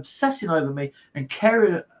time obsessing over me and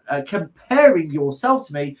comparing yourself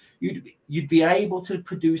to me, you'd be able to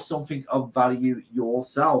produce something of value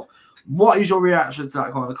yourself. What is your reaction to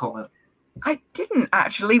that kind of comment? I didn't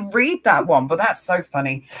actually read that one, but that's so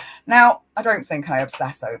funny. Now, I don't think I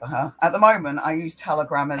obsess over her. At the moment, I use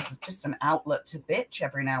Telegram as just an outlet to bitch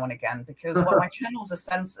every now and again because, well, my channels are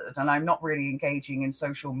censored and I'm not really engaging in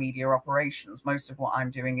social media operations. Most of what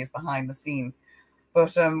I'm doing is behind the scenes.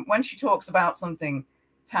 But when she talks about something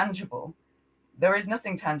tangible, there is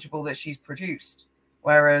nothing tangible that she's produced.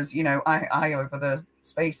 Whereas, you know, I over the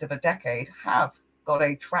space of a decade, have got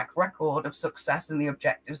a track record of success in the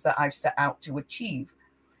objectives that I've set out to achieve.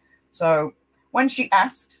 So when she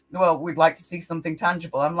asked, well, we'd like to see something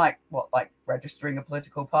tangible, I'm like, what, like registering a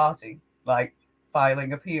political party? Like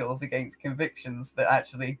filing appeals against convictions that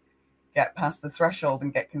actually get past the threshold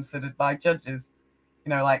and get considered by judges?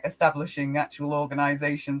 You know, like establishing actual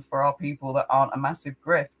organizations for our people that aren't a massive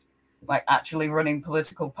grift? Like actually running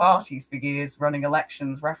political parties for years, running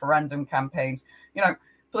elections, referendum campaigns, you know,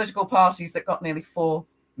 political parties that got nearly 4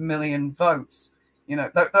 million votes, you know,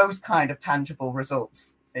 those kind of tangible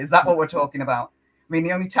results. Is that what we're talking about? I mean,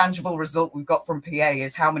 the only tangible result we've got from PA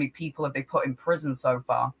is how many people have they put in prison so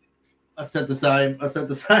far. I said the same.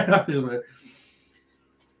 Actually.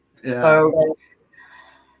 Yeah. So,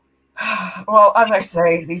 well, as I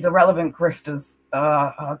say, these irrelevant grifters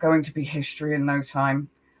are going to be history in no time.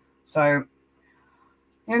 So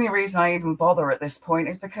the only reason I even bother at this point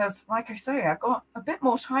is because, like I say, I've got a bit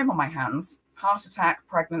more time on my hands. Heart attack,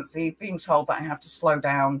 pregnancy, being told that I have to slow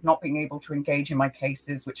down, not being able to engage in my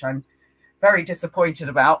cases, which I'm very disappointed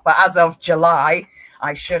about. But as of July,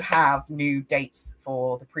 I should have new dates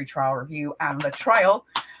for the pre-trial review and the trial.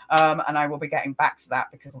 And I will be getting back to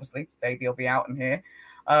that because obviously baby will be out in here.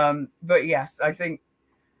 But yes, I think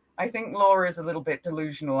Laura is a little bit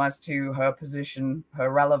delusional as to her position,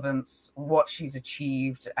 her relevance, what she's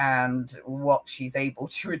achieved, and what she's able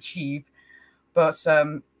to achieve. But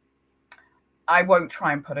I won't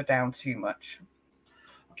try and put her down too much.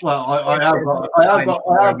 Well, I have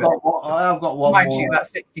got one. Mind more. you, that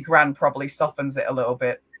 60 grand probably softens it a little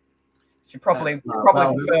bit. She probably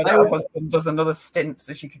prefer that her husband does another stint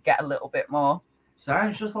so she could get a little bit more.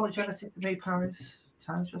 Sounds just like jealousy to me, Paris.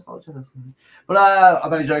 Sounds just like jealousy. But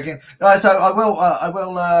I'm only joking. So I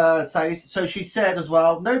will say. So she said as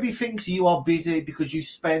well. Nobody thinks you are busy because you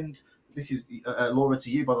spend. This is Laura to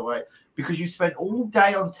you, by the way. Because you spent all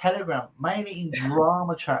day on Telegram, mainly in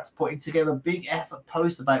drama chats, putting together big effort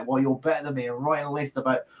posts about why you're better than me and writing a list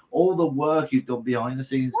about all the work you've done behind the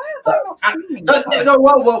scenes. Why have I not seen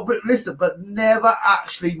well, but listen, but never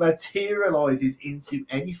actually materializes into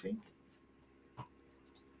anything.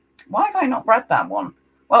 Why have I not read that one?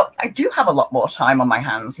 Well, I do have a lot more time on my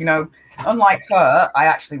hands. You know, unlike her, I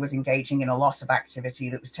actually was engaging in a lot of activity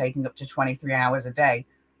that was taking up to 23 hours a day,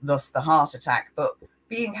 thus the heart attack. But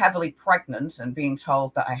being heavily pregnant and being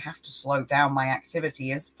told that I have to slow down my activity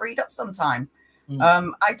has freed up some time.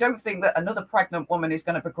 I don't think that another pregnant woman is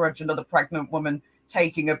going to begrudge another pregnant woman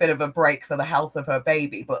taking a bit of a break for the health of her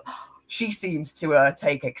baby, but she seems to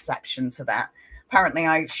take exception to that. Apparently,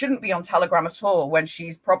 I shouldn't be on Telegram at all when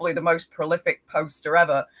she's probably the most prolific poster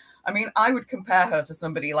ever. I mean, I would compare her to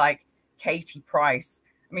somebody like Katie Price.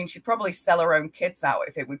 I mean, she'd probably sell her own kids out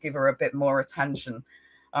if it would give her a bit more attention.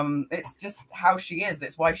 It's just how she is.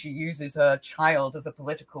 It's why she uses her child as a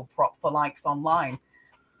political prop for likes online.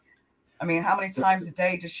 I mean, how many times a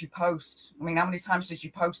day does she post? I mean, how many times does she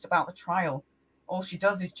post about the trial? All she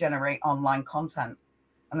does is generate online content.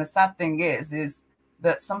 And the sad thing is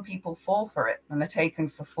that some people fall for it and are taken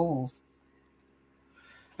for fools.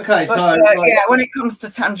 Okay, but, so yeah, when it comes to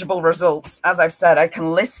tangible results, as I've said, I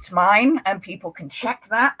can list mine and people can check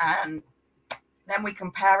that, and then we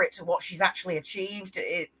compare it to what she's actually achieved.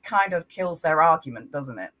 It kind of kills their argument,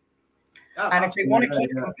 doesn't it? And if we want to keep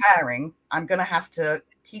comparing, I'm going to have to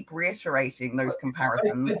keep reiterating those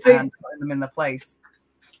comparisons and putting them in the place.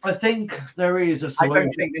 I think there is a solution. I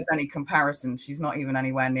don't think there's any comparison. She's not even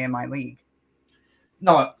anywhere near my league.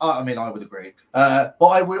 No, I mean, I would agree. But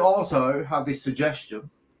I would also have this suggestion.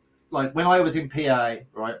 Like when I was in PA,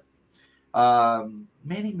 right,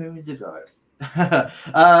 many moons ago,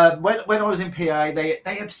 when I was in PA,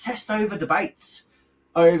 they obsessed over debates,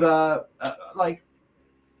 over like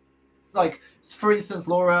for instance,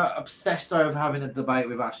 Laura obsessed over having a debate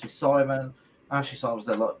with Ashley Simon. Ashley Simon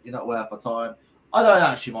said, "Look, you're not worth my time." I don't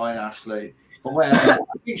actually mind Ashley, but whatever.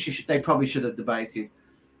 I think they probably should have debated.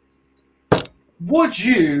 Would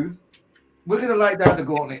you? We're going to lay down the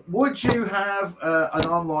gauntlet. Would you have an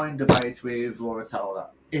online debate with Laura Taylor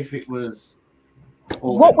if it was?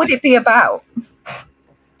 What would it be about?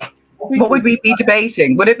 What would we be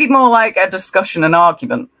debating? Would it be more like a discussion and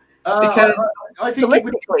argument? Because I think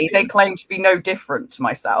politically, they claim to be no different to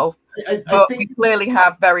myself, but we clearly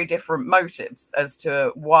have very different motives as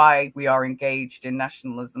to why we are engaged in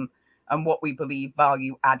nationalism and what we believe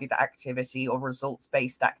value-added activity or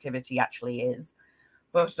results-based activity actually is.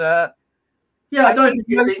 But yeah, I don't think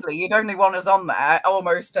mostly you'd only want us on there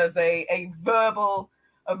almost as a verbal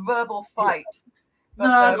fight.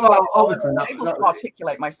 But, well, obviously, I'm able to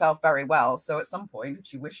articulate myself very well. So at some point, if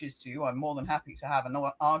she wishes to, I'm more than happy to have an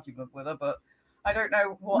argument with her. But I don't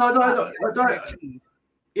know what. I don't.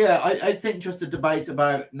 Yeah, I think just a debate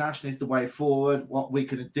about nationalism is the way forward, what we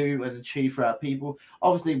can do and achieve for our people.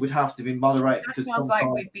 Obviously, we'd have to be moderated. That sounds like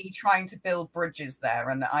we'd be trying to build bridges there,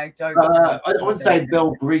 and I don't. I wouldn't say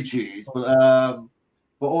build bridges, but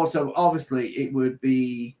also obviously it would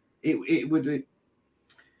be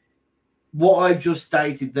what I've just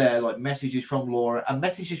stated there, like messages from Laura and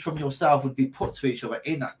messages from yourself would be put to each other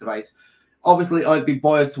in that debate. Obviously, I'd be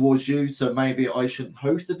biased towards you, so maybe I shouldn't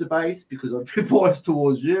host a debate because I'd be biased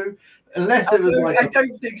towards you. Unless it was I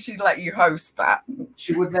don't think she'd let you host that.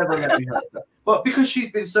 She would never let me host that. But because she's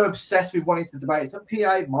been so obsessed with wanting to debate, so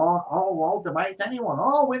PA, Mark, I'll debate anyone.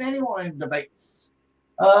 I'll win anyone in debates.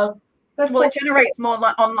 Well, it generates more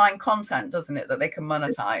like online content, doesn't it, that they can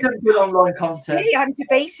monetize? Good online content. Today I'm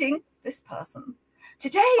debating this person.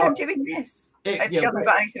 Today I'm doing this. If she hasn't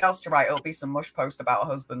got anything else to write, it'll be some mush post about her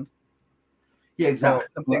husband. Yeah, exactly.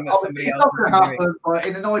 It's not going to happen, but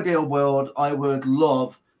in an ideal world, I would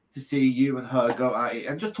love to see you and her go at it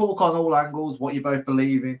and just talk on all angles, what you both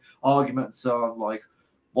believe in, arguments on like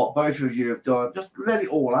what both of you have done. Just let it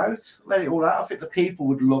all out. Let it all out. I think the people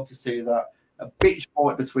would love to see that. A bitch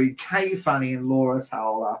fight between Kay Fanny and Laura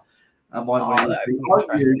Towler, and one would be like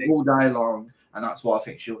you all day long, and that's why I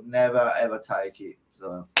think she'll never ever take it.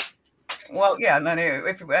 So. Well, yeah, no,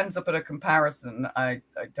 if it ends up at a comparison, I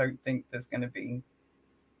don't think there's going to be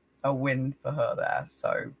a win for her there.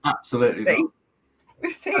 So absolutely, we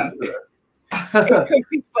see. It could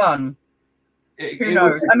be fun. Who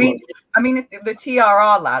knows? I mean, the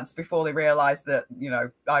TRR lads, before they realised that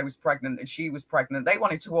I was pregnant and she was pregnant, they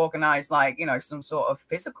wanted to organise like some sort of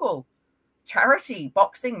physical charity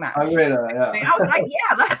boxing match. I really, yeah. I was like,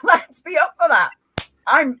 yeah, let's be up for that.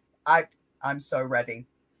 I'm so ready.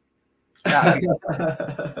 But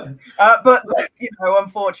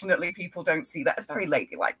unfortunately, people don't see that as very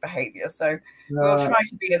ladylike behaviour. So we'll try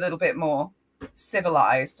to be a little bit more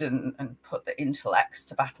civilized and put the intellects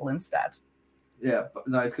to battle instead. Yeah, but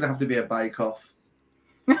no, it's going to have to be a bake-off.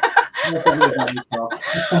 I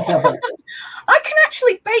can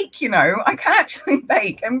actually bake, I can actually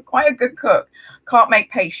bake. I'm quite a good cook. Can't make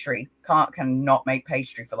pastry. Cannot make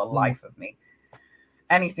pastry for the life of me.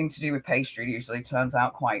 Anything to do with pastry usually turns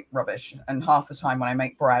out quite rubbish. And half the time when I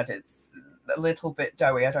make bread, it's a little bit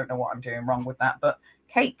doughy. I don't know what I'm doing wrong with that. But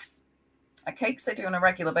cakes I do on a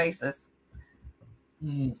regular basis.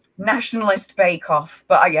 Nationalist bake-off.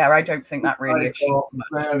 But yeah, I don't think that really achieves much.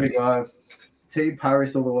 There we go. Team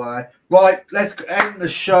Paris all the way. Right, let's end the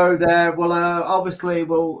show there. Well, obviously,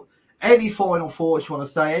 any final thoughts you want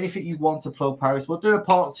to say, anything you want to plug, Paris, we'll do a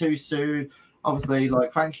part 2 soon. Obviously,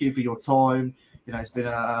 thank you for your time. It's been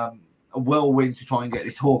a whirlwind to try and get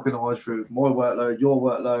this organised through my workload, your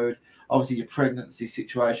workload, obviously your pregnancy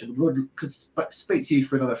situation. Could speak to you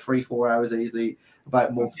for another 3-4 hours easily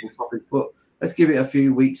about multiple topics, but let's give it a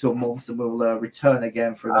few weeks or months and we'll return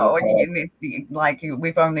again for another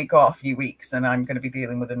we've only got a few weeks and I'm going to be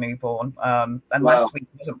dealing with a newborn. And last week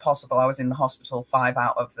wasn't possible. I was in the hospital 5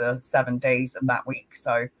 out of the 7 days of that week.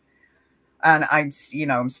 So, and I'm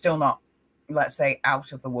still not, let's say,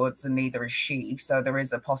 out of the woods, and neither is she. So there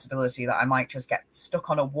is a possibility that I might just get stuck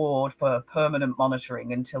on a ward for permanent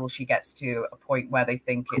monitoring until she gets to a point where they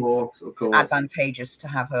think it's advantageous to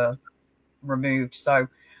have her removed. So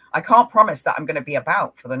I can't promise that I'm going to be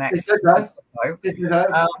about for the next month or so,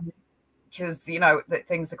 because that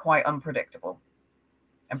things are quite unpredictable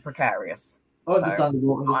and precarious.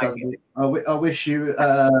 Understandable. I wish you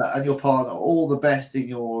and your partner all the best in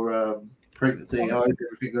your pregnancy. I hope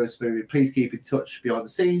everything goes smoothly. Please keep in touch behind the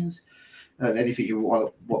scenes. Anything you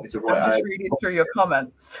want me to write out. I'm just reading through your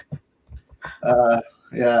comments.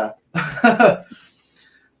 Yeah.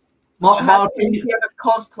 Martin, you ever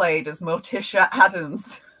cosplayed as Morticia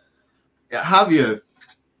Adams? Have you?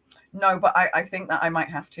 No, but I think that I might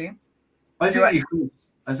have to. I think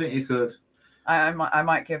you could. I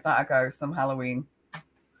might give that a go some Halloween.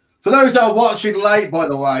 For those that are watching late, by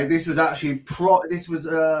the way, this was actually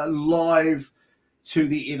live to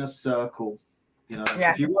the inner circle. You know,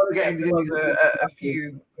 yes, if you want to get into a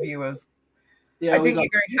few viewers. Yeah, I think you're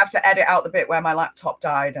going to have to edit out the bit where my laptop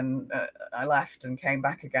died and I left and came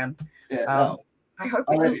back again. Yeah, I hope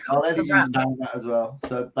I'll edit you down that as well,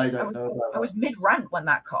 so they don't know about I was mid-rant when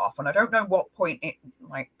that cut off, and I don't know what point it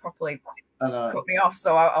properly that. cut me off.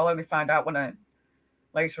 So I'll only find out when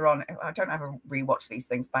later on. I don't ever rewatch these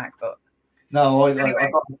things back, but no,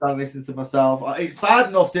 anyway. I don't listen to myself. It's bad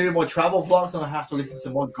enough doing my travel vlogs, and I have to listen to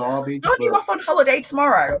more garbage. Aren't you off on holiday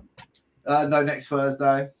tomorrow? No, next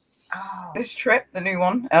Thursday. Oh, this trip, the new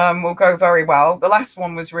one, will go very well. The last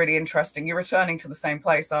one was really interesting. You're returning to the same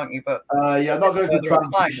place, aren't you? But yeah, I'm not going to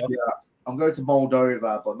Transnistria. I'm going to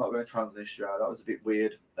Moldova, but I'm not going to Transnistria. That was a bit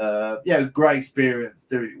weird. Yeah, great experience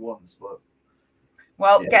doing it once, but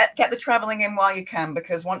well, yeah. Get the traveling in while you can,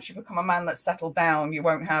 because once you become a man that's settled down, you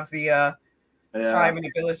won't have the time and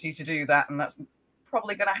ability to do that, and that's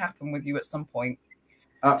probably going to happen with you at some point.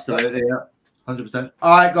 Absolutely, yeah. 100%.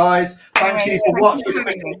 All right, guys. Thank you for watching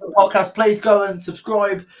the podcast. Please go and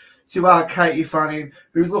subscribe to our Katie Fanning,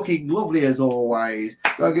 who's looking lovely as always.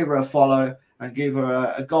 Go give her a follow and give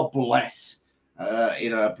her a God bless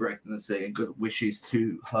in her pregnancy, and good wishes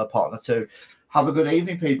to her partner too. Have a good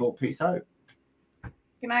evening, people. Peace out.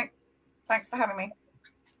 Good night. Thanks for having me.